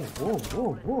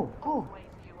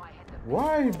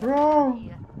 Why, bro?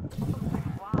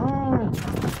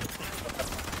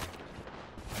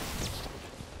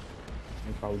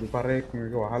 මේ කවුද පරේක්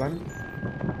මේක වහලන්නේ?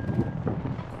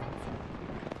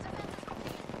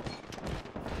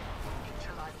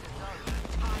 Neutralize the zone.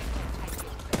 I can take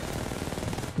it.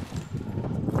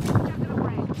 Jacket of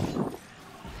range.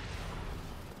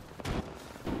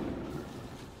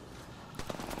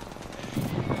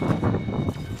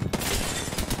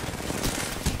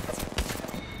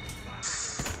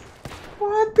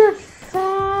 What the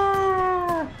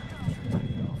fuck?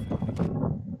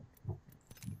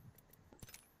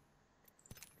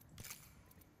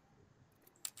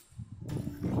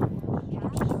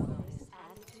 Capture bonus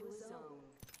added to a zone.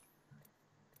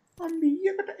 මම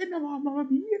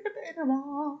බීයකට එනවා.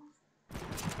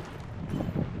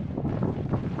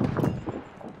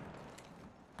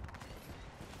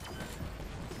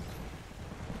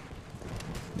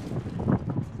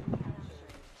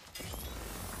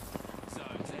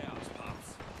 Zone's ours, pups.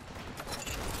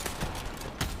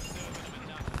 Serving them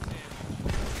enough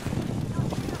sandwich.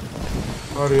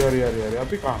 හරි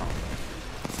අපි කනවා.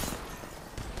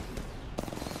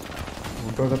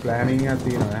 උන්ට ප්ලෑනින් එකක්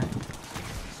තියෙනවා ඈ.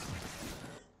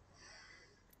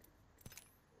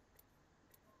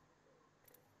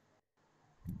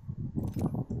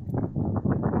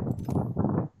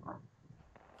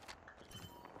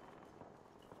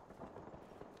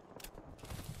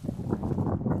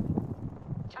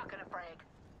 Chucking a frag.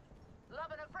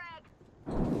 Loving a frag.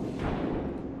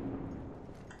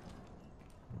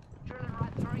 Drilling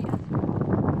right through you.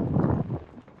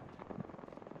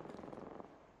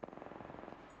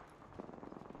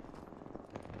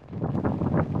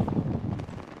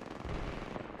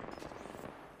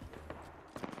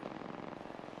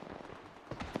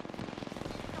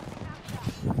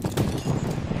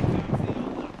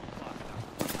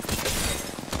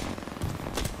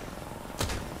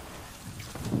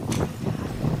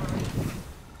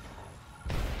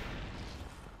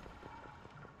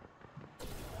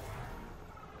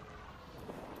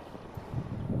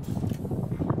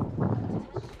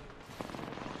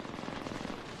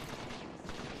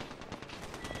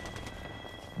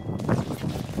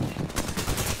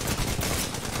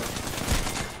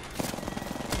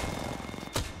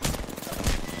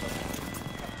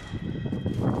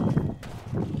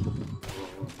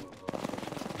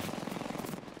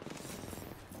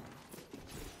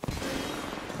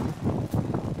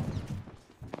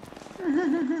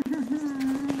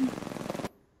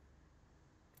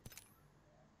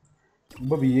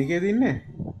 උඹ B එකේද ඉන්නේ?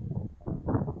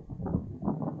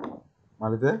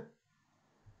 මලිත?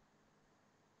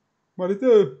 මලිත?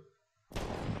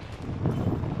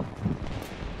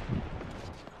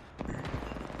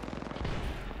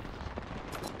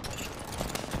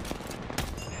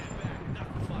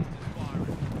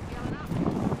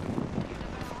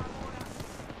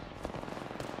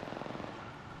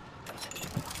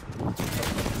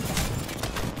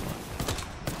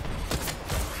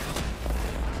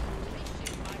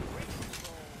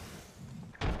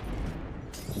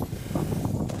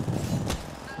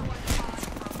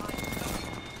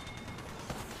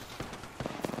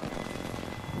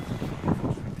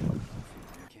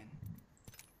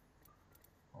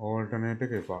 Alternate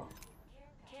එක එපා.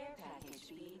 Care package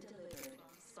being delivered.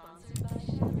 Sponsored by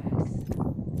Shellbacks.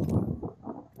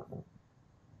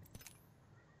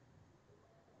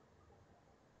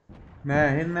 නෑ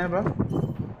ඇහෙන්නේ නෑ බා.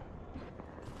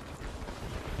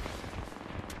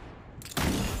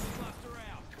 Cluster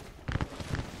out.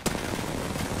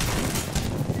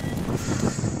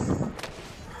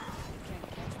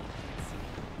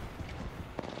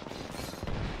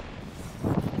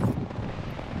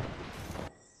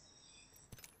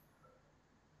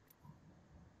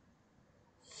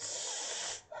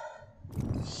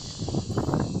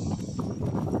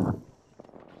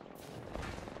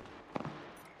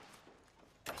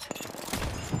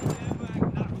 Stand back,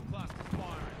 knuckle clusters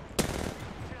firing.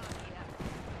 Drilling here.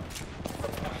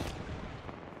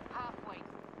 Halfway.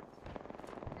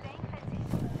 Laying fences.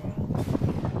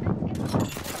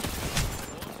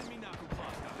 Launching me knuckle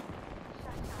cluster.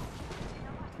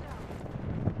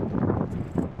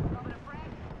 Loving a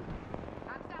frag.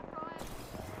 Unstop flying.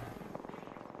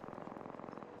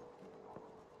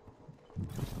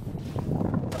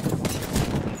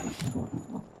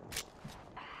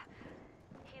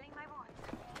 Healing my wounds.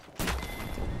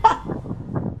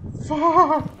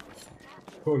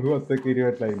 ඔළුවත් එක්ක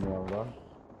ඉරිවැටලා ඉන්නවා බා.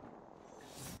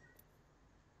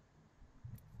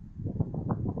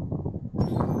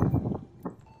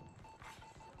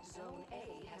 Zone A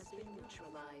has been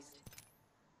neutralized.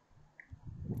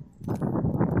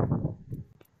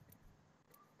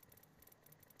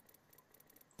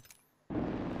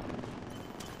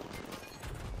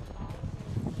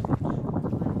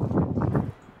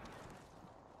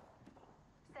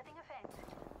 Setting a fence.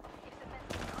 If the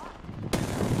fence is crossed,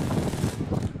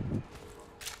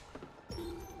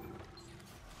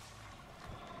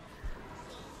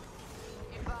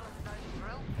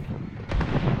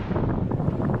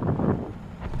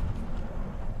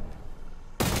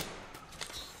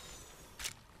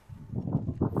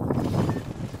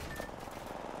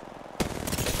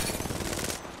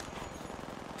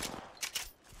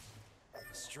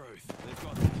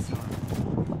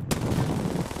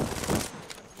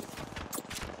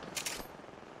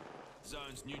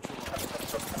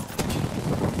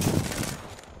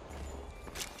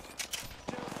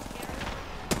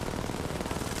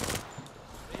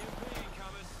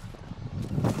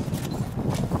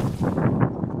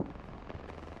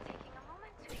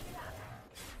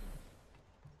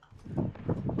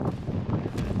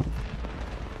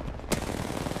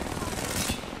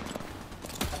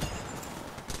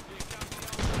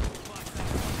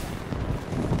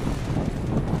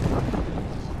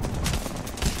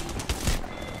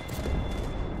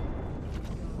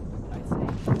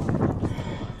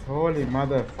 Holy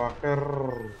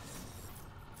motherfucker.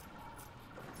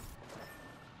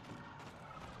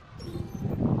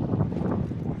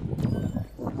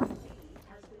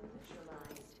 Has been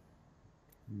neutralized.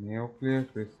 Nuclear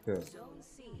crystal. Zone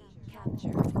C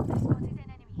captured.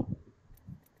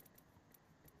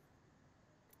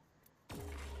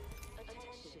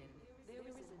 Attention, there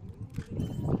is a new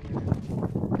kill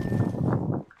leader.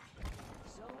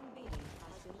 Zone B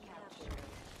has been captured.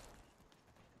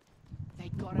 They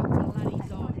got a bloody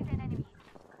dog.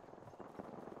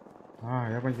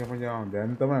 Yaman.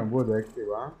 Dan tamam bu da ekti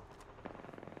ba.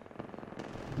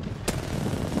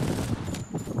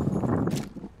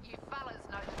 You fellas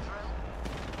know the drill.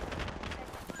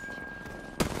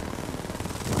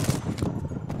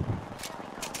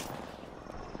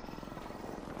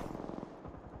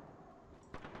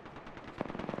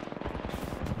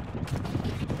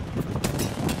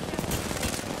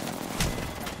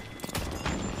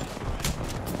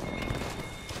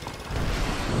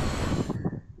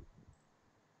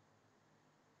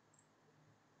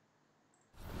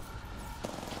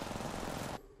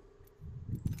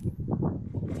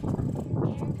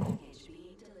 Care package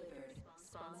being delivered.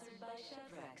 Sponsored by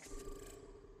Chevrex.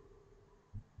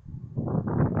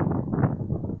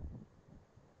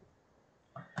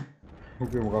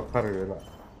 Huwag yung makakarela.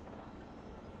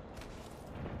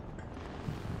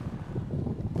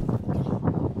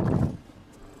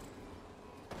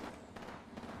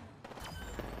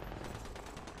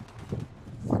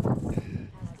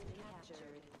 Has been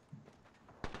captured.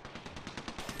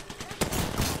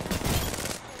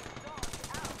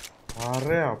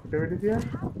 Are අපිට වෙඩි තියන්න.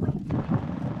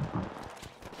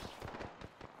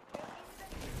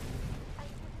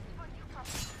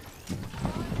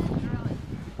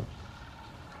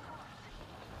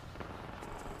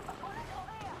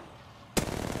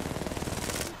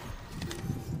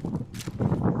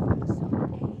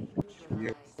 Zone A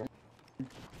neutralized.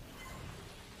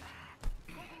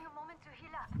 Taking a moment to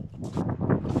heal up.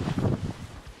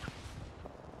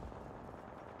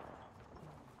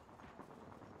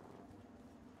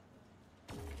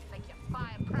 Make your fire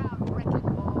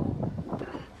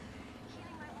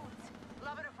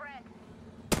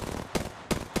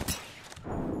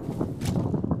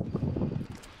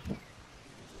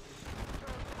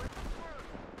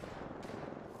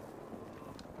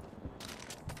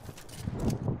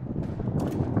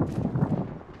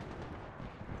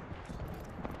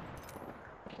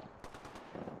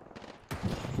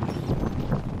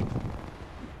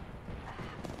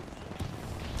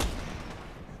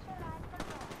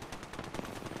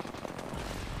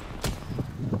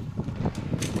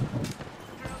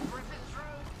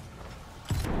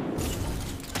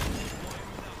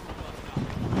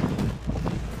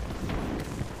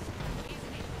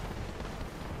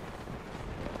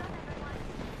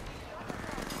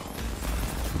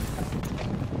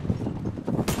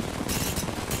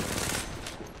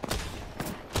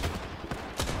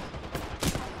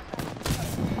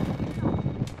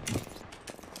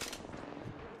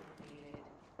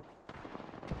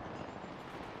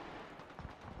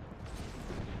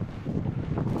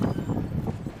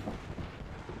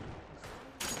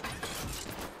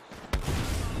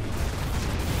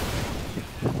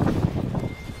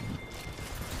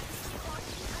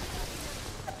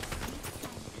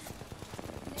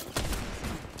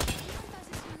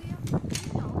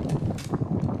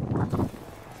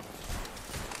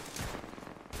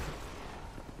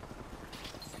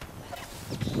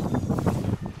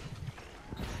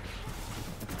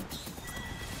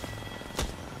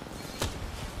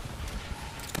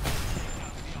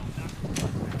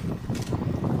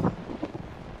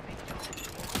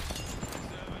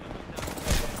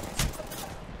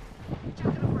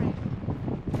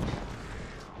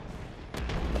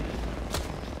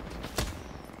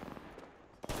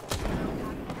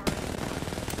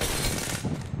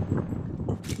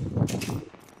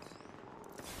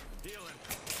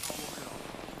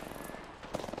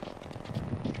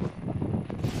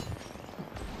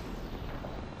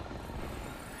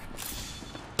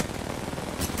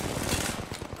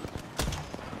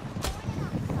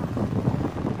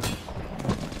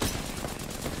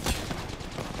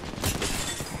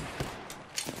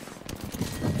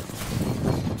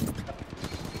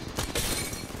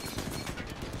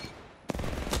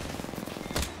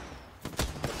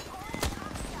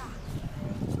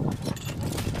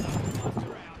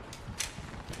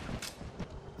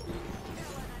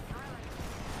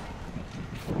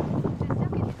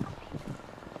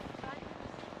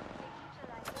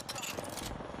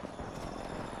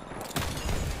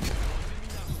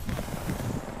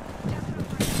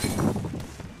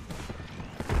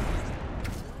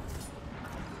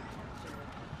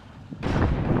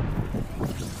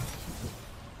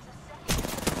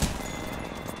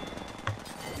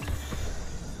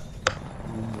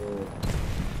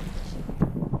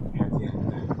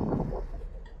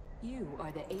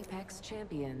are the Apex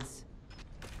champions.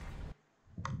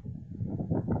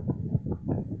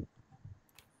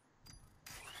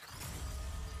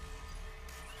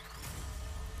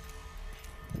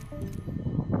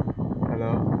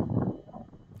 Hello.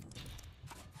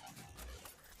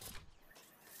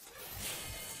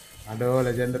 Aduh,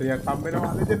 legendary yang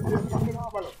kamera, legendary yang kamera,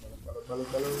 balok.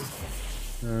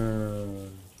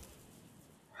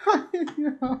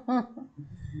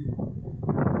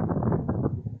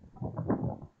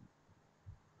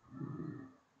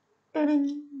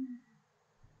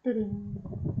 Tering.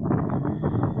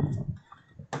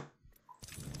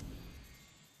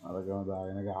 Alagam da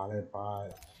ina gale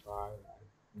pai.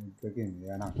 Pekin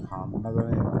ya na khamna da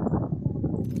ne.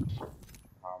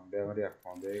 Khambe mari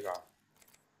akhonde ka.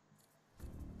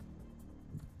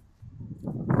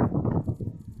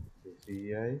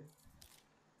 CCI,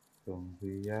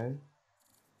 CCI,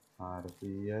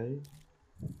 RCI,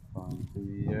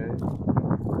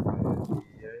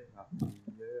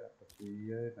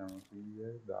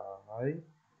 CCI, Dahai,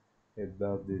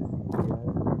 Edda DCI,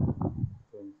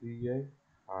 CCI,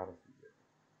 RCI,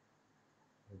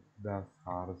 Edda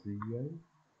RCI,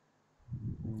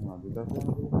 ada dah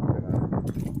barang.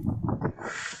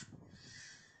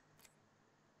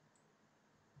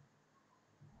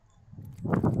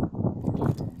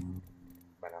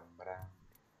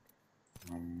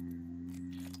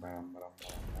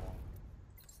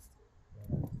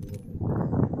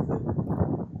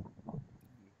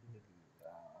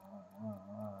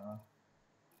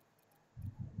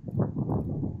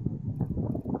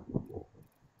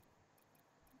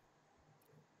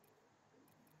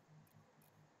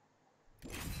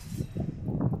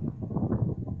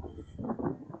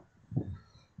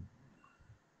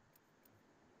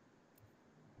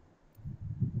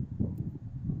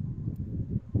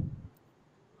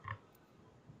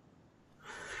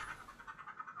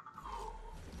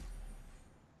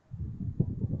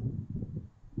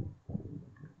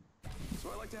 So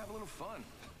I like to have a little fun.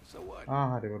 So what?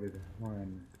 Ada boleh dah.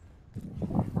 Mana?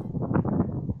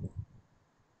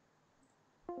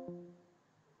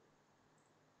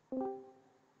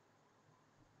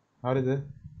 How is it?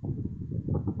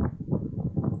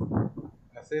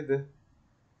 I said it.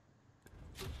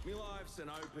 Me life's an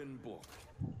open book.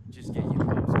 Just get your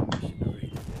mom's permission to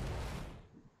read it.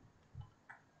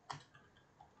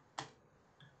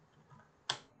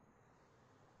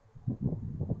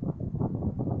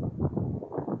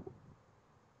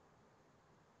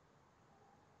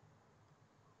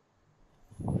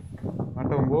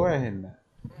 Mata umbo henna.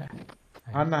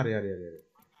 Hari.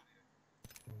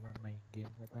 main game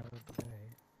kata saya.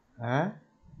 Hah?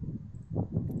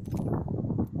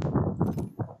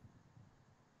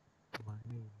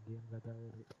 Main game kata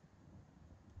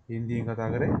Hindi yang kata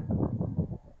kare?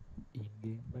 in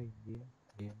game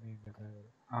game yang kata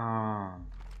Ah.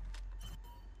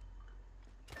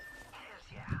 Here's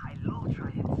your high-low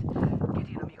triumphs. Get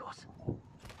in, amigos.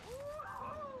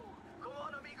 Come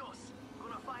on, amigos.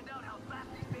 Gonna find out how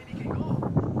fast this baby can go.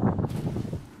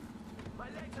 My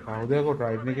legs are Kau dia kau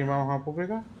drive ni kemau hampu ke?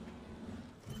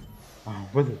 Ah,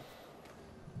 betul.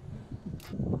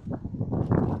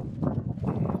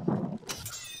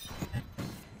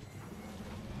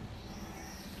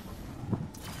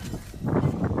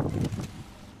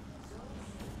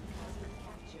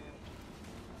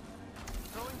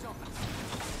 Throwing jumpers.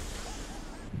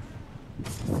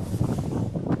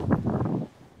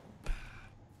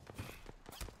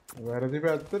 වැරදි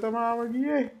පැත්තට මාව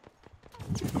ගියේ.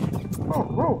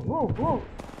 Whoa.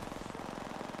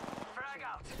 frag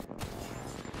out.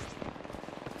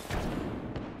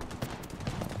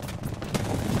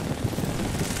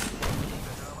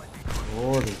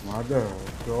 Oh, this mother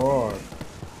God.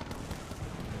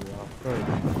 After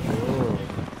God.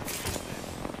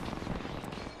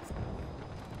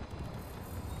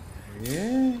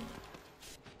 Yeah.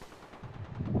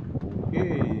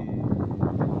 Okay.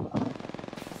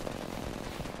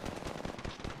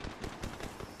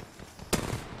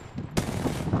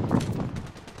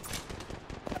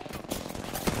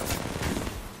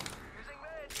 Using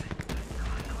meds.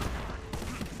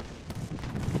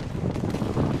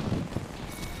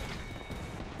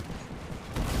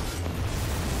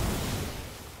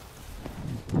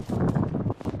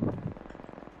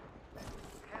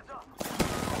 Hands up.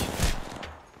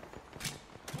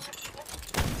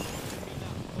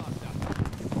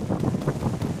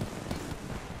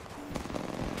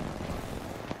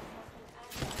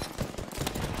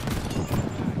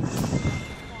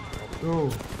 Oh.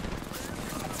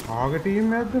 ආග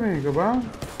team එකක්ද මේක බං?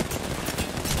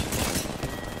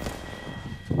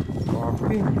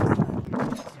 Fucking.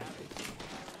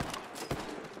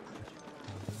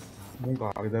 උන්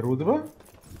කාගේ දරුවද බා?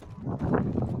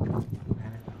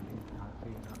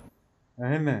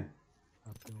 ඇහෙන්නේ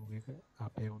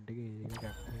අපේ උන්ටික ඒක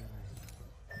කැප්චර් කරයි.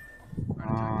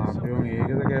 අපේ උන්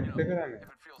ඒකද කැප්චර් කරන්නේ?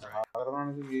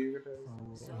 ආරවණක ගේකට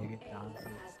ඒක chance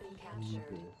has been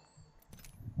captured.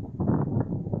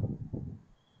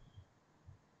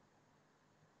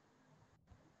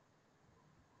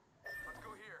 Let's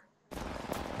go here.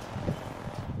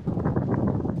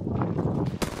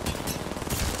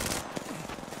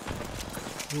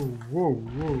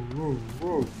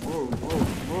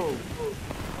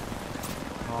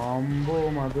 අම්බෝ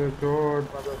මද චෝට්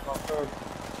මද ෆකර්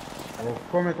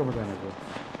ඔක්කොම එකම තැනක.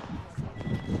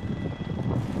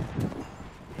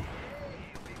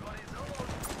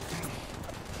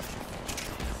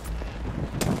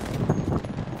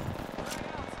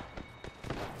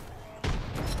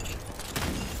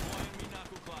 Enemy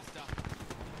knuckle cluster.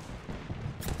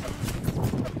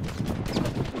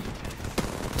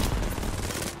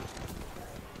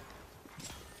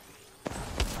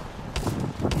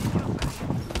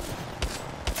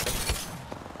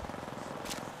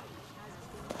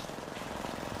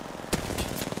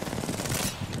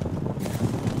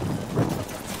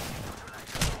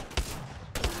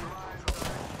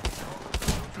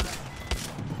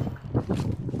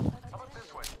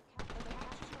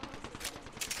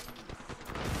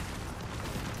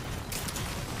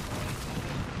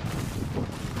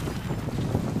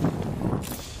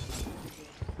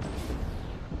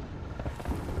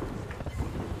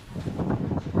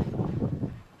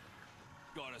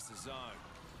 Got us the zone.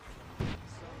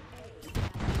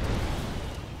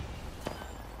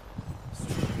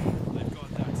 Sweet. They've got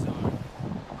that zone.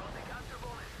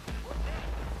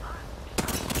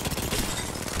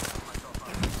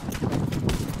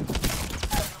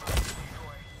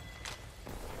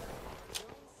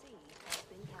 Zone C has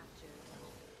been captured.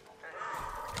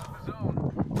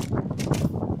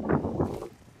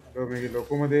 මේක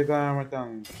ලොකුම දේ තමයි මචං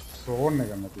සෝන්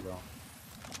එක නැති බව.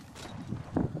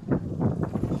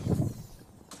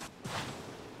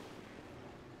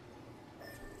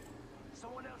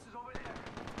 Someone else is over there.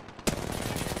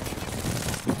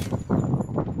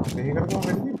 මේකට තමයි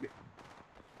වැඩි තිබ්බේ.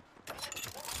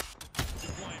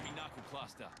 Deploying me knuckle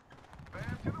cluster.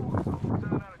 Bam to the whistle.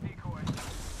 Sending out a decoy.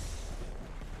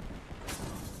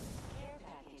 Care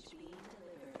package being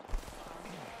delivered.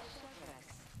 Progress.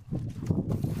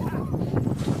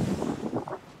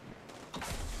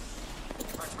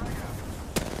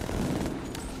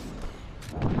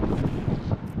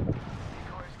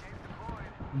 Decoy escape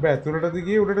deployed. බැතුලටද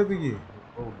ගියේ උඩටද ගියේ?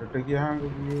 උඩට ගියාම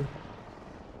ගියේ.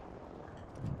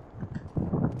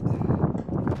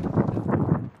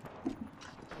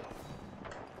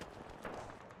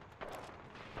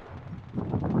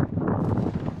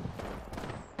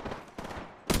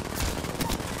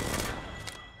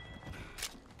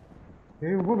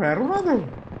 උඹ මැරුණාද?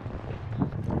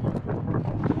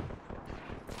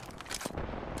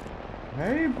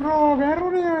 Hey bro,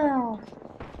 මැරුණේ.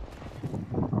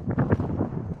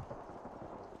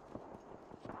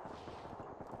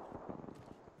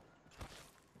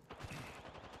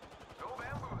 Go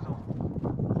bamboozle.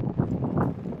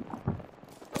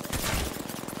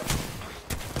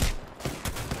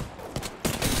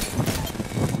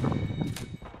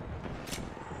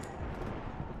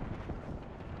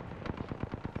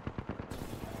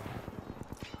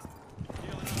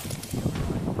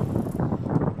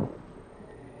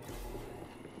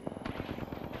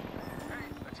 Hey,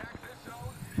 attack this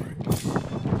zone. Deploying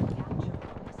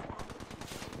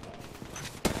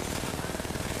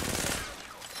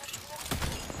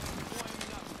me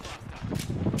knuckle cluster.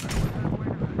 Halfway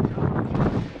to the challenge.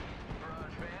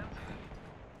 Barrage fans.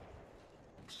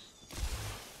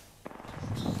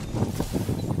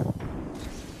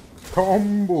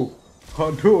 කොම්බු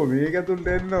කඩෝ මේක ඇතුළට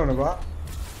එන්න ඕන බා.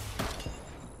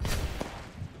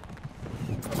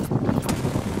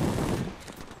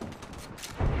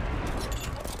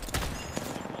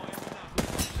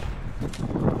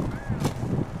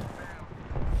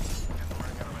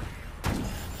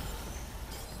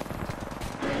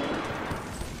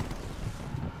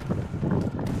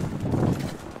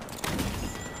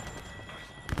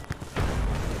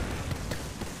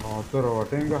 අතර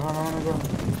වටෙන් ගහනවනේ බා.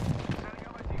 Setting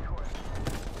up a decoy.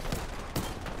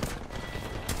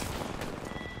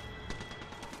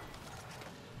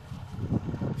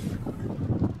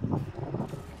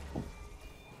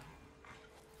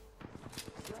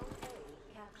 Zone A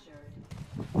captured.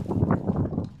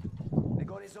 They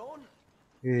got his own.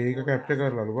 ඒක කැප්චර්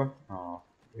කරලාලු බා.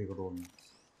 ඒකට ඕනේ.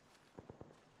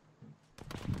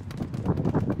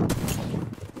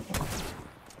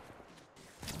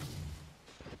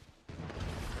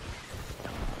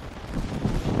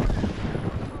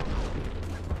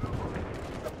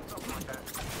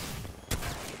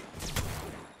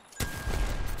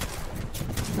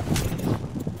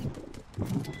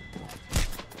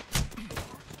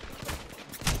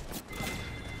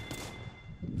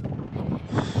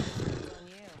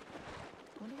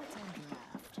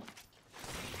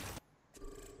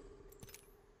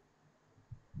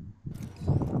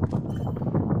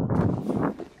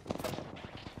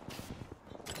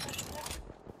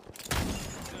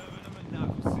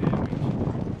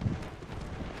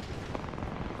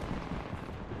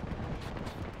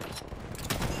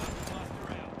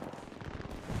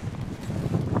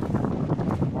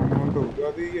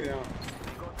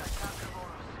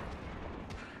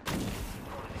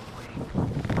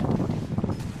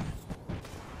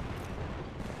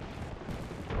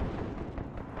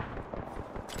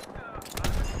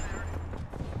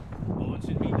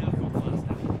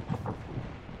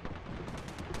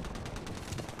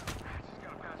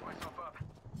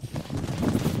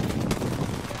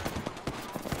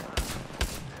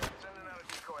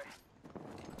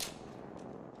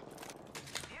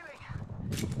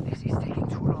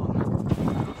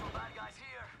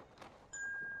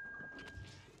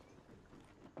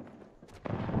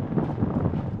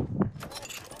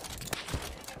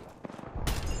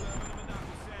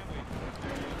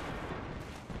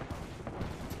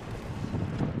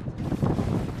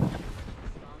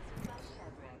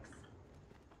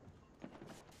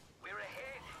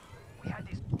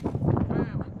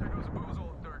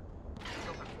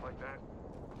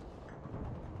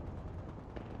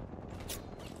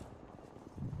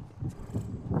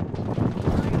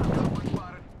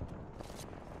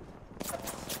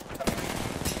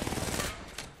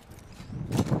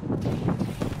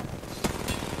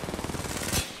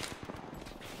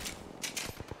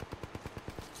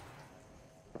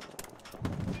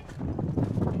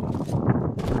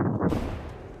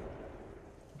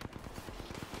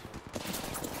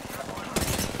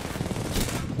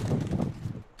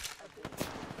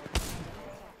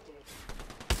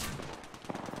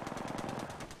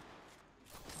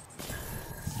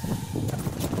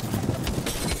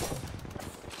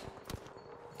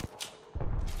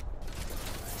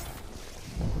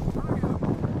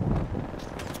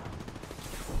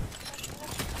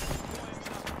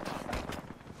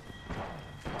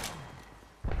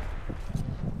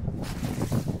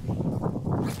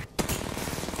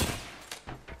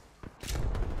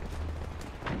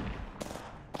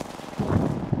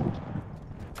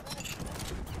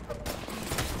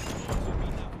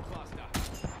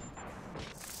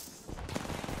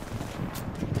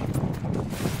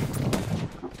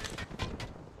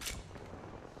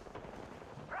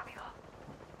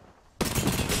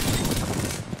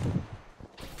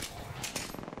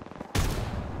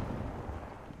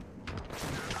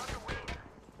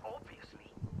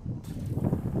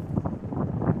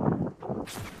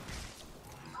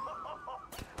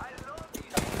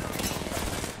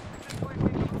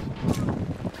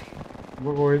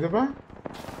 කොහෙද බා?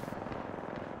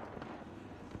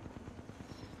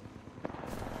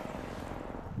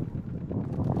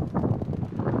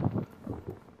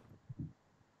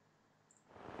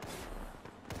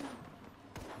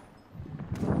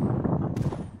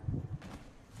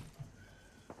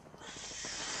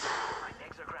 My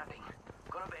legs are cramping.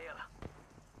 Gonna bail.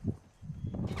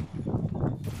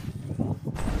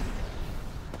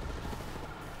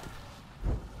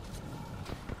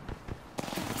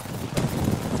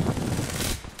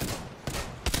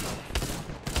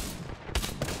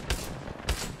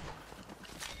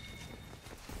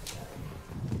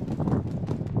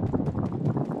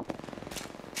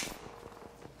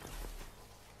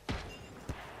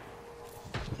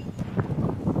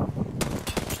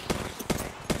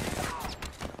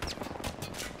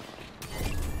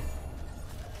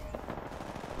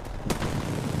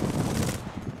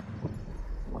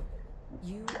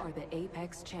 You are the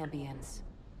Apex champions.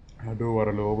 අඩෝ අර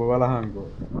ලෝභ බලහන්කෝ.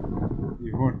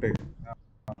 ඉමෝට් එක.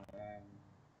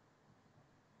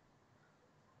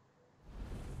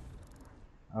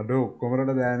 අඩෝ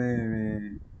ඔක්කොමරට දෑනේ මේ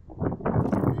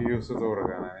ෆියුස්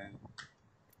තෝරගන්නනේ.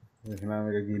 එහෙනම්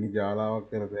මේක ගිනි ජාලාවක්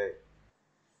කරලා දැයි.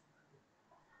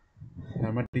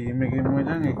 හැම ටීම් එකෙම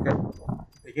මචං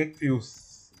එකෙක් ෆියුස්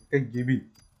එකෙක් ජිබි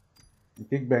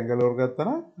එකෙක් බැංගලෝර ගත්තා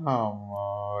නම්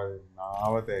අම්මා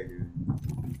නාවත ඇගිලි.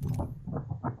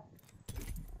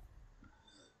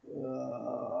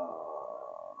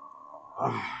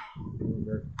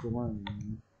 දැක්කම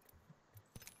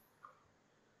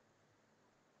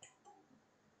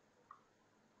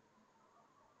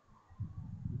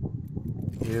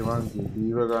ඒවන්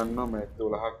ජීව ගන්නවා මැච්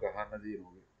 12ක් ගහන්න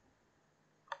දිනුනේ.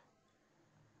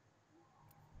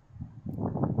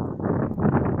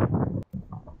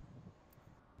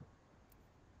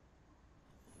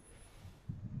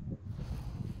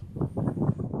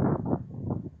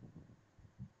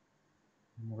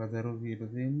 මොකද අර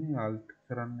කියලා දෙන්නේ අල්ට්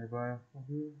කරන්න එපා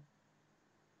වගේ.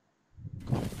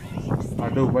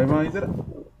 අඩෝ බයි මා ඉතර.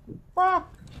 Fuck.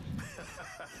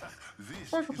 This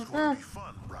is gonna be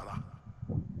fun, brother.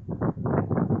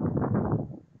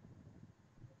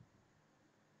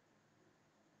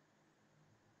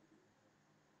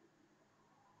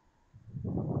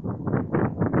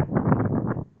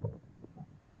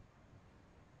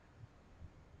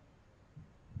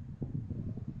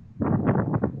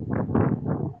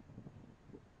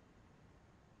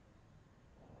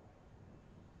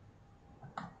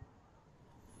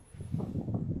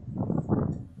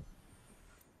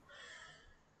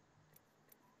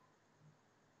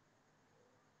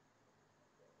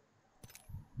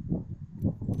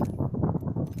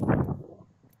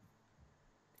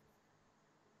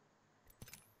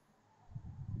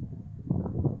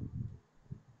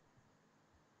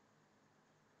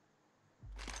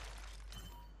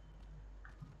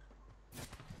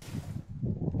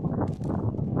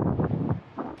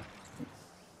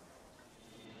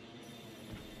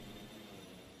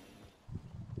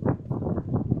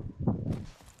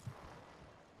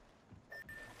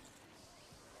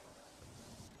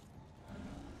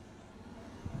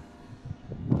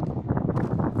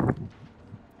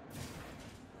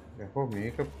 යකෝ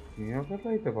මේක කියනවා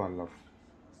කරලා හිටපල්ලා.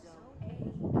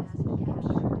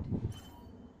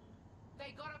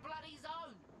 They got a bloody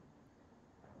zone.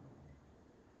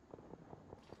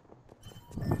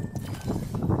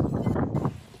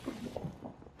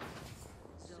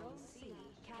 Zone C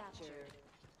captured.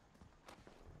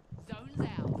 Zone's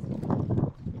out.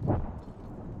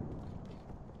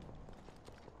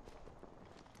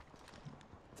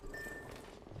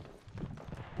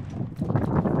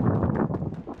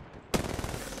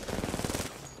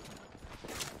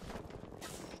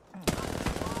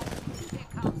 Here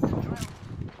comes the drill.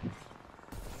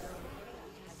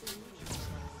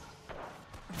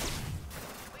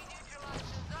 We neutralized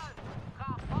the zone.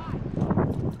 Can't fight.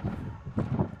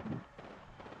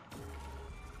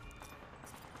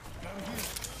 Down here,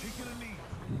 taking a knee.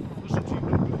 Listen, team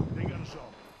member, they got us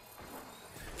all.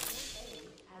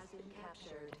 Has been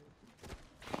captured.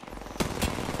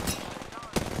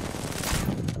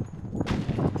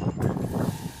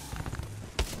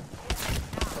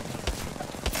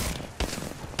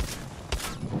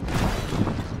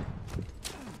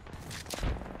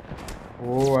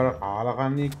 ඕ අර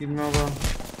කාලකන්ණියෙක් ඉන්නවා බං.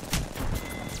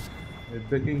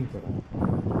 එද්දකින් කරා.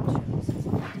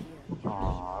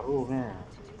 ආරු නෑ.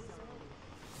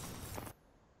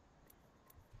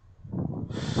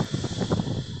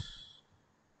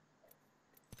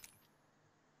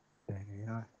 දැන්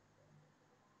එනවා.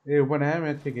 ඒ උප නැහැ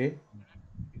match එකේ.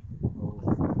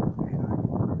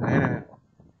 නෑ නෑ.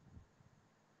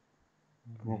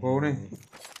 මොකෝ උනේ?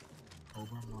 ඔබ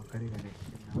මොකරි වැඩේ.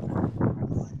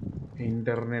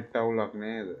 ඉන්ටර්නෙට් අවුලක්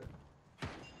නේද?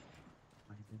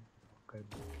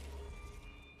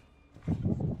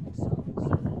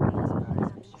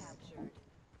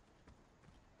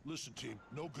 Listen, team,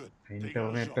 no good. They got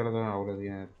us internet up. වල තමයි අවුල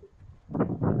තියෙන්නේ.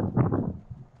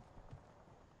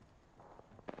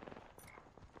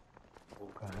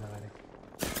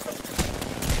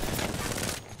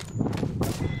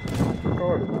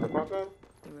 Oh, motherfucker.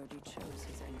 The road you chose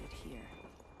has ended here.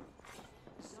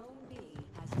 Zone B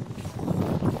has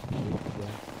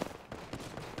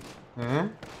ඈ?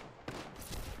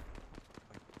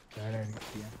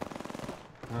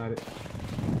 හරි.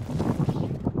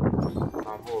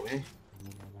 අම්බෝ මේ.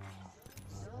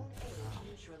 Zone A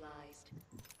neutralized.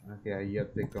 Okay,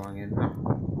 අයියත් එක්ක මං එන්නම්.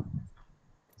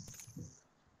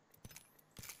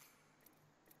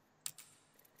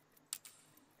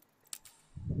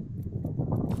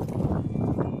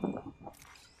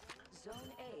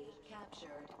 Zone A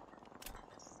captured.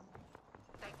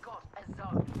 They got a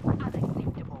zone.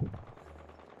 Unacceptable.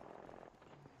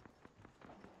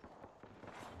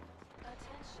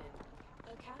 Attention.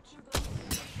 A capture bonus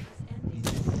is ending.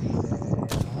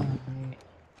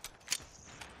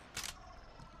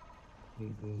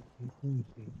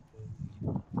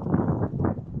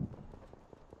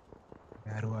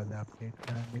 यारो आज अपडेट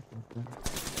करांगे तो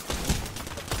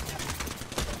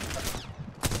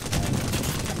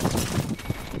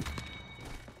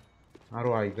අර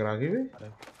ආයි කරා කිව්වේ?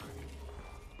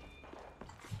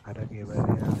 अरे के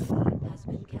बारे यार Has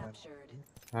been captured.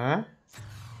 ඈ?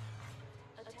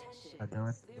 Attention.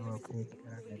 अदावत There तो is a अपडेट new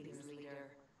करांगे greetings leader.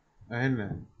 ඇහෙන්න?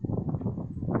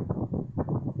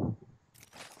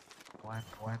 वन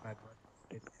अदावत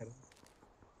अपडेट करो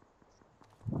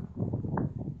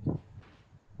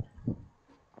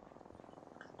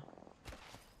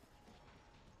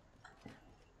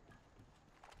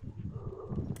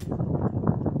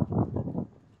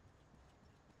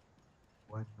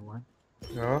वन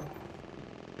ඔව්.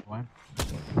 One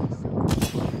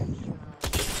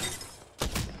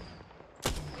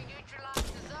We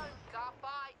neutralized the zone.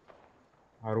 Goodbye.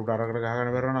 අරුට අරකට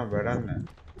ගහගන්න බැරුව නම් වැඩක් නැහැ.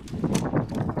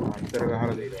 අන්තර ගහලා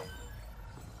දෙනවා.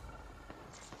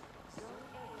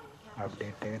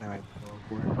 अपडेट है ना वन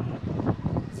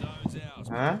Zone's ours.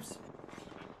 ඈ?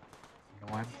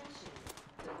 वन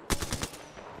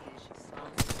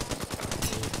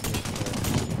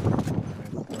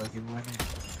वर्किंग वन है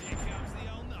Here comes the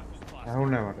old knuckle cluster.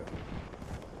 ඇහුන්නේ නැහැ මට.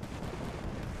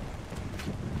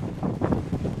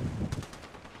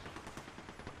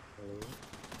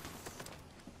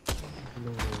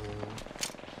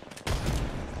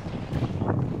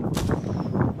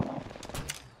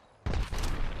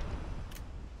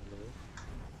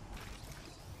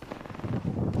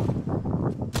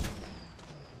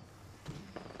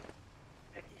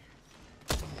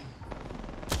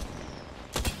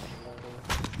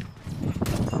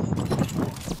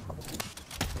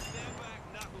 Stand back,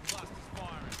 knuckle cluster's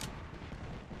firing.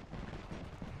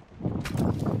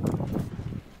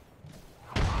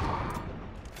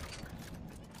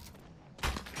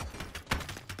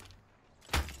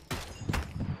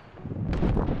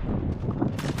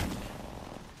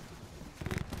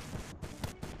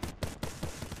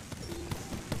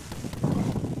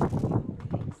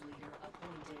 Greetings leader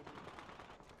appointed.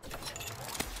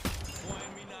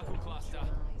 Flying me knuckle cluster.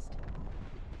 Neutralized.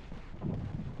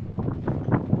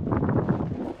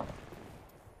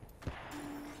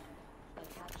 A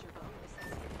capture bonus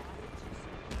has been added to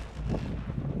zone.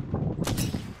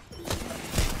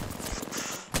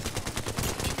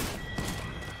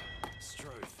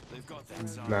 Struth, they've got that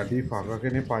zone. Bloody ෆක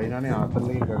කෙනේ පයින්නනේ ආතල්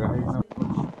එකේ ගගහ ඉන්න.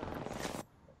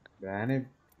 බෑනේ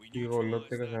ඊගොල්ලොත්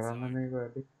එක කරන්න මේක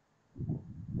වැඩි.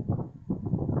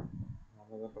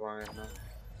 මොකද මම එන්න.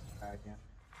 ආගෙන.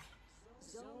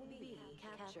 Zone B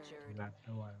captured.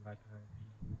 लंटा वाल कथा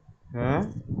ඈ?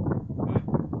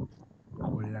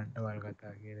 उल्लंटा वाल कथा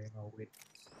के रे मौगे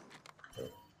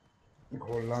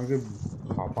ගොල්ලන්ගේ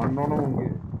කපන්න ඕන උන්ගේ.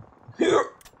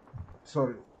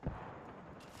 සෝරි.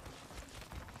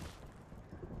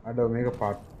 අඩ මේක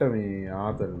පට්ට මේ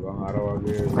ආතල් වන් අර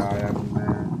වගේ වෙලා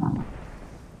යන්නේ.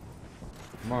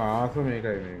 මම ආස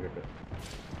මේකයි මේකට.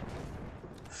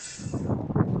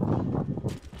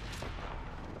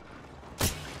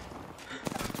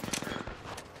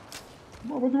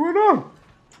 මම දුවනවා.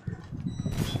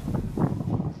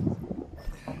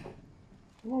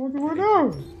 මම දුවනවා.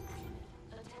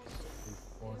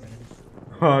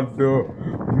 අඩෝ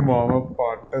මම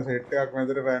පට්ට සෙට් එකක්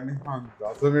මැදට පැන්නේ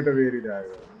දසමට වේරිලා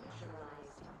ආවා.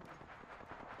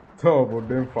 තෝ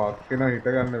පොඩ්ඩෙන් ෆක් කෙනා හිට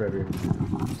ගන්න බැරි.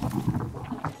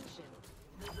 Attention.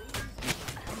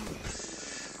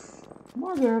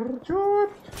 මදර්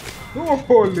චෝට් Oh,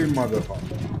 holy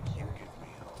motherfucker.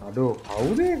 Aduh, kau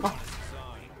deh kah?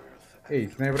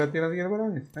 Sniper tiada lagi apa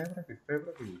lagi?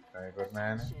 Sniper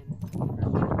man.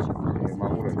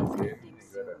 Magulo ini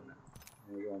negara.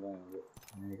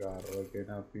 Ini karo ke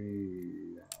napi.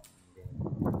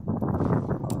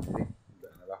 Jadi,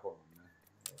 dah lah kau.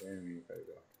 Ini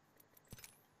kayak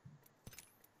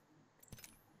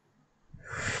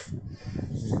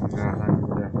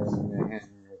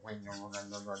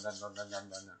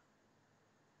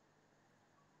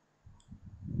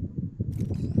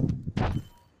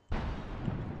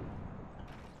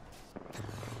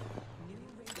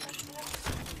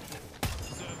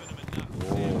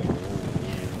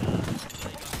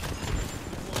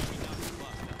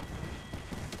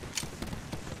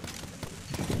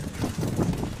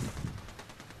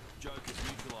Joker's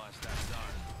neutralized that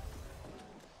zone.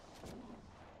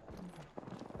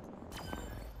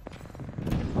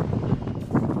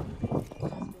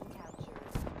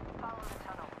 Follow the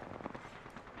tunnel.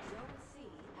 Zone C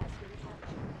has been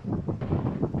captured.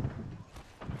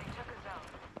 They took a zone.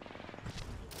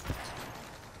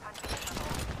 Punching the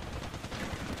tunnel.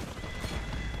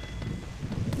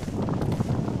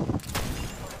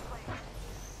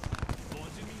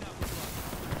 Launching me knuckle cluster.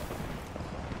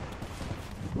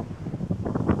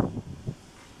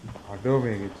 aduh,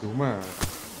 begitu mah.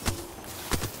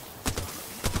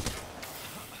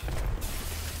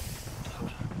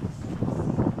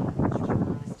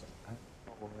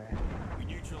 We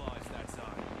neutralized that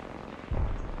zone.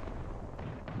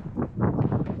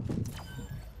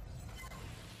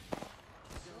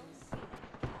 Zone C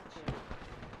captured.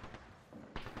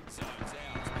 Zone's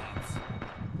ours, pups.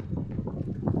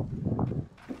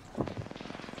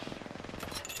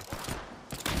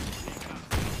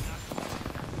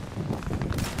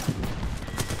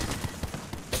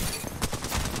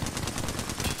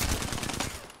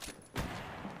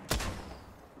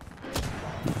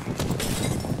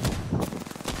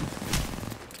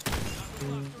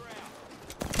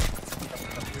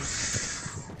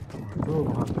 Aduh,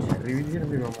 cari ini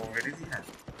nanti ngomong dari sini.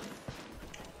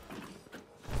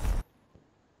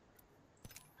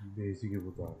 Basic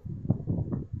buta.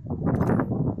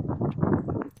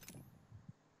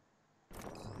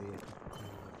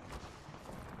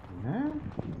 Nah,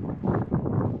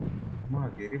 mah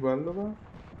giri ballo ba?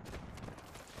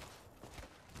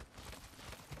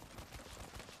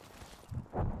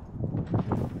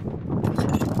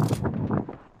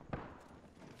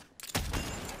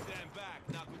 Stand back,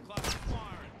 knuckle cluster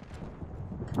firing.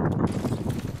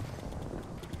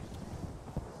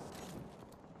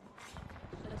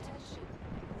 Attention.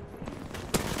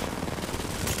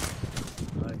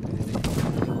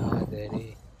 Zone B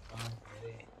captured.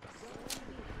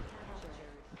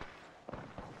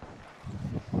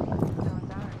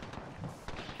 Zone's ours.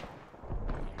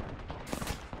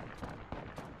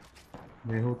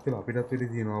 මේ හොත්තල අපිටත් වෙඩි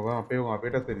තියෙනවා අපේ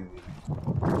අපිටත් වෙඩි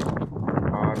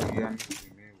තියෙනවා ආරියන්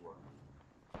මේවා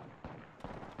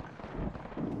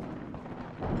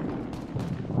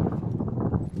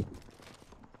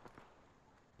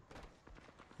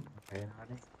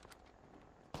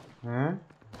ඈ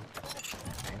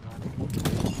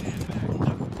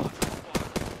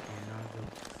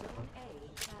Zone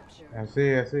A captured.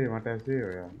 ඇසේ මට ඇසේ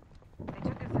ඔයා They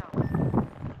took a zone.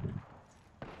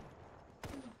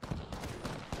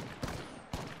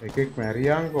 එකෙක්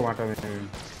මැරියාංකෝ මට මේ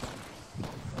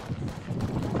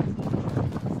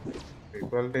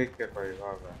triple take කරපයි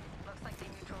වාගා Looks like they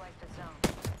neutralized a zone.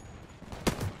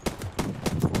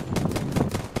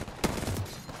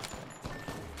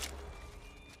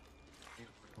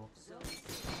 Zone C.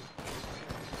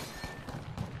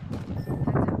 Heads up.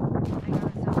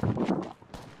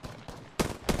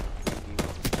 They got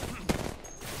a zone.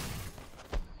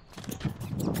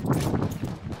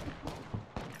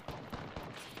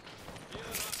 Heal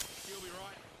it up, you'll be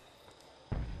right.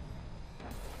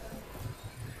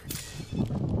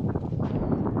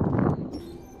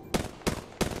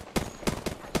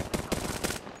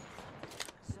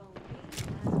 Zone B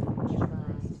has been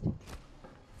neutralized.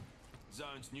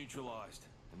 Zone's neutralized,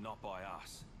 and not by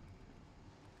us.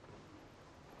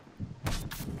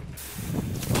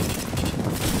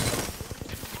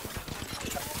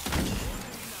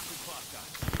 Knuckle cluster.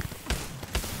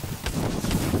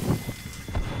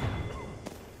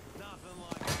 Nothing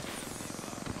like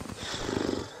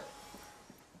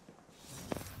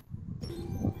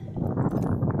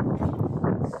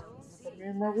Zone C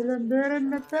මේ මගුලෙන්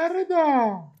බේරෙන්න බැරිදා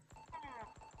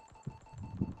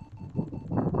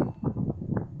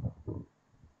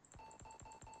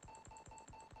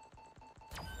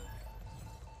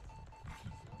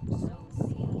Zone C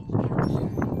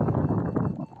captured.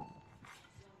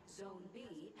 Zone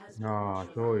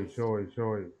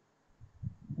ෂෝයි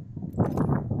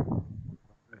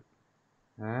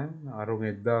අරුන්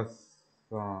 1000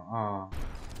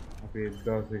 අපි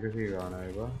 1100 ගාන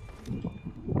ඒවා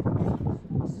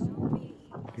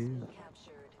Zone B has been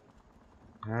captured.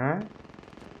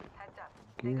 Heads up.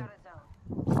 Okay. They got a zone.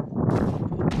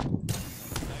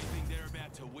 They think they're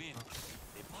about to win.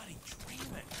 They're bloody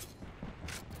dreaming.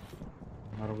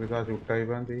 අරුන්ගේ තා චුට්ටයි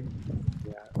පන්ති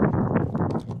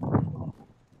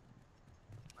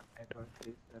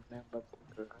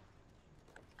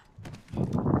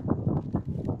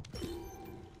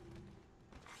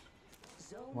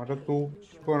Zone මට A තූක්කන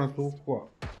neutralized. තූක්වා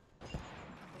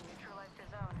We neutralized the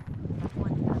zone. That's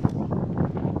one step.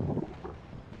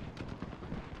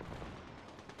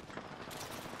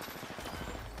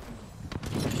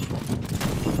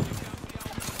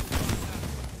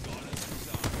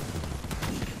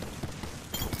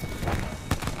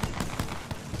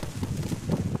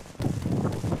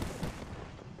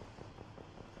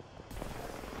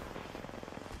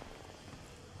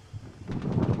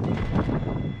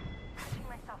 Patching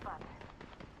myself up.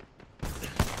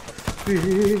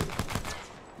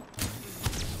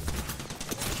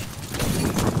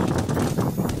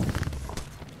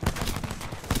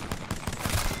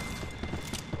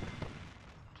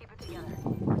 Keep it together.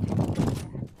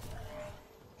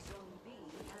 Zone B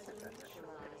has been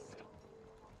neutralized.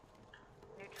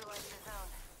 Neutralize the zone.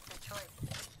 Good choice.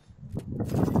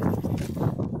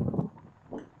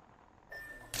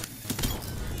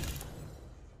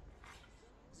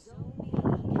 Zone B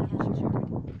captured.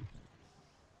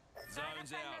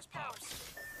 Zone's ours, pups.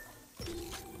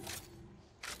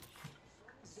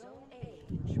 Zone A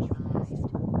neutralized.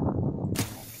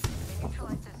 They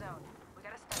neutralized the zone. We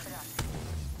gotta step it up.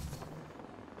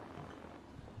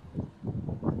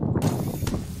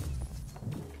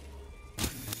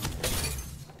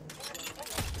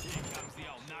 Here comes the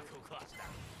old knuckle cluster.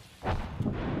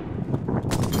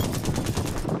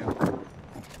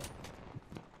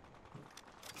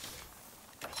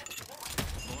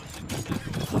 Launching the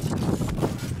knuckle cluster.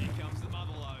 Here comes the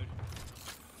mother load.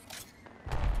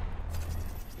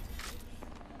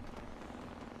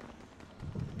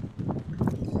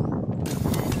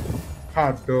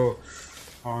 හඩෝ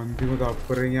අන්තිම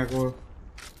තප්පරෙන් යකෝ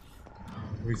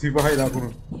 25 ලකුණු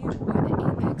You are the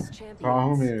Apex තාම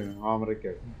champions. මේ ආමරෙක්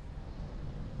ඇති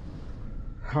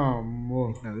අම්මෝ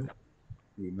නද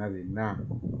ඉන්න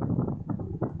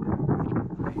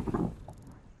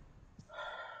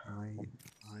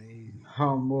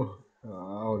අම්මෝ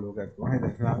ඔලුව ගැත්තුමයි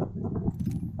දැක්ලා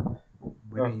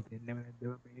මට හිතෙන්නෙම නැද්ද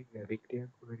මේ ගැරික්ටයක්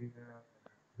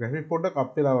ගැෆි පොඩ්ඩ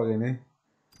කප්පෙලා වගේනේ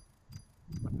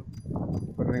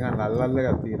නිකන් නල්ලල්ල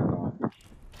එකක් තියෙනවා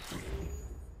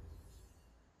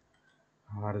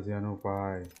හාරජන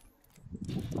උපායි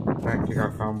පැක්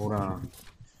එකක් හම්බුණා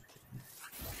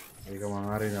ඒක මං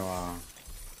අරිනවා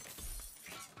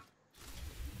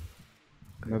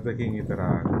නොදකින්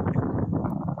විතරක්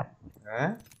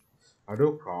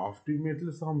අඩෝ ක්‍රාෆ්ටි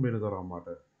මෙටල්ස් හම්බෙන තරම් මට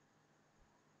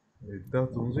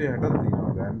 1360ක්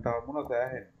තියෙනවා දැන් තාමුණ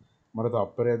සෑහෙන මට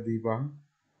තප්පරයක් දීපන්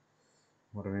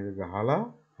මට මේක ගහලා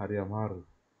හරි අමාරු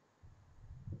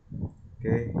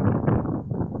ඕකේ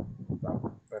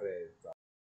තප්පරේ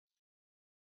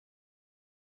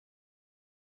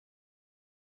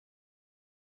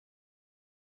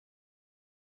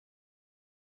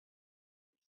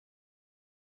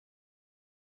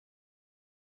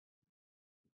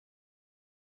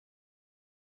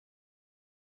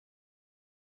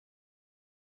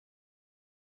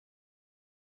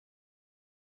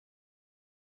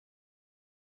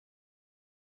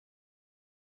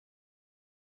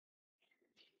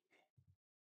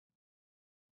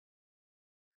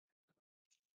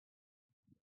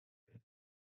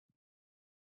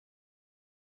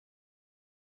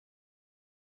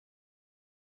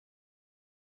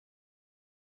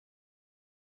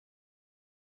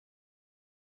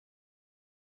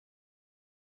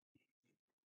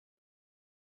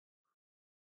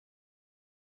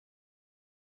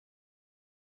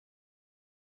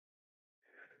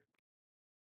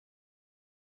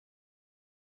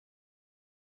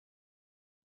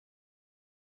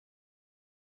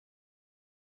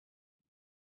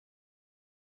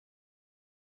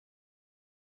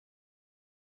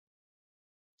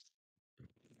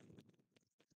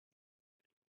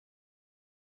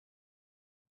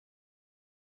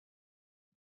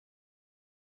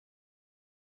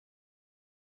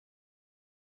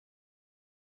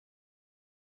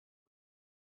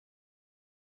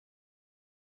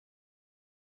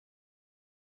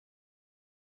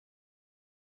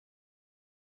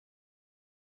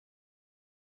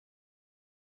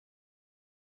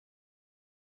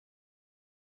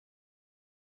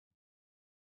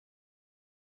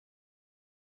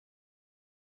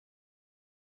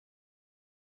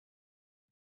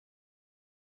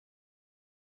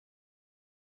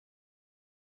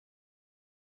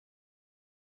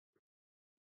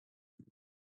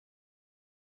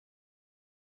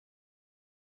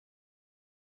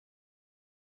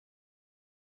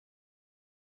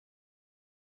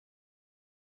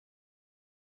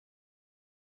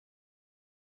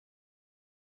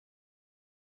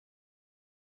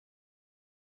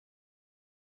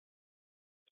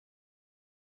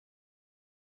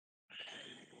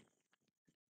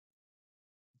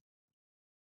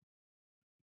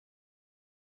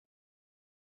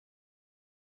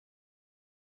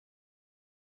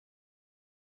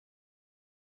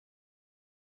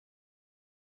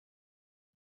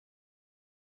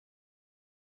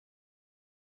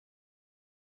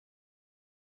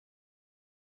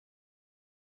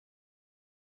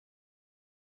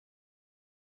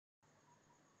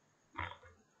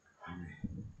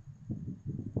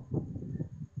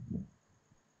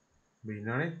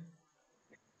ඉන්නනේ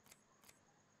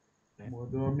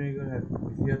මොකද මම මේක 27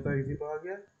 25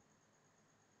 ගියා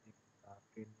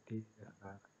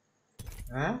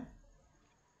ඈ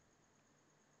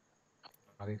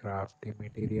මගේ ක්‍රාෆ්ටිං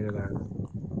මෙටීරියල් ගන්න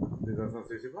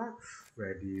 2025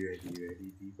 වැඩි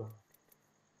දීපා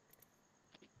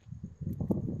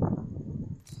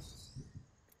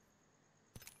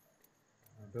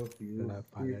අද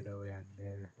පලඩෝ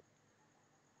යන්න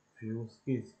ෆියුස්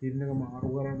ස්කින් එක මාරු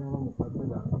කරන්න ඕන මොකද්ද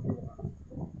ගන්න කියලා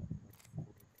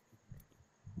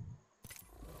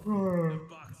The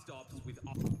buck stops with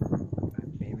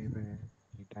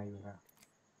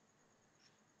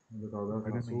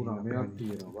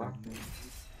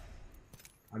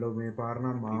අඩෝ මේ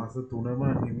පාරණ මාස 3ම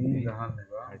හිමි ගහන්න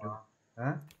එපා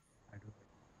ඈ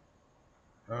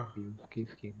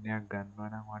ස්කින්නයක්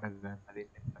ගන්නවනම් මට ගන්න දෙන්න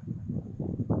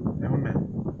එහුන්නේ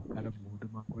අර මුඩු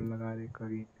මකුල්ල කාරයෙක්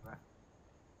වගේ ඉන්නවා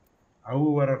අවු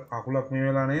වර කකුලක් මේ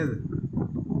වෙලා නේද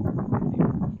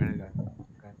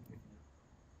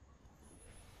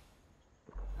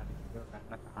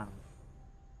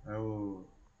ඔව්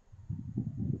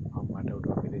අම්මට උඩ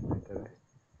අපි දෙන්න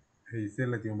විතරයි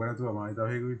ඉස්සෙල්ල තියුම් බලතුවා මම තව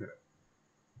හේක විතර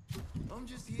I'm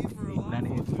just here for a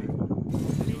ඉන්නනේ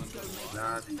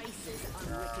laugh. Let's go make those faces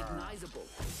unrecognizable.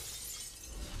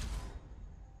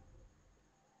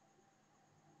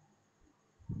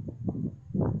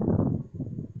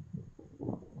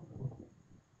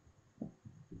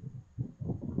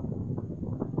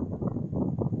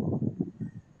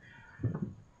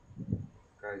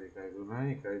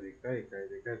 එකයි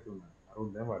දෙකයි තුන අරුන්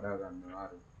දැන් වඩා ගන්නවා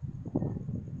අරුන්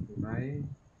 3යි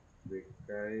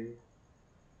 2යි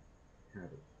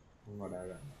හරි උන් වඩා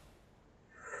ගන්නවා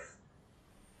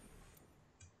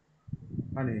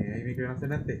අනේ ඇයි මේක වෙනස් වෙන්නේ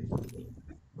නැත්තේ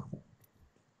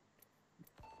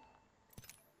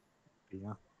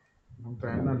පියා මම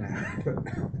පැනලා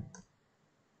නැහැ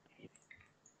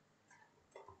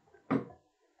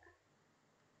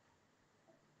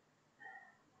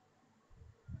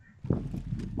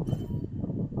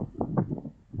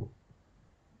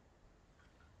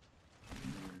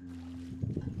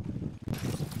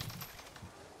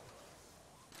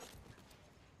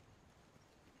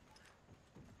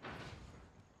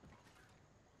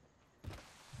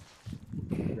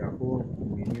යකෝ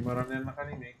මිනි මරන්න යන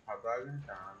කලින් මේක හදාගෙන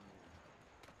තාන්න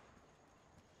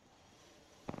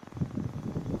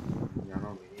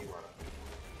යනවා මිනි මරන්න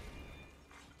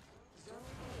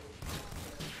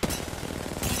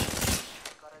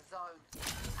Got a zone.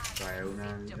 බය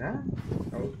වුණා ඈ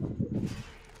ඔව්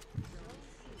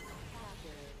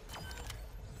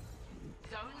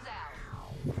Zone's out.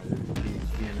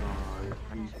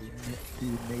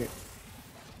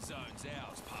 Zone's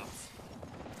ours, pups.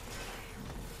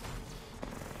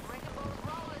 Wrecking ball's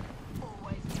rolling.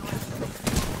 Always doing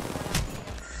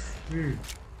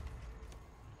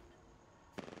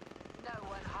No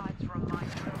one hides from my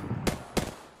crew.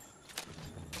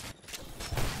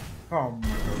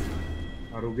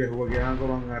 අරුගේ හුව ගියාම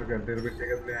මං අර ගන්ටර් බෙට් එක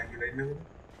ඇතුලේ ඇඟිලා ඉන්නකො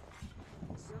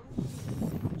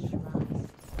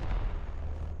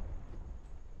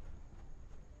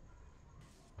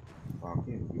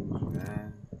fucking views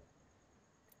man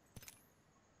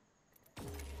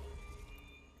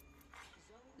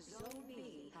Zone B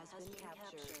has been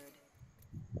captured.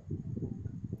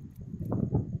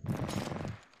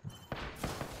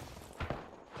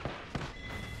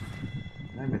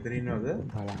 නෑ මෙතන ඉන්නවද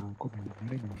බලංකු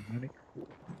මෙන්නනේ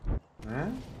ඈ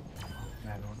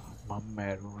මම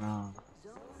මැරුණා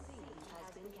Zone B has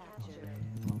been captured.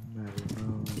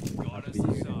 Got us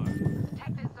a zone.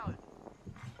 Protect this zone.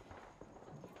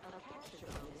 A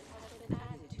capture bonus has been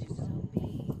added to Zone B.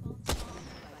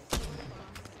 Sponsored by Silver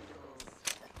Pharmaceuticals.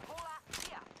 Fall out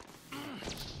here.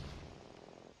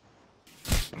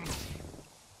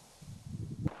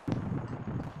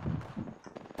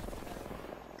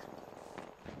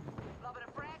 Lobbing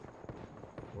a frag.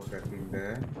 ඔකට ඉන්න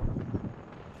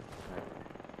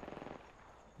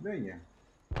දැන් යා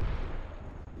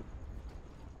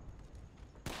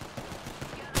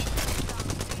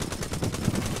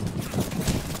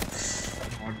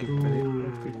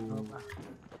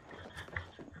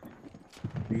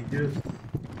videos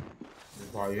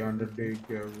 500 day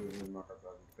මට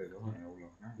තත්ත්වයක්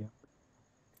නෑ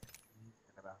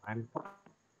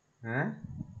ඈ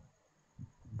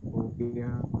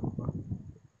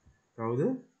කවුද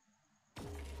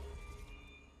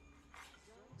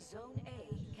Zone A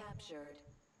captured.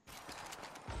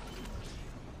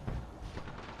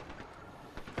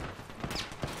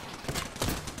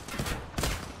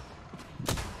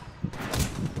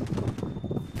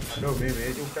 අඩෝ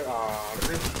මේ චුට්ට ආරද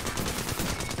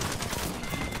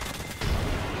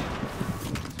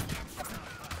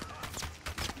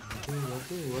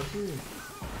වතු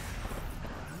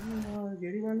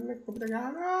ගෙරි වල්ලෙක් අපිට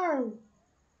ගහනවා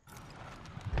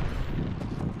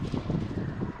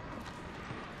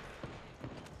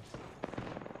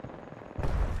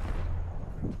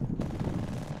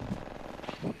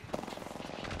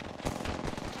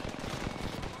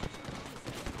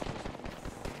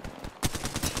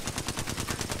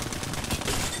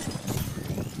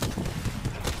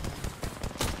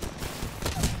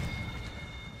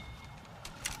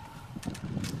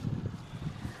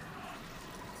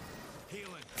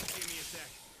Healing. Give me a sec.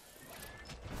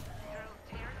 Drill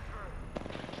tearing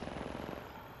through.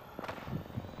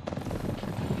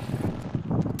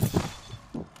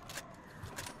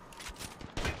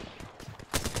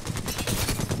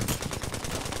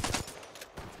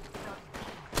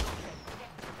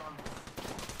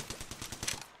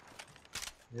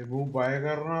 ये वो बाय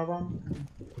करना बम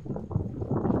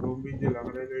डोंबी जे लग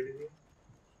रहा है रेडी में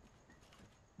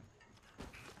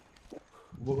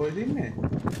वो कोई दिन में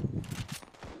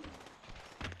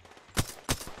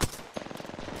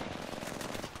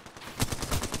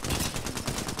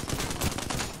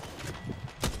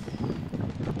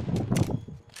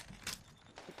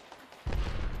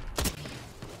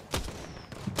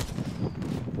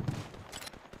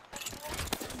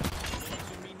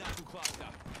Launching me knuckle cluster.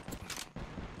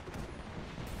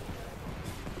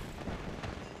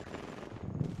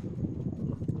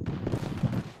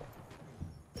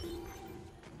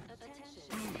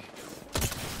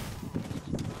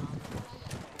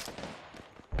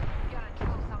 Gotta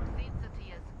drill some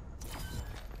sensitives.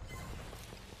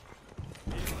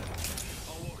 Healing.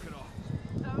 I'll walk it off.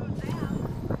 Zone's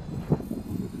out.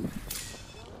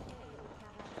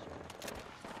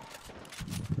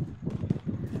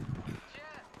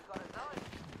 Shit, we got a zone.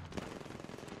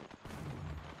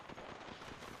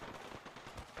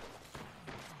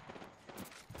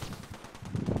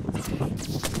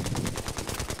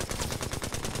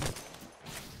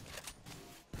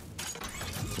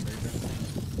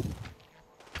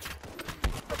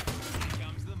 Here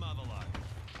comes the mother load.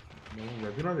 너무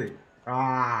여전하지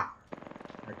아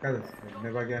약간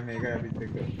내가 그냥 내가 밑에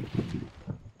그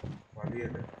와리에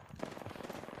돼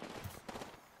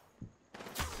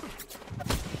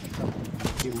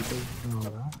ඒ උඩ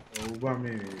ඉන්නවා ඔබ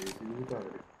මේ ඉදුතා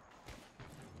그래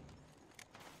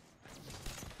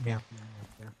මෙයක්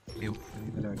ඒ උඩ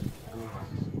ඉඳලා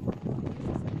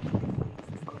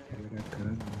කොහෙද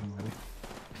කරන්නේ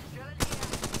Drilling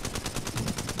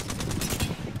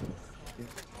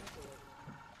here.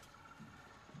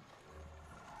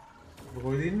 ඔබ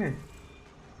කොහෙද ඉන්නේ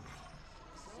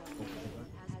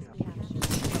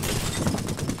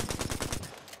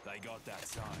They got that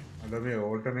zone. අද මේ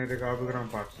ඕල්ටර්නේට් එක ආපු කරන්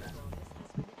පස්සේ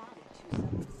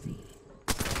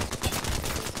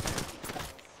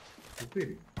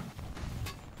ඉතිරි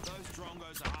Those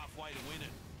drongos are halfway to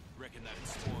winning. Reckon that'd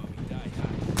spoil me day,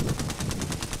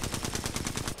 hey?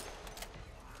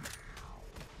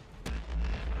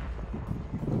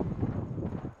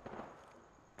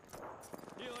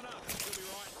 Healing up. You'll be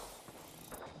right.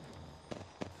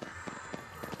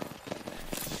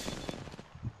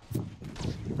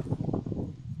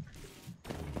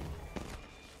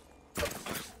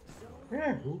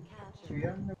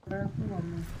 කියන්න බෑ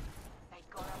මම They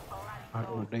got a bloody අර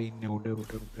උඩ ඉන්නේ උඩ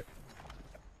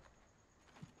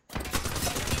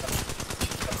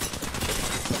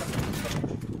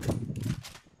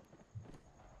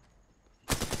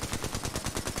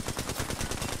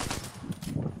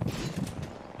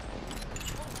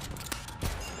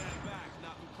Stand back.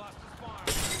 Knuckle cluster's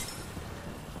firing.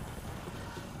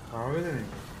 ආවේදනේ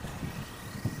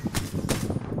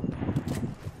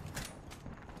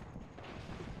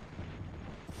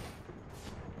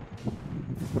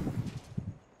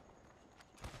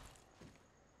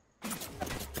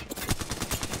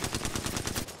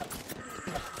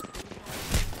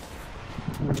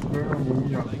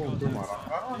뭐냐 뭐 말아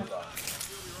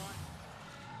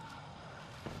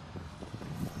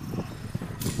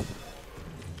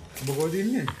ඔබ කොහෙද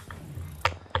ඉන්නේ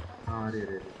හරි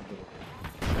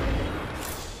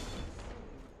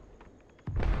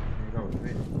මේක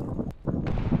ඔන්නේ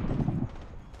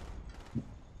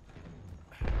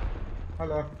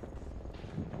හලෝ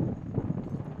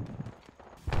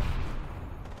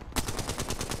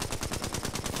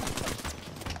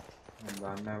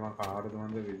දන්නේ මම කාටද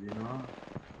මන්ද විදිනවා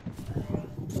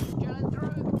drilling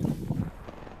through.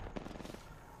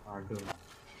 අඩු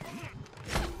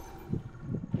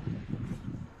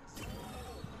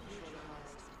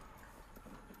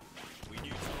We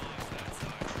neutralize that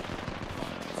zone.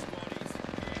 Right, squaddies.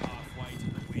 Halfway to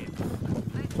the win.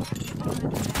 Let's get you both.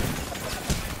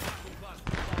 Knuckle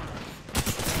cluster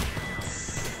firing.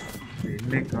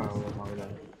 නෙක් ආවා මගලා.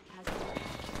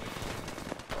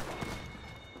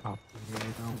 අපේ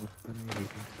නම් උත්තරේ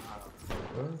විදිහ.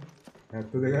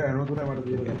 72 93 මට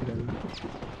දීලා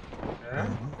ඈ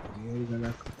ඒ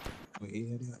ගලක් ඒ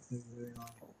හරි අස්සෙනවා.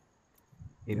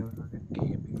 ඒනවනම්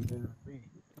ගේම් එකේ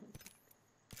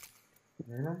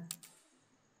මේ නේද?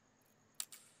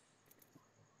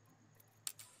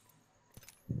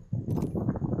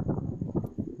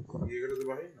 ඒකටද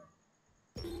බහින්න?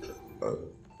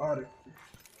 හරි.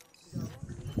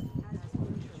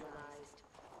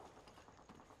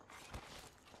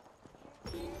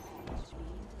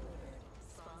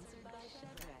 Sponsored by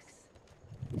Chevrex.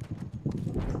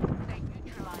 They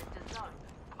neutralized the zone.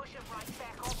 Push it right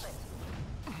back off it.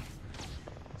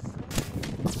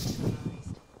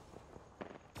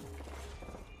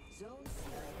 Zone C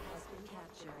has been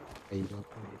captured. ඒක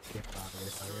අපේ පාරේ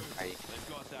සාරයි. They've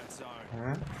got that zone.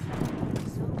 ඈ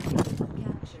Zone C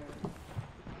captured.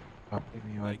 අපේ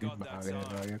මේ වගේ බාගෙන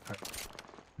වගේ කට.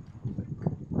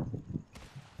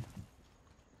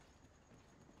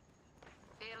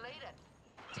 They'll eat it.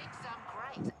 Dig some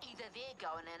graves. Either they're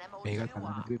going in them or මේක you තමයි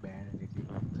are. අපි බෑන් එකේ.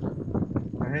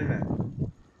 ඇහෙන්නේ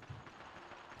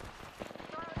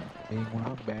මේ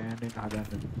මොනවා බෑන් එක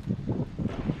හදන්න.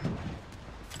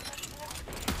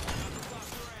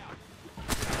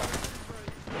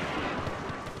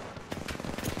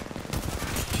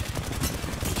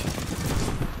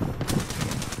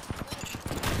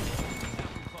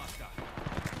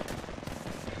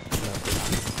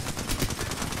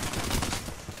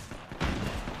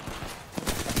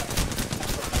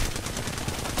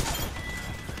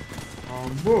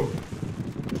 අම්බෝ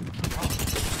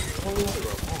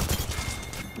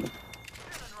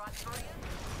Drilling right through you.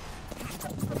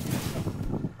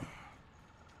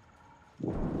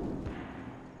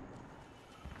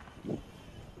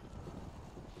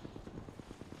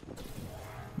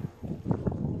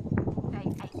 They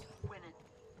ain't winning.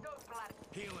 Go blood.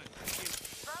 Healing.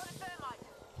 Throw the thermite.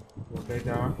 පොඩ්ඩයි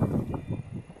තාම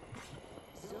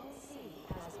Zone C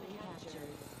has been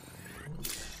captured.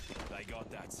 They got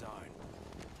that zone.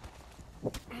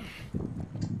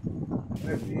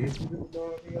 ඒ දේශිත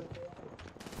දානියක්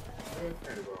ඒක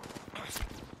හරි බා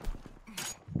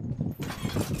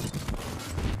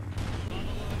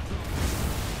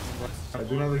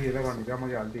අදුනද කියලා මම නිකන්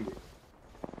මගේ අල්ලි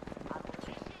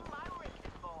Unleashing my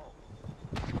wrecking ball.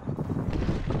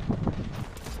 Attention.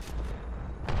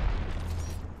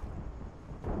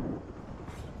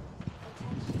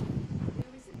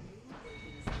 There is a new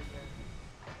working center.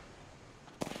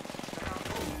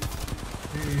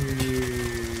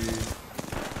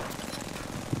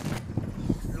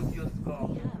 We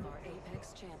have our Apex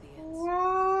champions.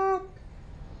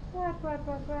 what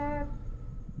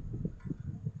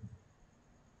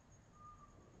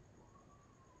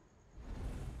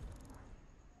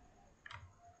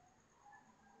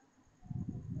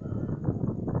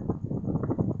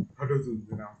අඩු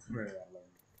දුන්නා තමයි යාළුවා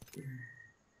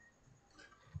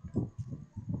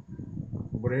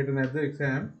ඔබට හිට නැද්ද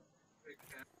එක්සෑම්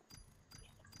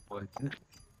මොකද?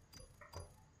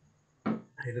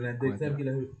 හිට නැද්ද එක්සෑම්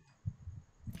කියලා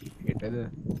හෙටද?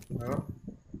 ඔව්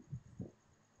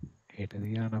හෙට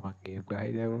දිහාන මං ගේම්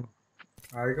ගහයි දැන්.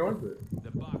 ආයි කවද්ද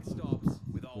The buck stops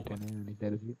with old හෙට නේ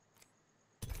නිතරදී.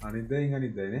 අනිද්දායින්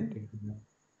අනිද්දායිනේ යන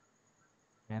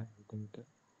හෙට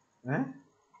ඈ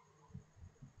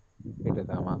හෙට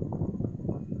තමා.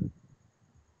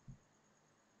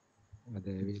 අද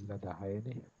ඇවිල්ලා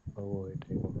 10නේ. ඔව් හෙට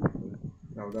ඒක.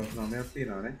 තව දවස් 9ක්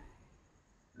තියෙනවානේ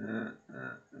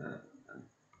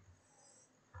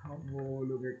අම්මෝ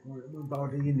ලෝකෙක් මම තව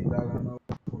ටිකකින් නිදා ගන්නවා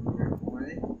ලෝකෙක්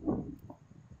කොහේ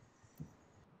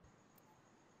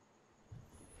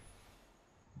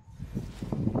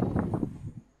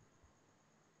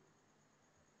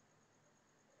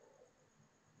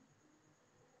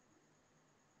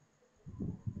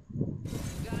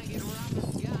Gonna get rough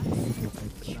as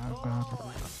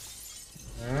guts.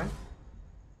 ඈ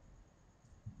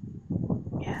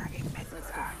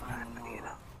Let's go find them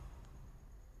all.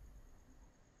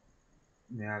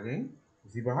 මෙයාගෙන්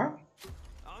 25ක්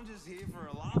I'm just here for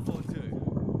a laugh or two.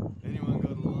 Anyone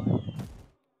got a line?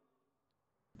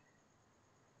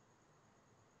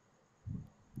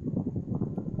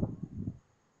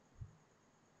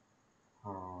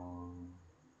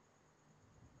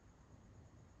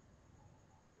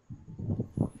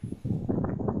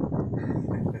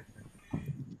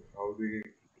 කවුද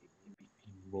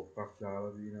බොක්කක්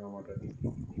දාලා දිනවා මට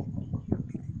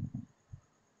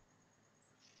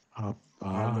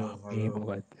අප්පා Hello, මේ hello.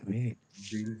 මොකද්ද මේ?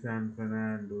 Bill San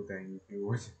Fernando, thank you.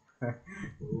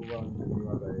 ඕවන්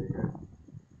කිව්වද ඒක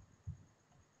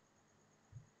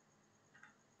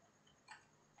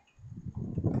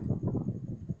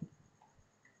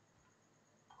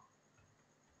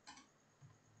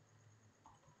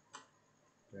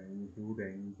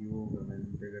thank you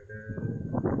comment එකට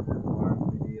වන්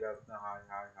විජේරත්න hi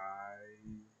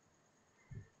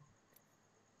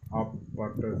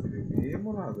අප්පට සිරි මේ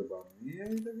මොනවාද බං මේ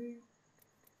ඇයිද මේ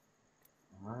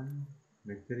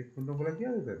මෙච්චර ඉක්මනට ඔයගොල්ලෝ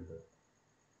කියලාද දැන්ද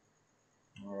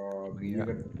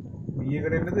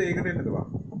බීයකට එන්නද ඒකට එන්නද බං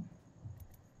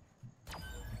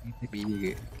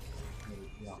බීගේ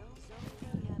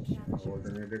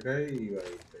ඕල්ටර්නේට් එකයි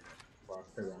ඊවයි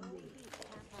පාස්ට ගන්න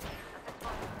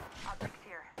Objects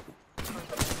here.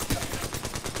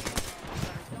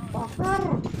 Bakar.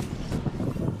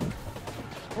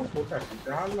 Oh, potak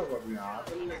kita hal lah kami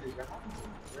ada lagi kan.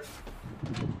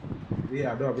 Iya,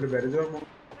 ada apa di bawah itu?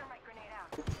 Thermite grenade out.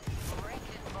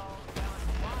 Breaking balls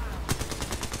going wild.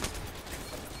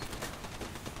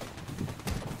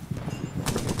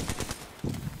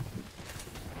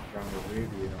 Jangan lupa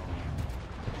dia.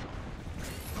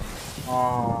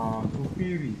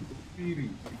 Supiri.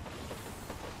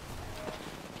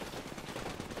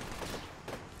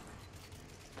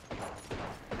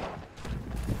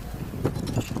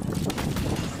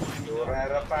 Dora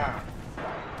apa?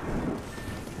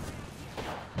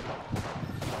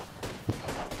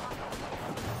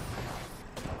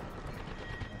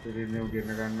 Jadi ini udah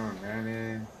nekan non,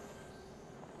 nih.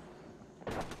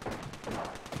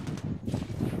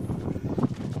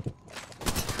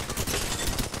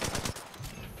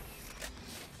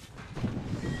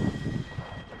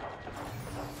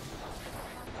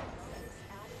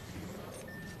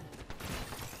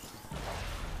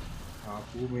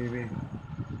 Aku maybe.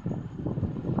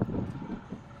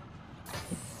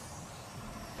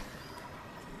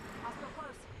 Hostile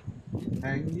close.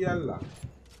 Angialla.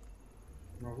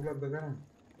 Makulat dagan.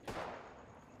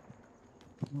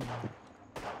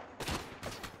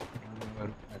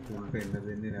 Aku pengen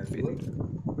දෙන්නේ නැතුව.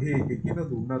 ඒකකින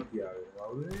දුන්නත් යාවේ.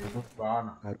 කවුද? බාන.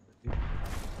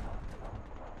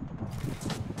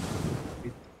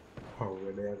 ඔව්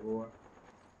වැඩයක් ඕවා.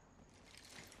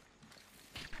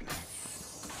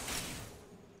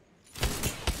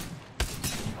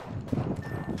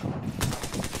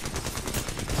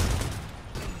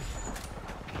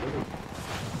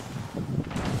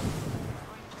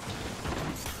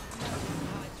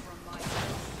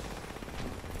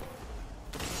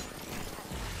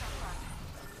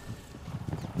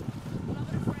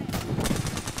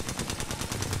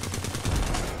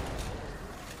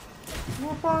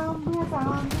 Dua paham.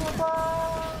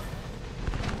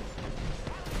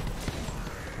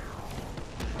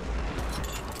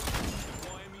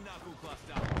 Miami knuckle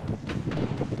cluster.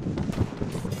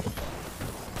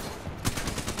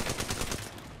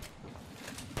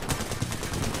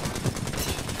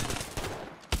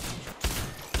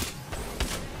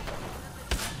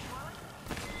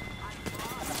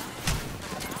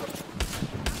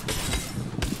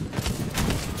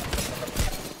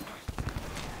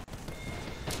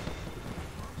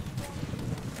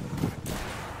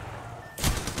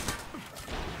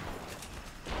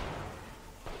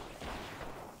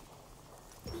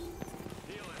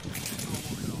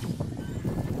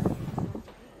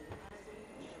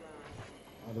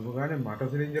 අද මොකද මට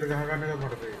සිලින්ඩර් ගහ ගන්න එක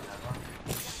මට තේරෙනවා.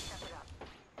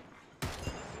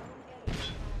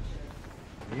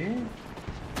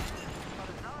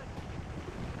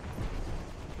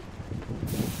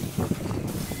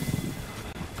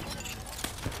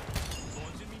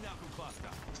 Launching me knuckle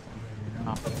cluster.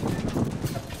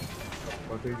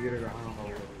 පොතේ විදියට ගහනවා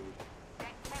කවුරුද?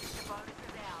 That capture bonus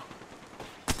is out.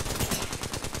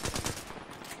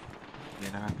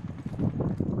 වෙනකන්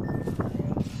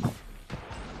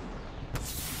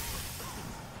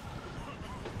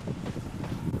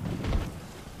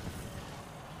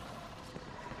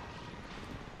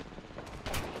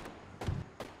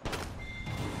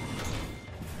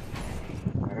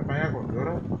අර පය කොන්දර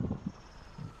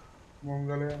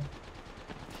මොංගලයා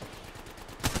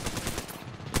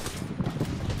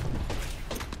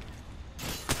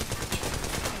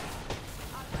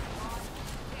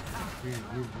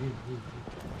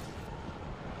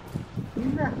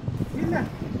ඉන්න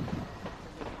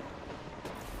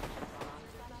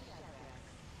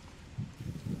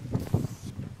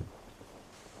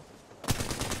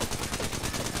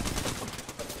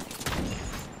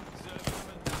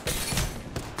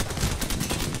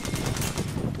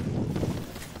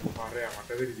මාරයා මට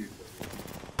වෙරි දීපු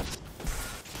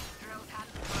Drill time.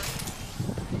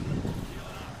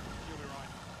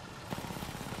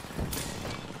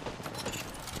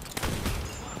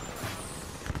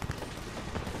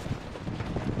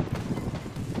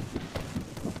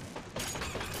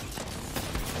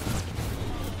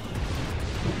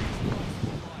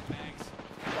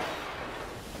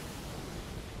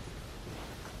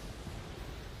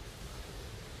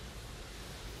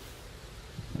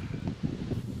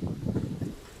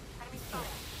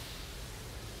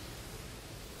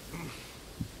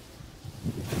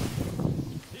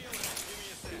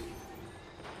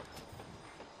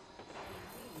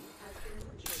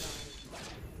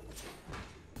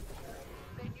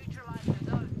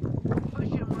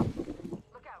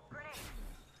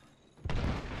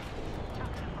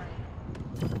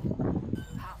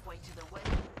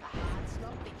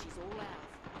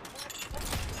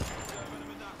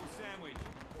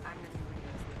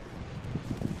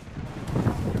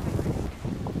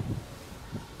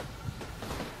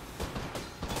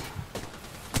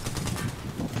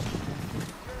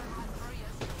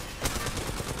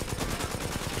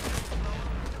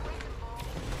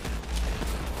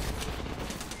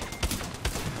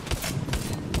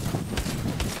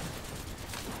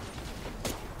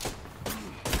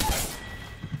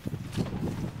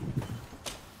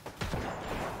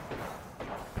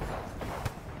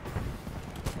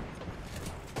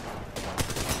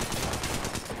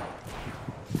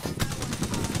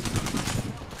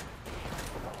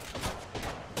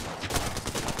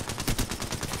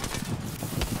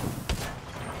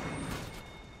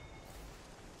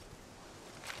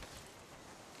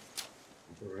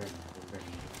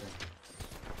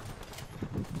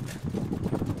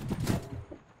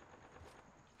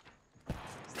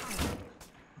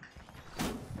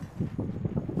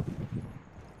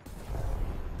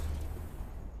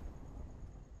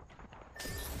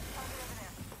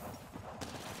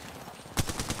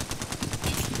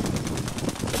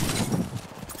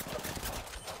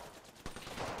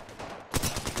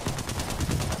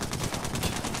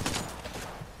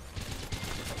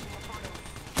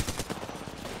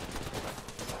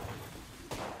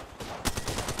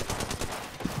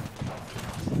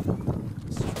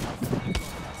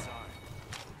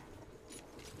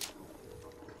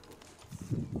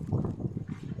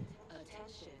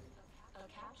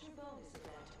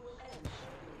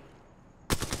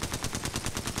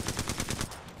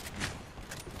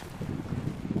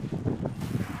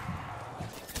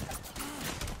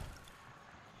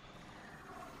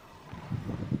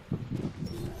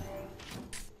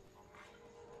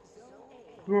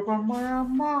 දුවපම්මා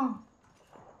අම්මා.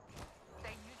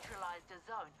 They neutralized the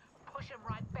zone. Push them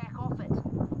right back off it.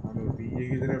 අර පීයේ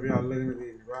ගෙදර අපි අල්ලගෙන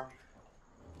තියෙන්නේ බා.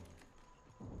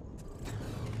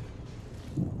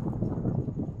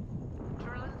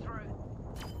 Drilling through.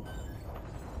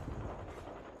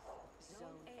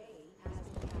 Zone A has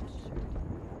been captured.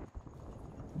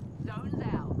 Zone's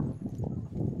out.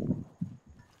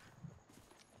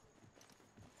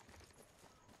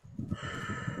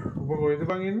 ඔබ කොහෙද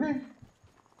බං ඉන්නේ?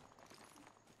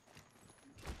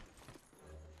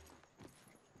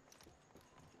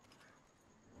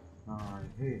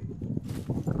 Hey.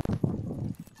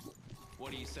 What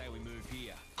do you say we move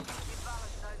here? You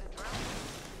fellas know the drill.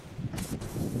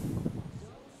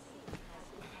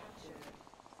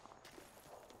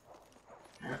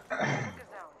 Pick a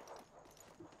zone.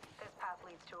 This path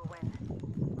leads to a win.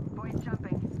 Boys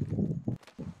jumping.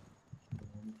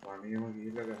 පණියම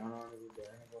ගිහිල්ලා ගහනවානේ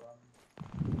දැන කරන්නේ.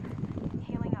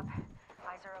 Healing up.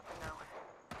 Eyes are open now.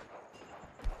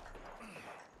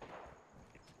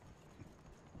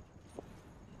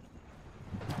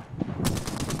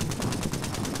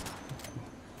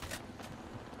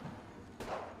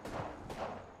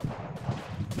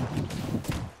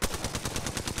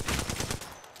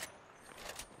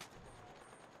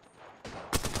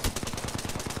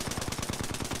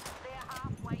 They're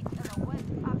halfway to the west.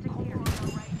 Up to here on the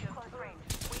range of close range.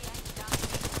 We ain't done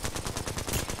yet.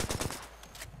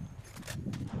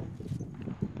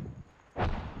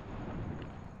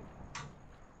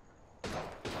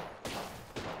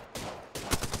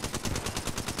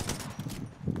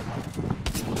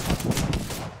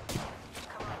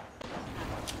 Come on.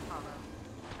 Follow.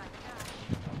 Time to dash.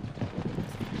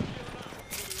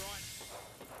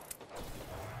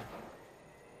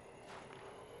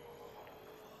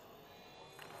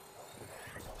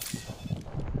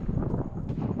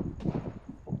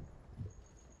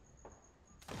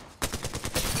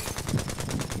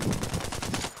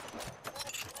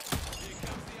 Here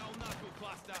comes the old knuckle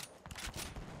cluster.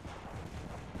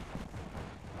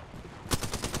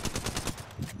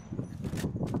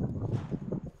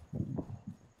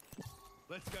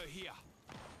 Let's go here.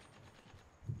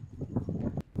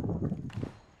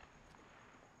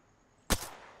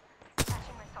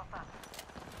 Catching myself up.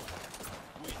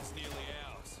 Win's nearly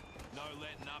ours. No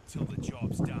letting up till the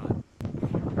job's done.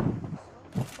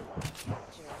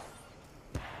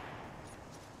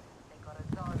 They got a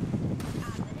zone.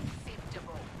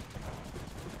 Unacceptable.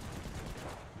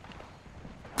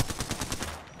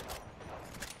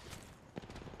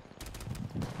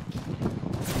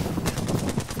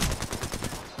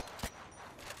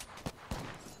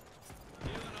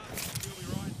 Healing up. You'll be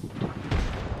right.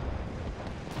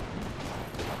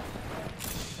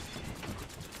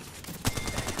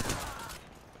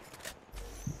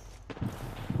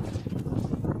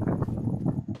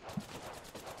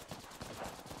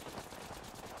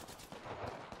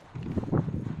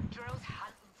 Drill's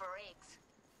hunting for eggs.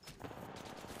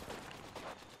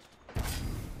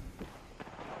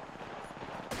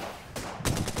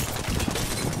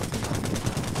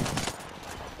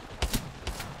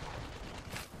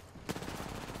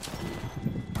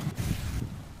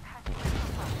 Patching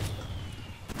myself up.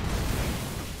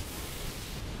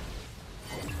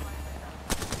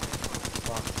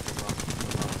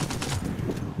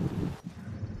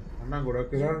 අන්න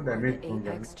ගොඩක් වෙලාවට damage The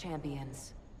කරනවා. Apex champions.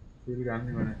 සීල්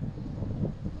ගන්නෙම නැහැ.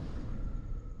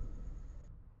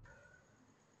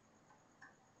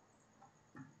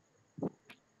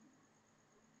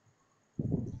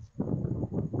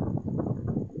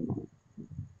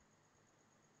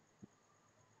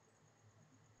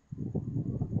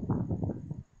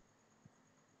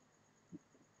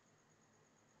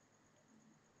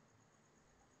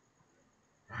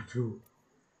 අතු.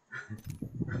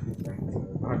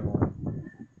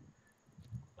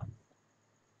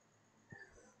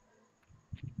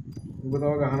 උඹ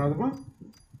තව ගහනවද මං?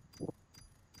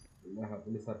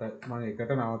 47 මම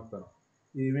එකට නවත්තනවා.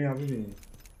 මේ අපි මේ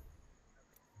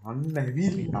අන්න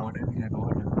ඇවිල්ලා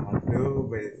අඩෝ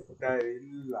බෙස්ට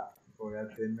ඇවිල්ලා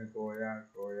කොයත් එන්න කොයා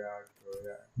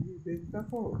මේ බෙස්ට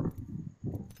කෝ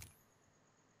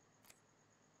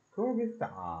බෙස්ට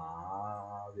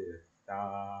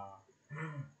බෙස්ටා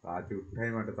චුට්ටයි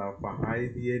මට තව 5යි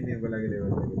තියෙන්නේ උඹලගේ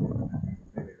ලෙවල්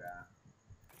එකට නේද?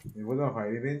 මේ මොකද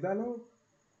ෆයිල් එකෙන් දාලා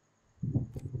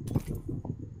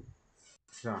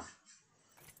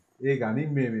ඒ ගනින්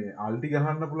මේ අල්ටි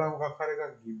ගහන්න පුළුවන් මොකක් හරි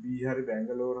එකක් ගිබී හරි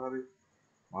බැංගලෝර හරි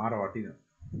මාර වටිනවා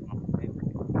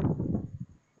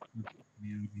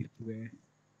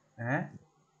ඈ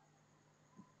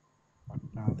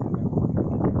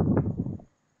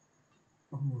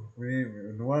මේ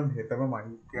නොවල් මන් හෙටම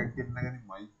මයික්යක් ගෙන්නගෙන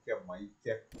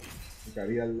මයික්යක්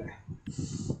කරියල්ල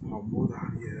අම්මෝ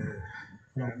දානිය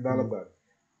ඇන්දාලා බා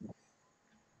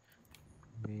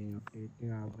මේ අප්ඩේට්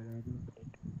එක ආවලාද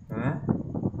ඈ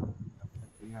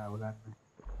ඒක අවුලක්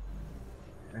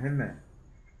ඇහෙන්නේ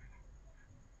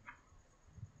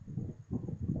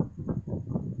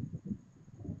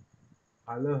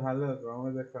හලෝ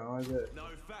කොහමද No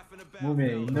faffing about. මු මේ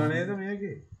fellas. ඉන්නව නේද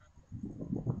මේකේ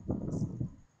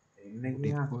ඉන්නේ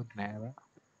කියා ඩිස්කෝඩ් නෑවා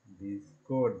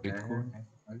ඩිස්කෝඩ් ඩිස්කෝඩ් නෑ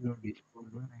අල්ලෝ ඩිස්කෝඩ්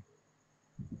වනේ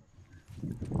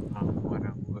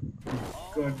අම්මරම්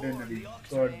ඩිස්කෝඩ් දෙන්න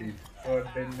ඩිස්කෝඩ්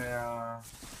දෙන්න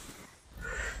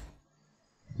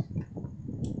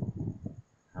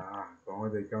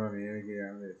කොහොමද එකම මේකේ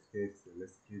යන්නේ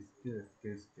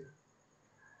ස්කේස්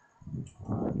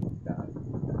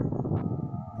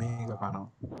මේක කනවා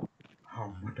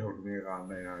අම්මට උඩ මේ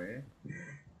ගන්න එනවා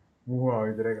මුවා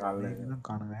විතරේ ගන්න මේක නම්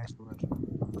කන නෑ ස්ටෝර්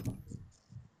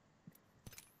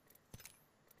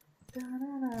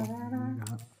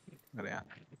කරයා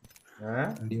ඈ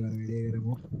අඩි වර වැඩේ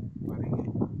කරමු වරේ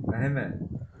ඇහෙන්නේ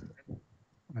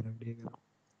අර වැඩේ කරමු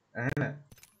ඇහෙන්නේ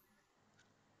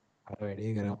අර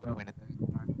වැඩේ කරමු වෙනත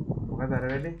මොකද අර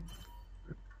වෙන්නේ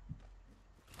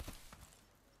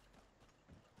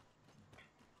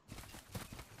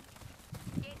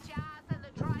Get your ass in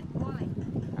the truck, Wally.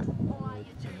 Or are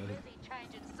you too busy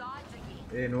changing sides again?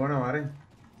 ඒ නෝන වරෙන්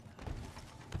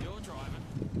You're driving.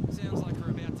 Sounds like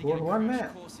we're about to What get a one crash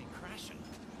there? course in crashing.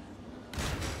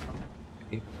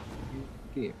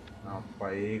 ඒකේ අප්පා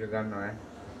ඒක ගන්නවා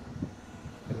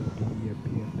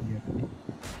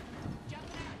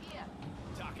Jumping out here.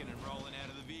 Tucking and rolling out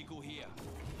of the vehicle here.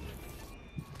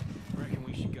 Reckon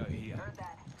we should go here. Heard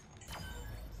that.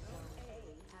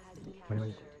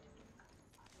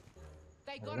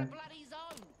 They got a bloody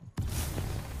zone.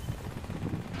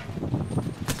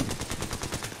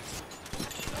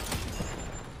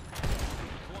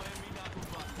 Playing me knuckle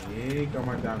butt. ඒක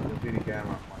මචං කුපිරි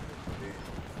කෑමක් Yeah,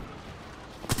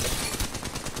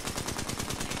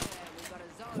 we got a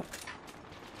zone.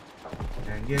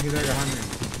 ඇංගිය කිදා ගහන්නේ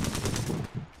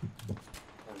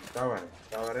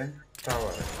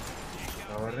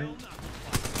තවරෙන්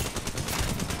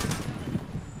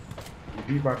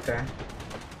ඉබි පට්ට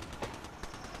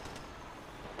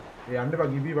ඒ යන්න බා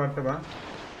ඉබි පට්ට බා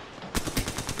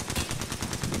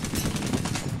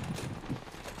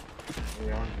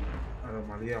ඒ යන්න අර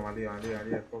මලියා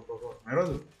කො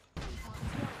මරෝදු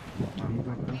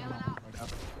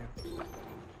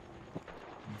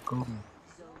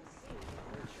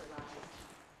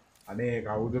අනේ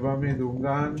කවුද බා මේ දුම්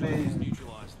ගහන්නේ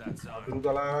Neutralize that zone. අතුරු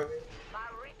කලා වගේ My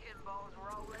wrecking ball's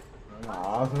rolling.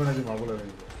 ආසම නැති මගුල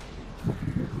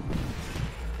වෙන්නේ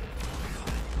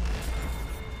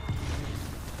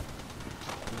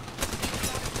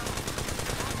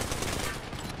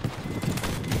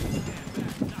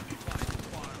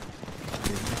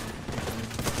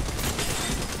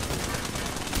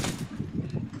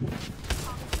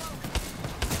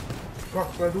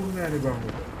කොක්ක දුන්නේ නේ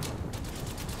බම්මුට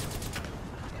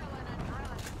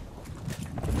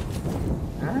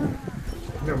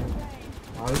ඈ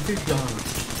අල්ටි ගන්න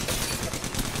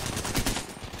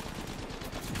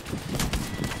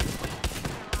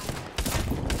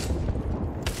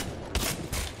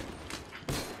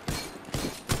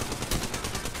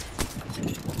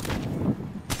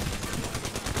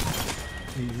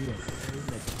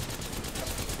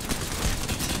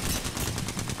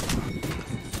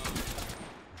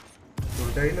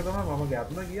උල්ටයිල තමයි මම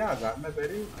ගැප්ම ගියා ගන්න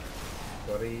බැරි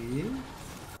සොරි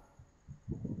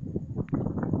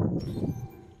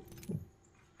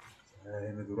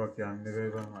එහෙම දුරක් යන්න බෑ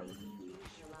බං අයියෝ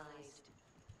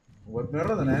ඔබත්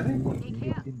මරද නෑනේ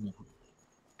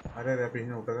අර අපි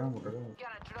ඉන්න උට ගමු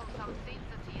Gonna drill some sense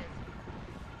into you.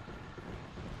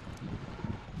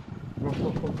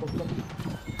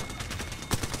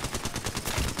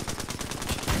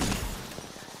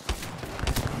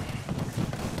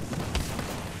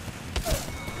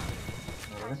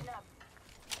 Catching up.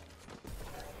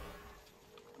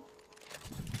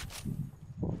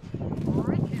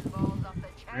 Wrecking balls off the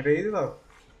chain. මට එයිද තව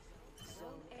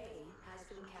Zone A has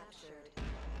been captured.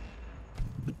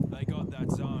 They got that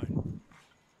zone.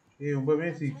 ඒ උඹ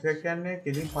මේ 6 එක යන්නේ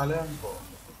කෙලින් ඵලයන්කෝ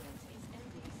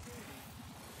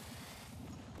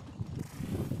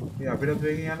ඒ අපිටත්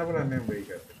වේගෙන් යන්න බලන්න නේ උඹ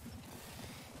ඒකට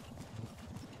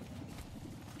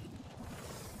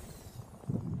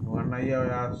මොන්න අයියා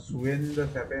ඔයා සුවෙන්ද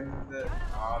සැපෙන්ද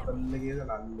ආතල්ල ගියද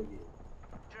ලල්ල ගියද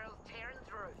Drills tearing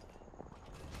through.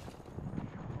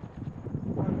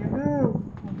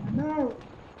 no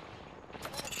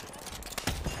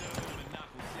Serving a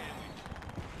knuckle sandwich.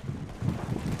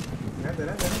 නේද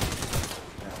නැද්ද නේද?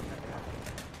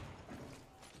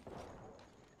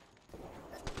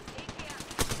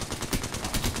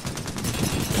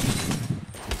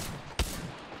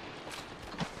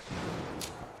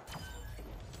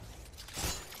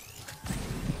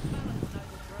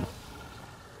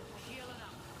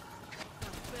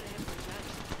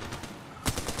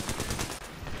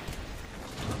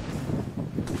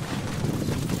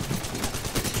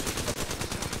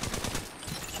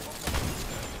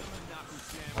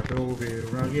 අතෝ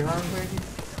බේරුණා ගියාම මේක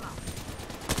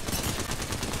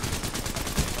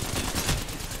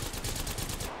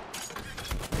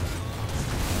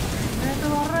නේද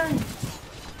වරෙන්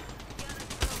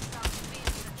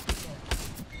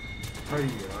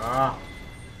අයියා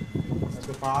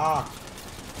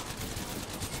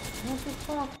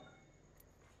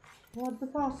what the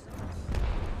fuck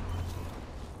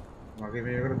මගේ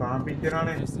මේකට තාම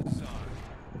පිච්චෙනානේ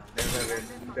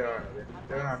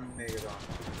වෙන්න අන්න ඒක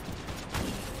තමයි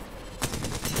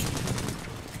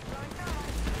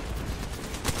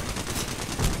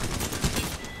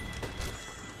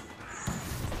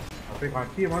අපේ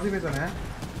කට්ටිය මදි මෙතන ඈ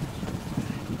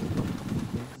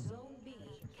Zone B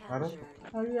අර captured.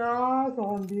 අයියා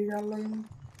සොන්ඩි ගල්ලා ඉන්නේ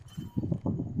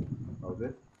කවුද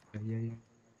අයියයි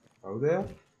කවුද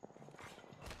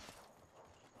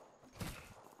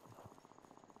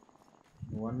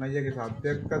නුවන් අයියාගේ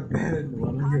සත්‍යයක්වත් නැහැ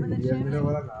නුවන් අයියා විදියට දෙන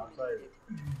බලන්න ආසයි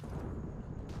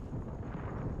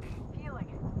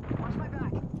Healing. Watch my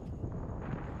back.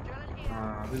 Drilling here.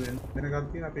 අපි වෙන එකක්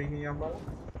තියෙන අපේ ගියම්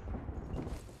බලන්න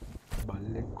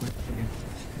බල්ලෙක් කොච්චර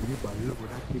ඉතින් බල්ල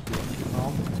ගොඩක් හිටියා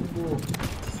ආම්බෝ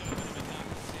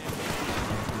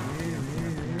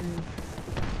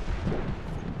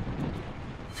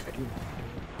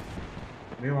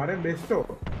මේ වරෙන් බෙස්ටෝ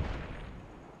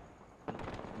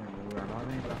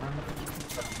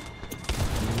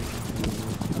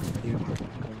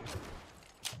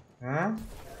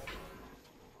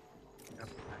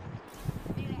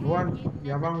නුවන්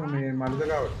යමන් මේ මල්ද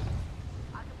ගාවට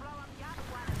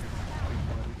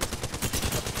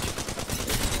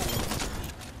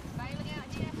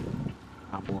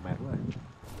අම්බෝ මැරුවා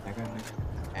නැගන්න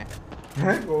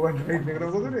ඈ ඕවන් රයිට් එකට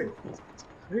මොකද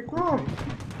ඒකෝ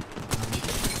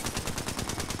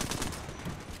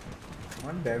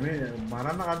මන් ඩැමේ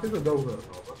මරන්න කට්ටියට උදව්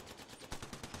කරනවා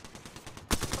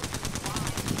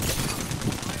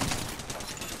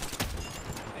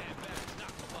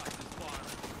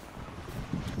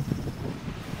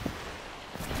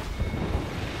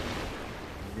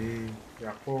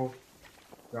යකෝ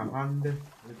ගහන්න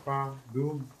එපා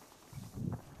දුම්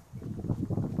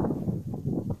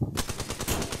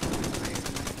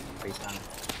පයිසන්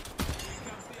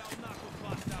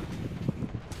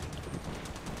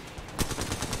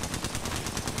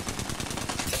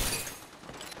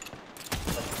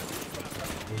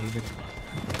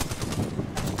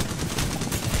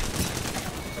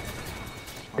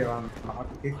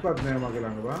එක්වත් නෑ මගේ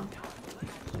ළඟ බං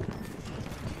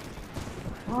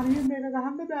හරිය මේක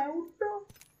ගහන්න බෑ උට්ටෝ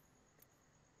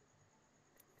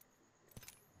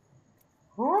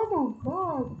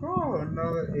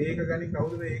ඒක ගනි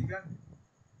කවුද ඒක ගන්න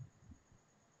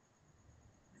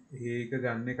ඒක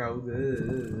ගන්නේ කවුද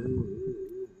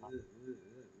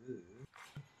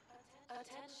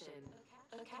Attention,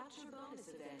 a capture bonus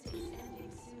event is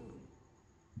ending soon.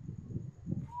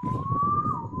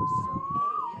 Zone A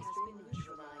has been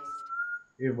neutralized.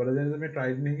 ඒ වල දැනද මේ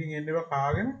ට්‍රයිඩන් එකකින් එන්නේවා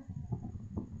කාගෙන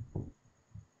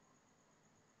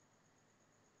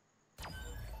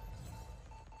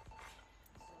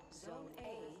Zone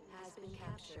A has been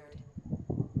captured.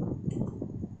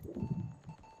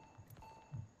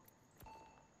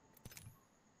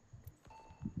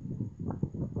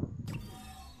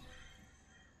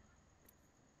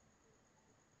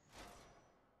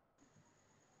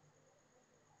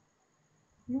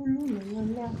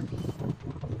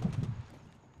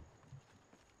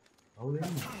 කවුද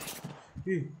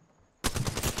එන්නේ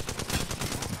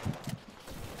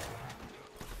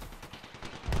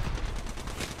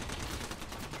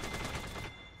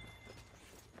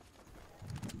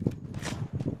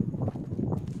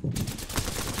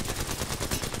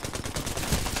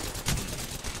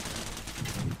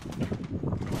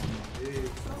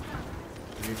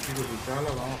මේක විශාල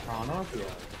වම කානවා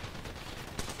කියලා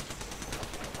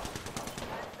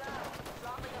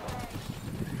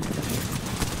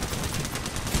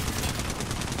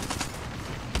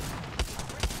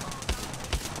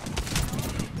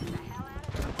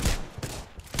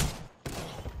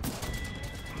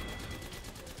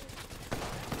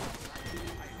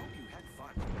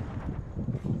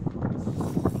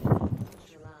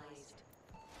Neutralized.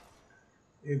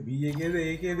 ඒ B එකේද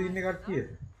ඒකේද ඉන්නේ කට්ටිය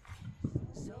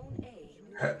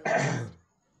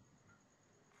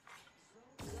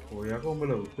ඔයක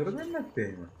උඹලා උත්තර දෙන්නේ නැත්තේ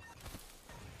එහෙම.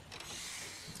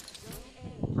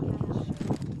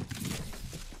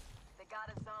 They got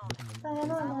a zone.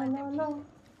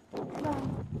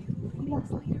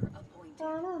 Radiant's leader appointed.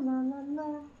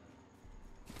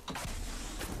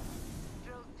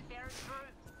 Drill's tearing through.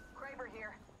 Kraber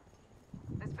here.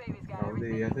 This baby's got කවුද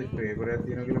everything. ඊයසේ ස්ප්‍රේ කරයක්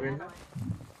තියෙනවා කියලා වෙන්න?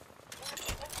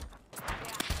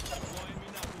 Deploying me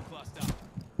knuckle cluster.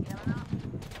 Healing up.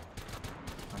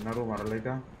 අන්නරෝ මරලා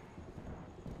හිටා.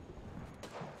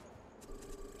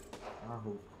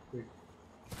 ආහු.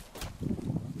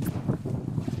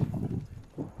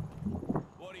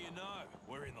 What do you know?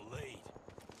 We're in the lead.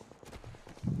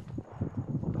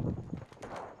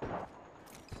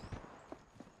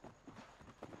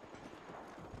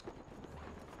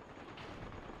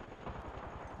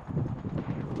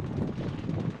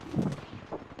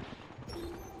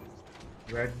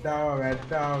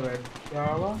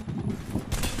 වැද්දාවා.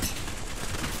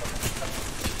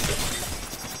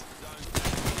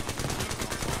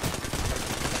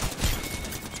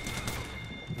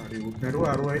 හරි උත්නරුව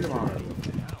අරුවයිල මාවල.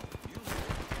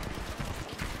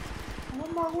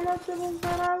 මගුලත් Zen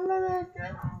කරල්ල වෙක.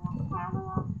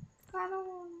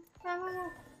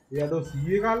 එයාට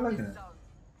 100 කල්ලගෙන.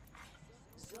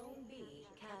 Zone B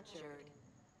captured.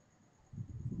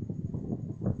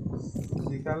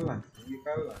 කල්ලන්.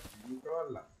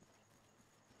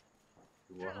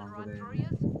 Drilling right through you.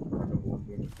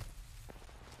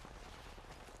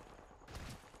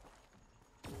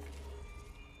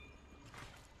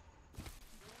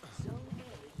 Zone A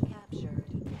captured.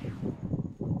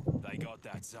 They got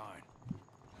that zone.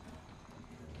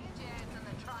 Get your hands in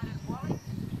the trident, Wally.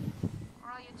 Or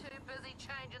are you too busy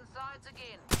changing sides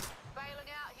again? Bailing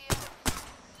out here.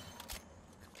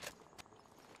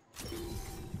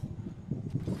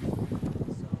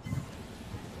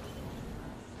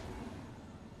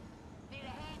 Need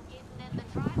a hand getting in the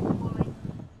trident, Wally.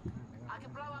 I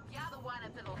can blow up the other one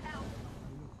if it'll help.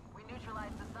 We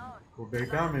neutralized the zone.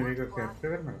 පොඩ්ඩක් මේක capture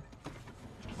කරන්න.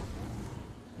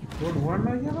 නුවන්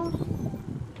අයියෝ.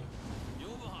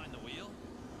 You're behind the wheel.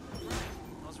 Great.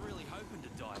 I was really hoping to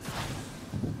die now.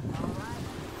 All right,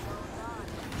 zone's on.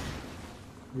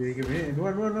 මේක මේ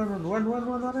නුවන් වරව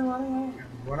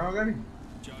ගනි.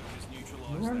 Joker's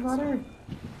neutralized Nuwan that වරේ. zone.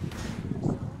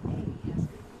 Zone A has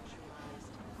been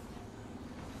neutralized.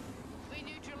 We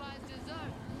neutralized the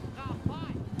zone. Oh,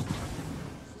 fine.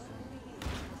 Zone B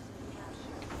has been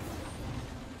captured.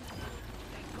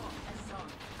 They got a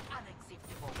zone.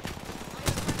 Unacceptable.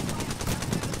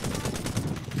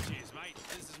 Cheers, mate.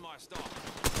 This is my stop.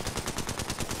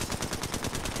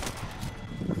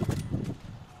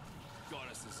 Got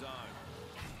us the zone.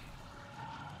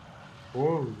 ඕ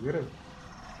ඉවර.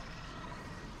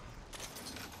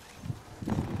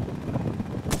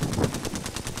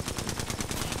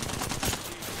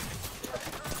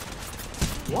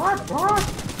 What?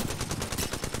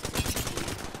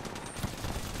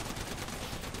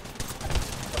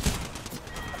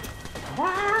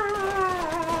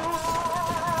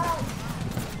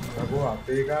 ලගෝ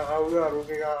අපේ එකා කවුද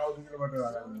අරුගේ එකා කවුද කියලා මට Zone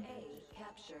වඩා. A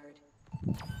captured.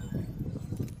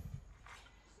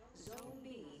 Zone B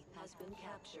has been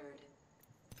captured.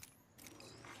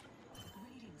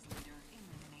 Radiant's leader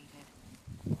eliminated.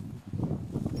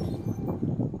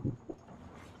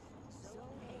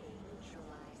 Zone A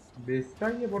neutralized. Best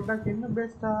අයියේ පොඩ්ඩක් එන්න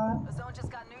බෙස්ට් ආ. The zone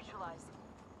just got neutralized.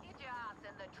 Get your ass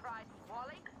in the trident,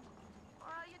 Wally.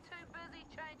 Or are you too busy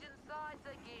changing sides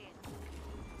again?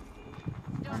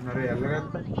 අන්නරේ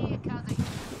ඇල්ලගත්තා. Over here, cuzzy.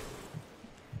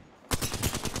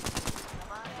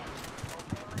 Come on in.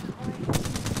 Open the way.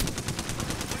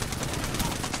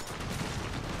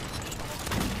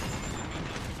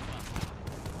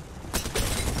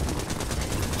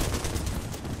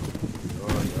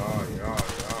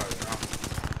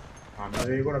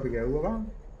 අන්නරේ කොට අපි ගැව්වා බං.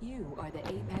 You are the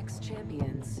Apex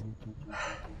champions.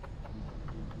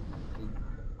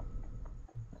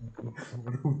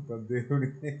 උත්තර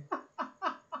දෙන්නේ.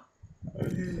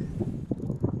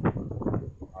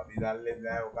 අපි දැල්ලේ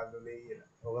නෑ ඔකන්ද දෙයි කියලා.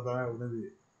 ඔක තමයි උනේ.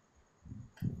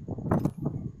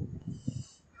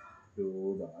 දෝ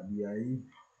දාඩියයි.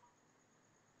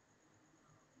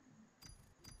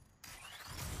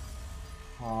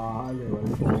 ලෙවල්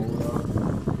 4.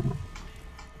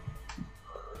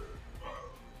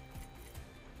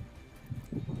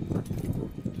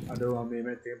 අද මම මේ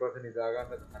මැච් එක පස්සේ නිදා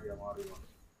ගන්න හරි අමාරුයි මම.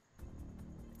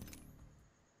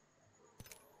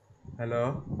 Hello.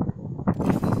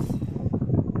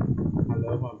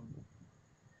 Hello, mom.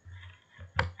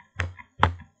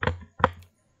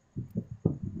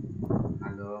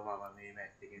 Hello, mama. මේ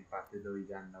මැච් එකෙන් පස්සේ දොයි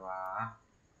ගන්නවා.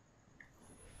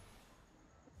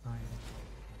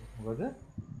 මොකද?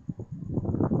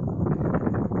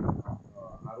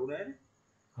 අරුණේ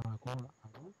කොහොම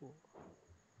අරුකෝ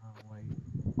වයි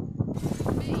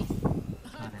Me?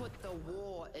 I put the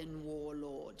war in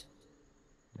Warlord.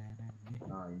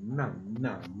 නෑ ඉන්න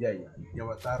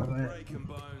අවතාරනේ Breaking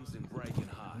bones and breaking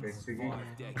hearts. Basically.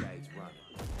 5 decades running.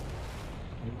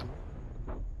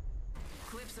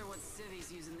 Clips are what civvies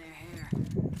use in their hair.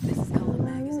 This is Colin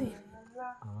Magazine.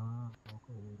 ඕක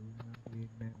ඕරුනම්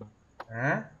තියෙන්නේ බං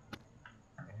ඈ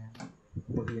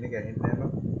ඔබ කියන එක ඇහෙන්නේ නැහැ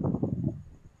බං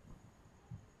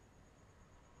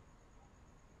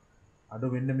අද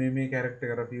වෙන්න මේ කැරක්ටර්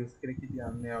එක ෆියුස් කෙනෙක්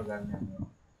කියන්නේ ඒවා ගන්න යනවා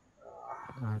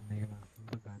අනේ මම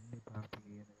ගන්න එපා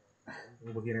කියන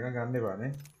ඔබ කියන එක ගන්න එපා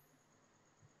නේ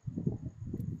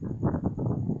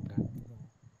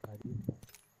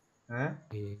ඈ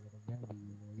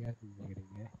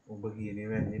ඔබ කියන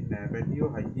ඒවා ඇහෙන්නේ නැහැ පැටියෝ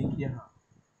හයියෙන් කියහන්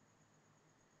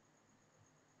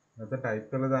නැත ටයිප්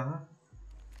කරලා දාහන්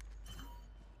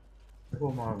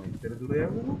කොහොම මෙච්චර දුර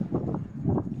යවුණා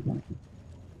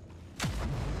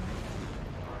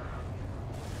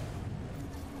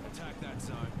Attack that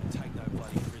zone and take no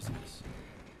bloody prisoners.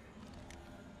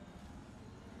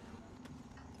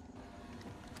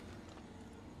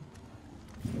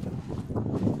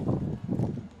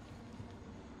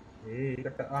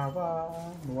 ඒකට ආවා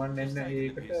නුවන් එන්න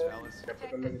ඒකට කැප්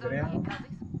කරලා විතර යන්න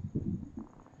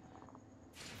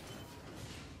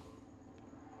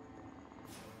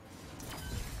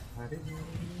හරි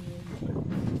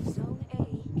Zone A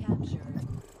captured.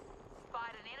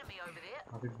 Spied an enemy over there.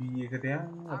 අපි B එකට යන්න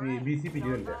අපි ABC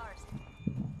පිළිවෙලට Zone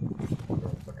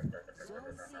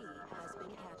C has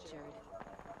been captured.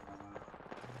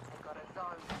 They got a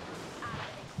zone.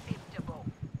 Unacceptable.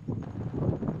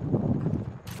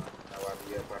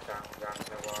 අවදිය පටන්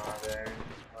ගන්නවා දැන්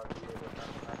අවදිය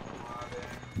පටන් ගන්නවා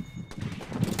දැන්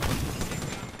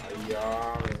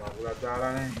අයියා මේ මගුලක්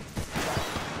දාලානේ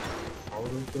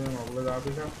අවුරුද්ද මගුල දාපු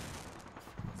එක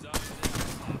Zone's in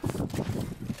our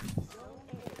Zone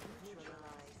A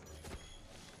neutralized.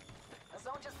 The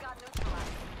zone just got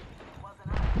neutralized. It wasn't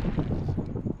us.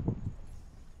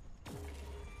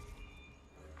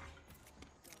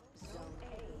 Zone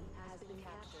A has been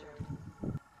captured.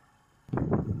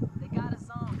 They got a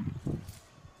zone.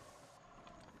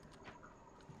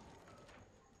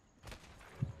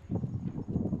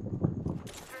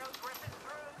 Drills ripping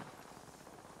through.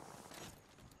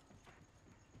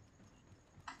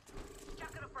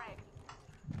 Chucking a frag.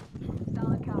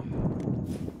 Solid copy.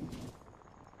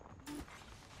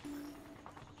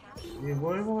 මේ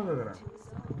බොයි මොකද කරන්නේ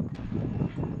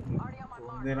Already on my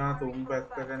mark. දෙනා තුන්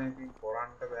පැත්තකනේ ඉතින්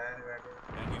කොරන්ට බෑනේ වැඩේ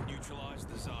And we've neutralized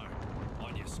the zone.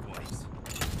 On your squaddies.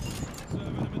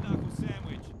 Serving them a knuckle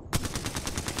sandwich.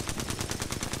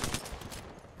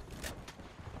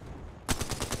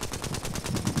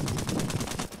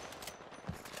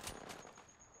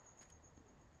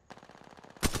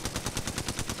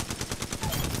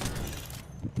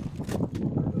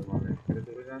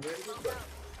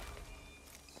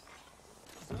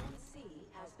 Zone C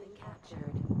has been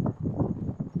captured.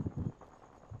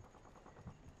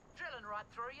 Drilling right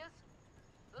through you.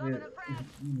 Loading a frag.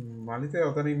 මලිතේ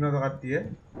ඔතන ඉන්නවද කට්ටිය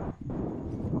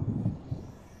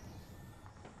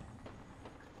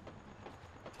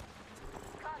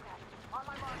Contact. On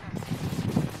my marker.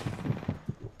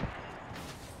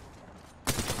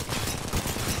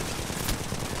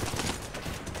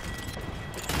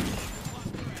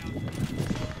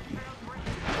 Drills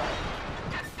ripping.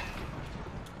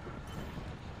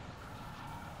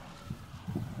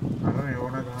 අර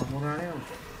ඕන ගහමුණානේ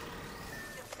උන්ට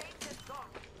Defeat this zone.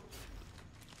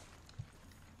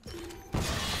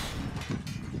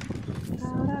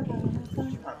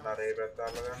 අන්නරේ පැත්ත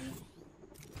අල්ලගන්න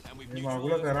And we've මේ මගුල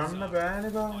neutralized the කරන්න zone.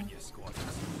 බෑනේ බං On your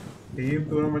squaddies. ටීම්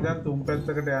තුන මචං තුන්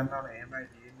පැත්තකට යන්න ඕනේ එහෙමයි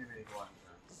තියෙන්නේ මේක වන්න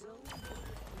Zone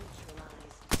B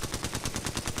neutralized.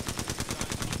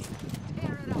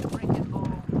 Tear it up, wrecking ball.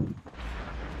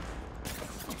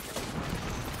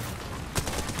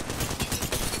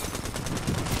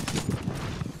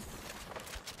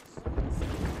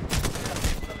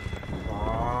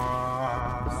 We've got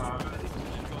that zone.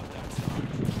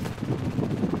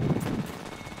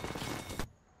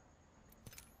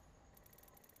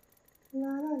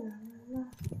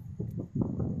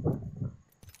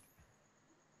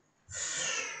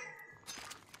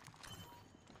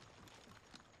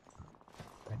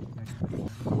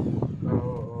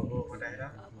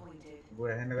 Appointed. ඔබ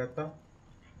ඇහෙන්න ගත්තා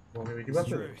බොහොම It's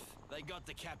පිටිපස්සද truth. They got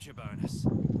the capture bonus.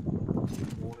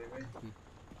 ඕනේ මේ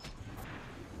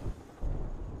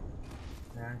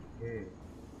Okay.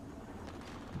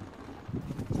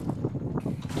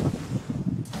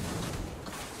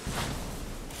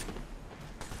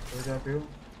 Piu.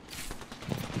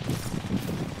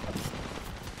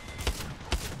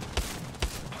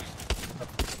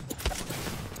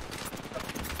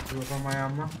 Dua sama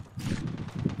Yama.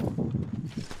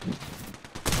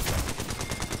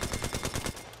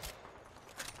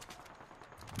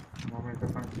 Mama itu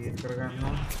kan kiter kan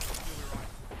no.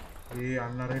 Di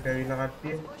annar itu bila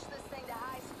kati. Push this thing to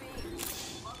high speed.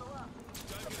 Buckle up.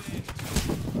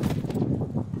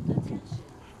 Attention,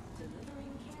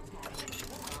 delivering care package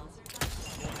sponsored by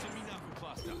Shell. What's in me knuckle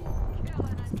cluster?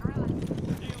 Killing and drilling.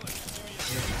 Heal it.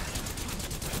 Give me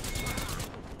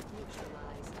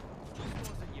Neutralized. Just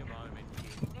wasn't your moment,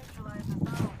 kid. Neutralize the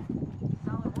zone.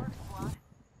 Solid work, squad.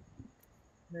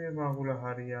 Memang gula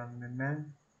harian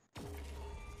nene.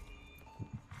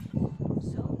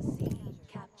 Zone C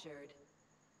captured.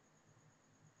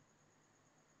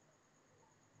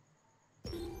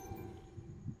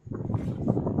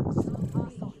 Zone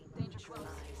B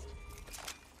neutralized.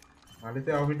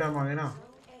 Alite awita mangena.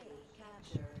 Zone A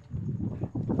captured.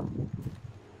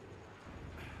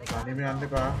 Tani me ande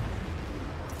pa.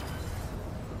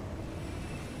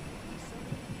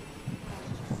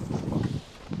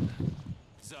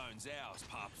 Zone's ours,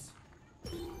 pups.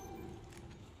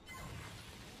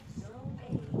 Zone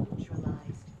A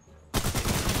neutralized.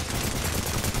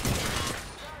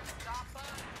 Stop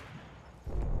burning.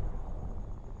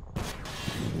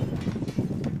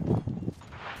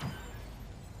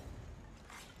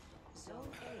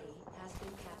 Zone A has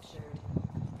been captured.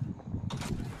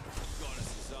 Got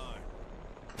us a zone.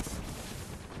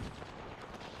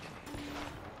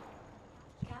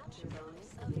 Capture bonus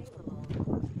available.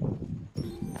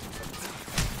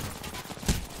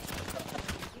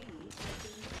 B has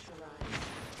been neutralized.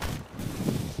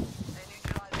 They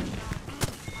neutralize the zone.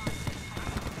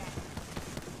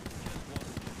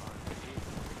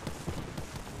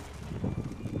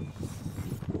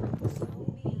 Zone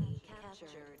B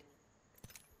captured.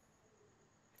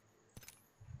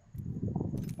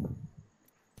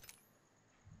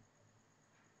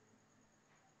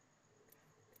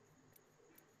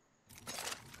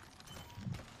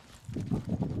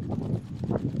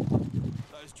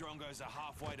 Those drongos are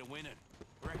halfway to winning.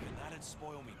 Reckon that'd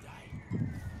spoil me day.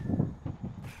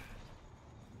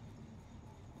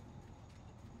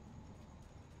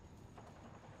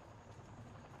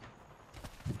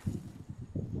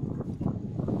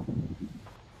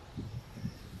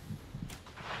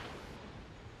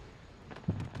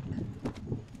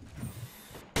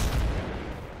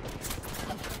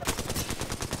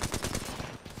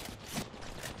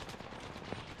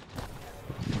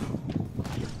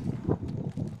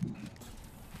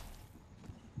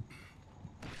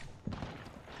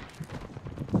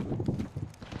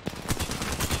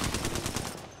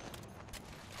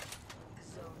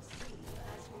 Zone C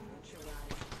has been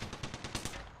neutralized.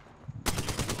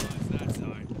 Close that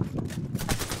zone.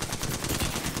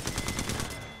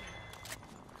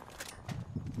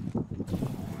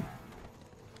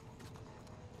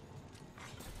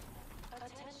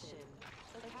 Attention,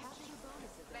 the capture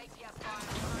bonus event. Make your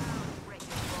final round,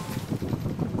 Wrecking Ball.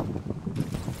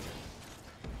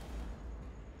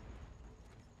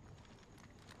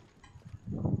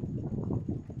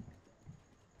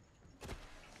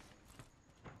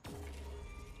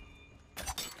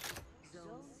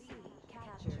 Zone C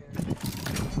captured.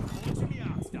 What's in me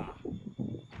arm star?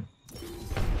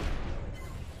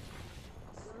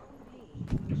 Zone B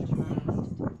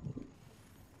neutralized.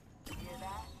 Hear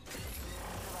that?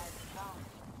 Neutralize the zone.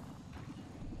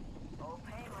 Old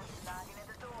Painless knocking at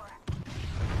the door.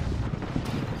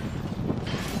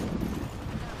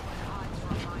 Someone hides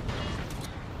from my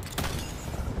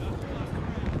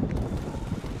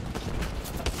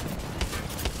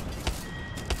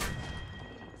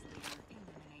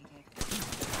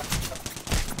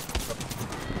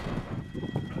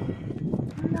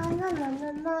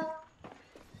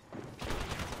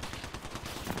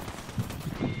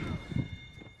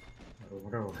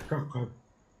Udah kakak.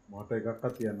 Mata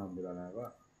kakak ya nambilan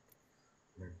apa?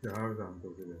 Jauh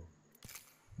santuk gitu.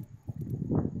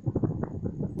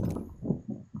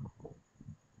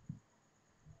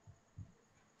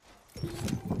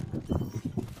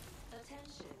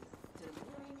 Attention,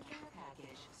 delivering care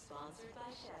package sponsored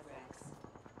by Chevrex.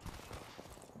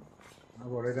 Nah,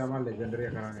 boleh dah mah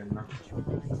legendary sekarang enak.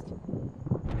 Neutralized.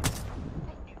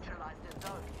 neutralize the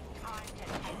zone. Time to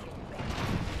take it back.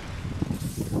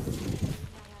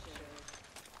 Captured.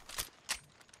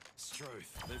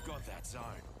 Struth, they've got that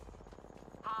zone.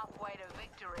 Halfway to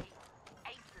victory.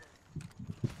 Aces.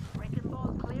 Wrecking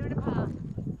Ball's clearing a path.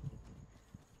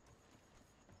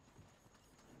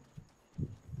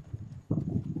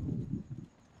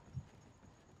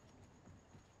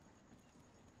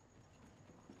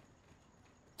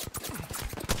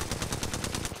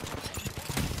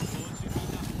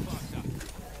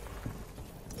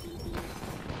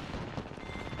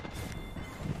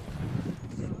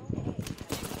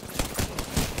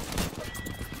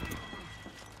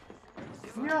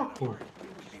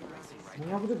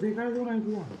 Mengapa dekai tu naik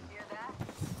dia? Hear that?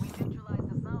 We neutralized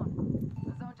the zone.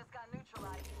 The zone just got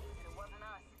neutralized, and it wasn't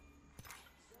us.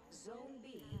 Zone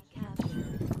B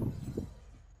captured.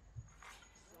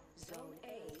 Zone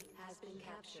A has been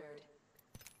captured.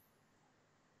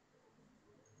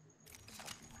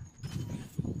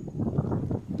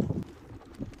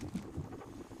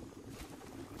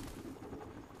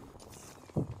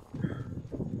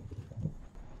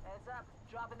 Heads up,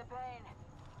 dropping the pain.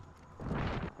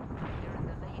 You're in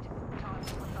the lead. Time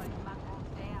to put those mongrels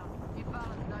down. You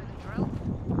fellas know the drill.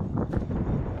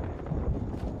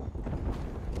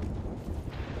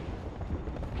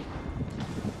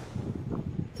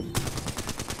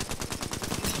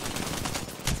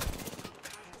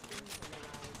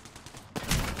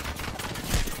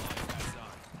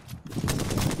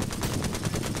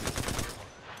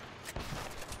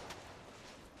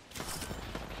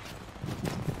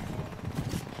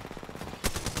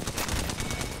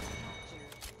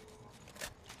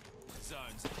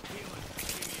 Zones. Healing.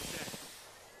 Give me a sec.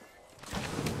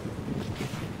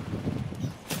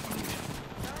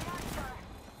 Very nice, sir.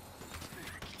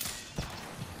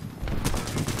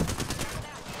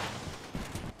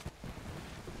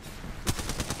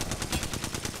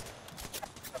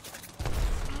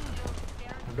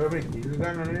 Udah nih, kill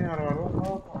kan ini arwah-arwah.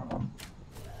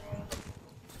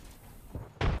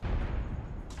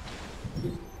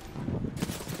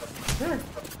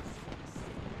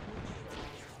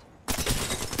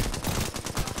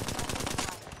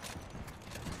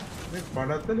 Ini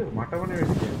padahal mata mana ini?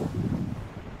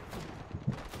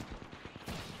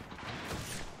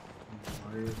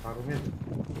 Ayo taruhin.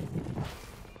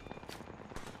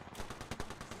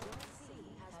 C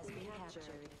has been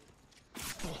captured.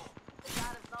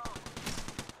 Got a zone.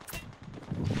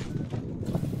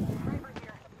 Kraber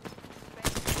here.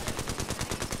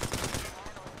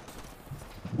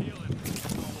 Healing.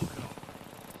 I'll walk it off.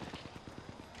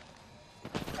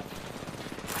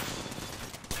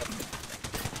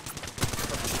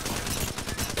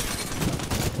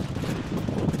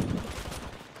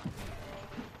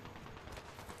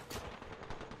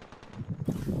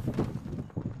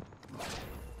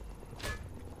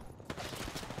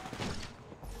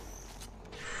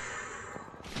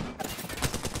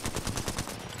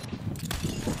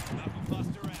 Knuckle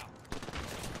cluster out.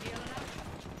 Healing up.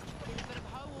 Need a bit of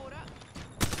hoe water.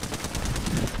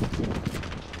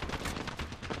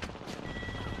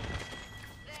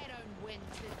 They don't win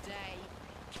today.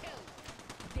 Kill.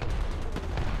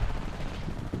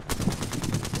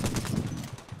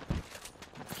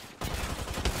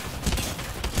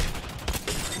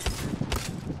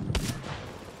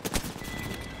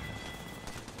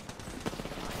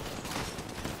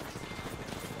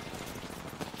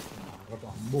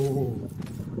 Bo,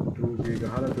 tu ke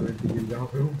gahla tu kill jauh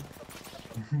tu.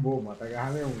 Bo mata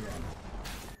gahla hung ya.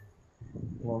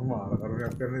 Mama, kalau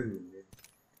nak kena ni.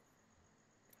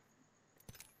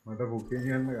 Mata bukti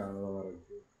ni kan gahla baru.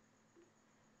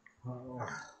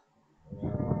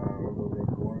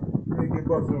 Ini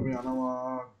bos ni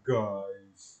nama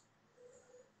guys.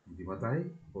 Di mata ni,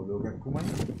 bodoh kan kumai.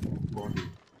 Bondi.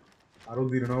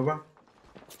 Aru di nova.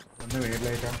 Mana main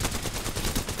lagi kan?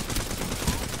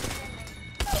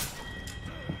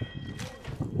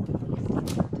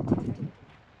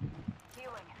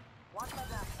 Healing. Watch my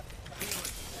back.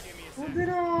 Give me a sec.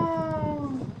 Andira!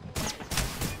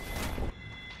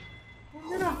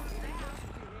 Andira!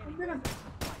 Andira!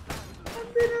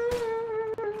 Andira!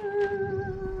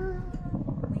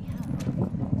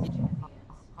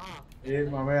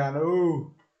 Mama ya lu.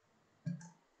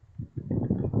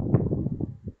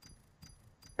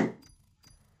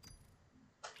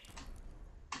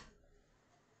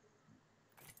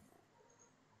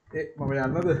 Mama ya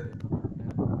lu.